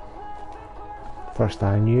 First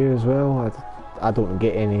I knew as well. I don't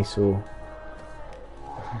get any, so.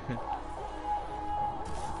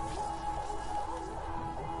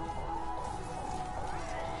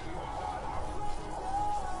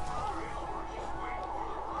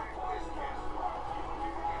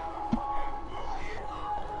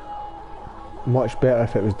 Much better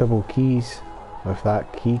if it was double keys, with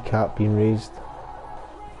that key cap being raised.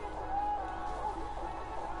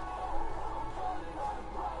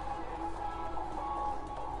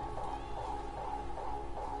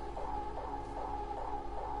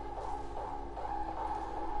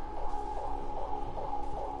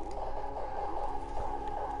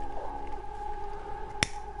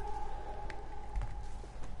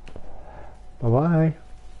 Bye bye.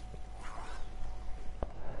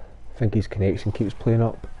 I think his connection keeps playing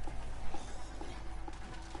up.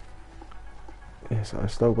 Yes,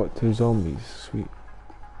 I've still got 2 zombies. Sweet.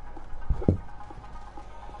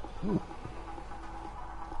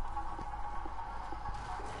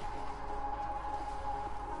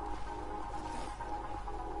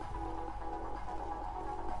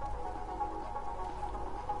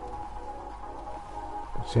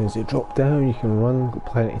 As soon as they drop down, you can run. Got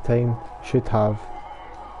plenty of time. Should have.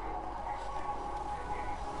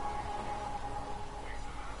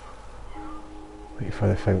 Wait for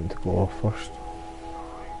the fountain to go off first.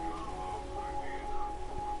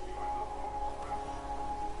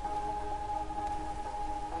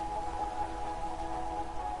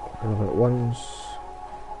 Rub it once,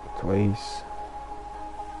 twice,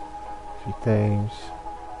 3 times,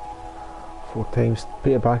 4 times.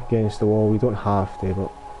 Put it back against the wall. We don't have to,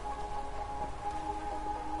 but.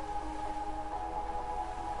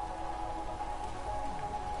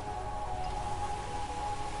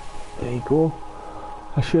 There you go.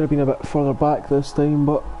 I should have been a bit further back this time,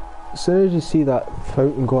 but as soon as you see that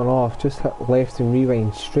fountain going off, just hit left and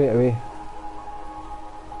rewind straight away.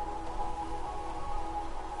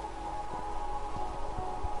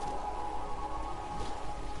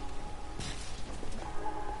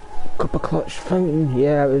 Cup of clutch fountain,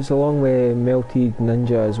 yeah, it was along with melted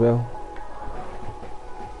ninja as well.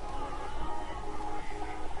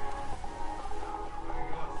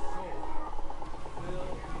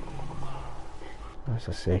 Just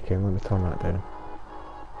a second, let me turn that down.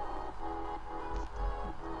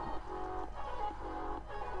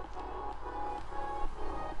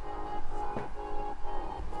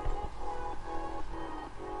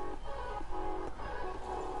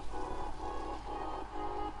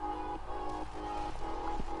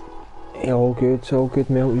 Yeah, all good, it's all good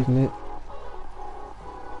melted, isn't it?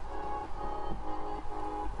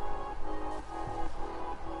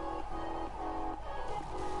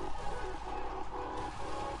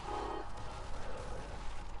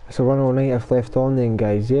 It's a run all night I've left on then,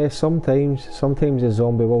 guys. Yeah, sometimes the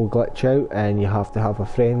zombie will glitch out and you have to have a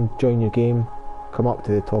friend join your game, come up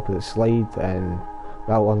to the top of the slide and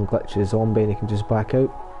that'll unglitch the zombie and you can just back out.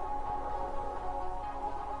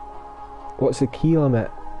 What's the key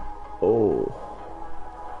limit? Oh,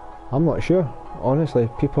 I'm not sure, honestly.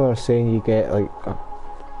 People are saying you get like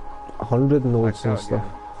 100 nodes and stuff.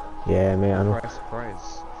 Yeah, mate, I know.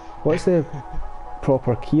 Surprise. What's the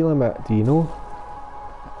proper key limit, do you know?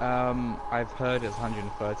 I've heard it's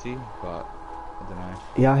 130, but I don't know.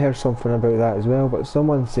 Yeah, I heard something about that as well, but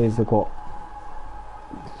someone says they got,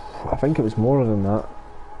 I think it was more than that.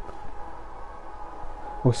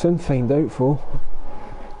 We'll soon find out, though.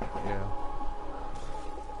 Yeah.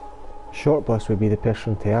 Short bus would be the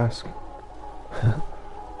person to ask.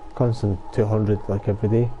 Constant 200 like every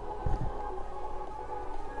day.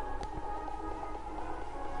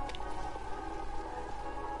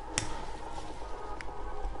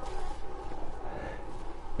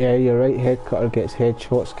 Yeah, you're right, head cutter gets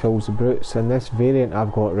headshots, kills the brutes. In this variant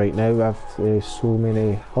I've got right now, I've so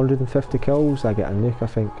many, 150 kills, I get a nuke I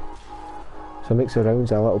think. So it makes the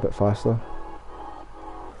rounds a little bit faster.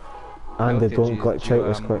 And they don't glitch out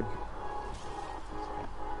as quick.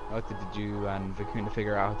 Did you and Vicuna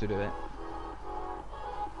figure out how to do it?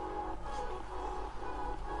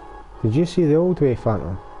 Did you see the old way,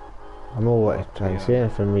 Phantom? I'm not what to try and say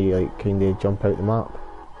anything where you like kinda jump out the map.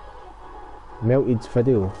 Melted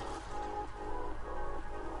video.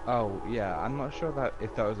 Oh yeah, I'm not sure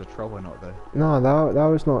if that was a troll or not though. No, that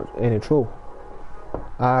was not any troll.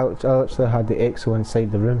 I actually had the EXO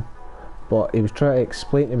inside the room, but he was trying to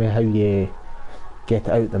explain to me how you get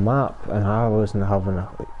out the map, and I wasn't having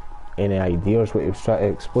any ideas what he was trying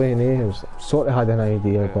to explain. I was sort of had an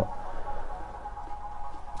idea, but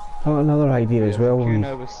I got another idea as well.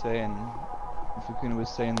 Vicuna was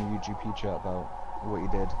saying in the UGP chat about what you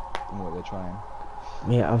did and what they're trying.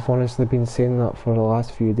 Yeah, I've honestly been saying that for the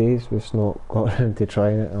last few days. We've just not got around to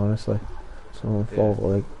trying it, honestly. So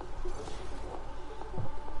like,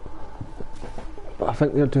 but I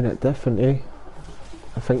think they're doing it different, eh?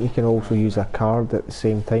 I think you can also use a card at the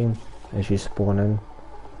same time as you spawn in.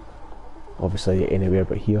 Obviously anywhere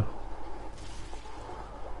but here.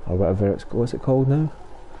 Or whatever what's it called now?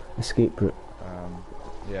 Escape route.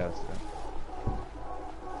 Yeah, that's it.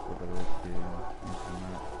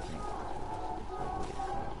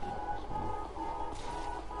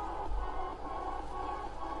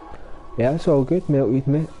 Yeah, it's all good, Melted,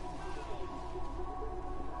 mate.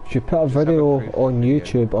 Should put a video on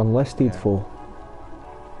YouTube unlisted for.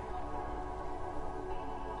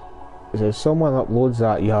 If someone uploads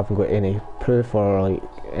that you haven't got any proof or like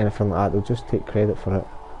anything like that, they'll just take credit for it.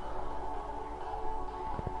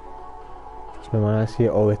 When I see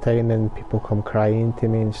it all the time, then people come crying to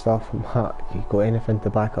me and stuff. You got anything to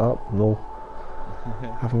back it up? No.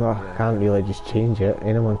 I've not. I can't really just change it.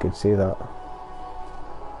 Anyone could say that.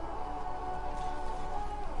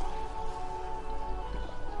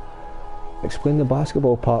 Explain the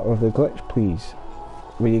basketball part of the glitch, please.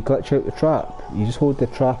 When you glitch out the trap, you just hold the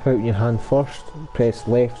trap out in your hand first, press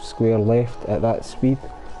left, square left at that speed,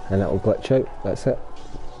 and it'll glitch out. That's it.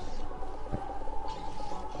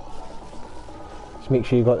 Just make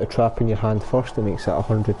sure you got the trap in your hand first, it makes it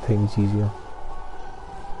 100 times easier.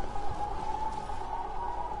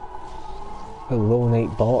 Hello,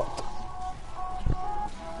 night bot.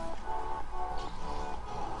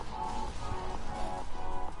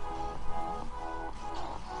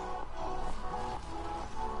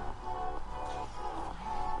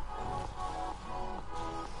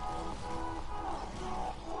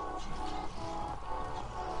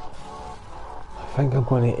 I think I'm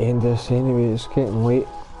going to end this anyway, it's getting late.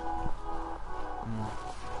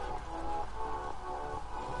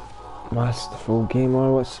 Masterful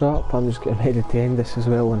Gamer, what's up? I'm just getting ready to end this as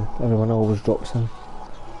well, and everyone always drops in.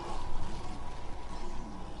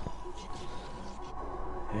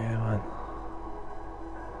 Yeah, man.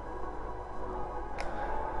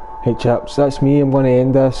 Hey chaps, that's me, I'm going to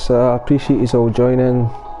end this. I appreciate you all joining.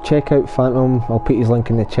 Check out Phantom, I'll put his link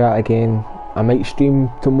in the chat again. I might stream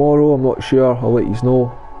tomorrow, I'm not sure, I'll let you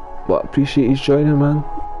know. But appreciate you joining, man.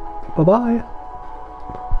 Bye bye.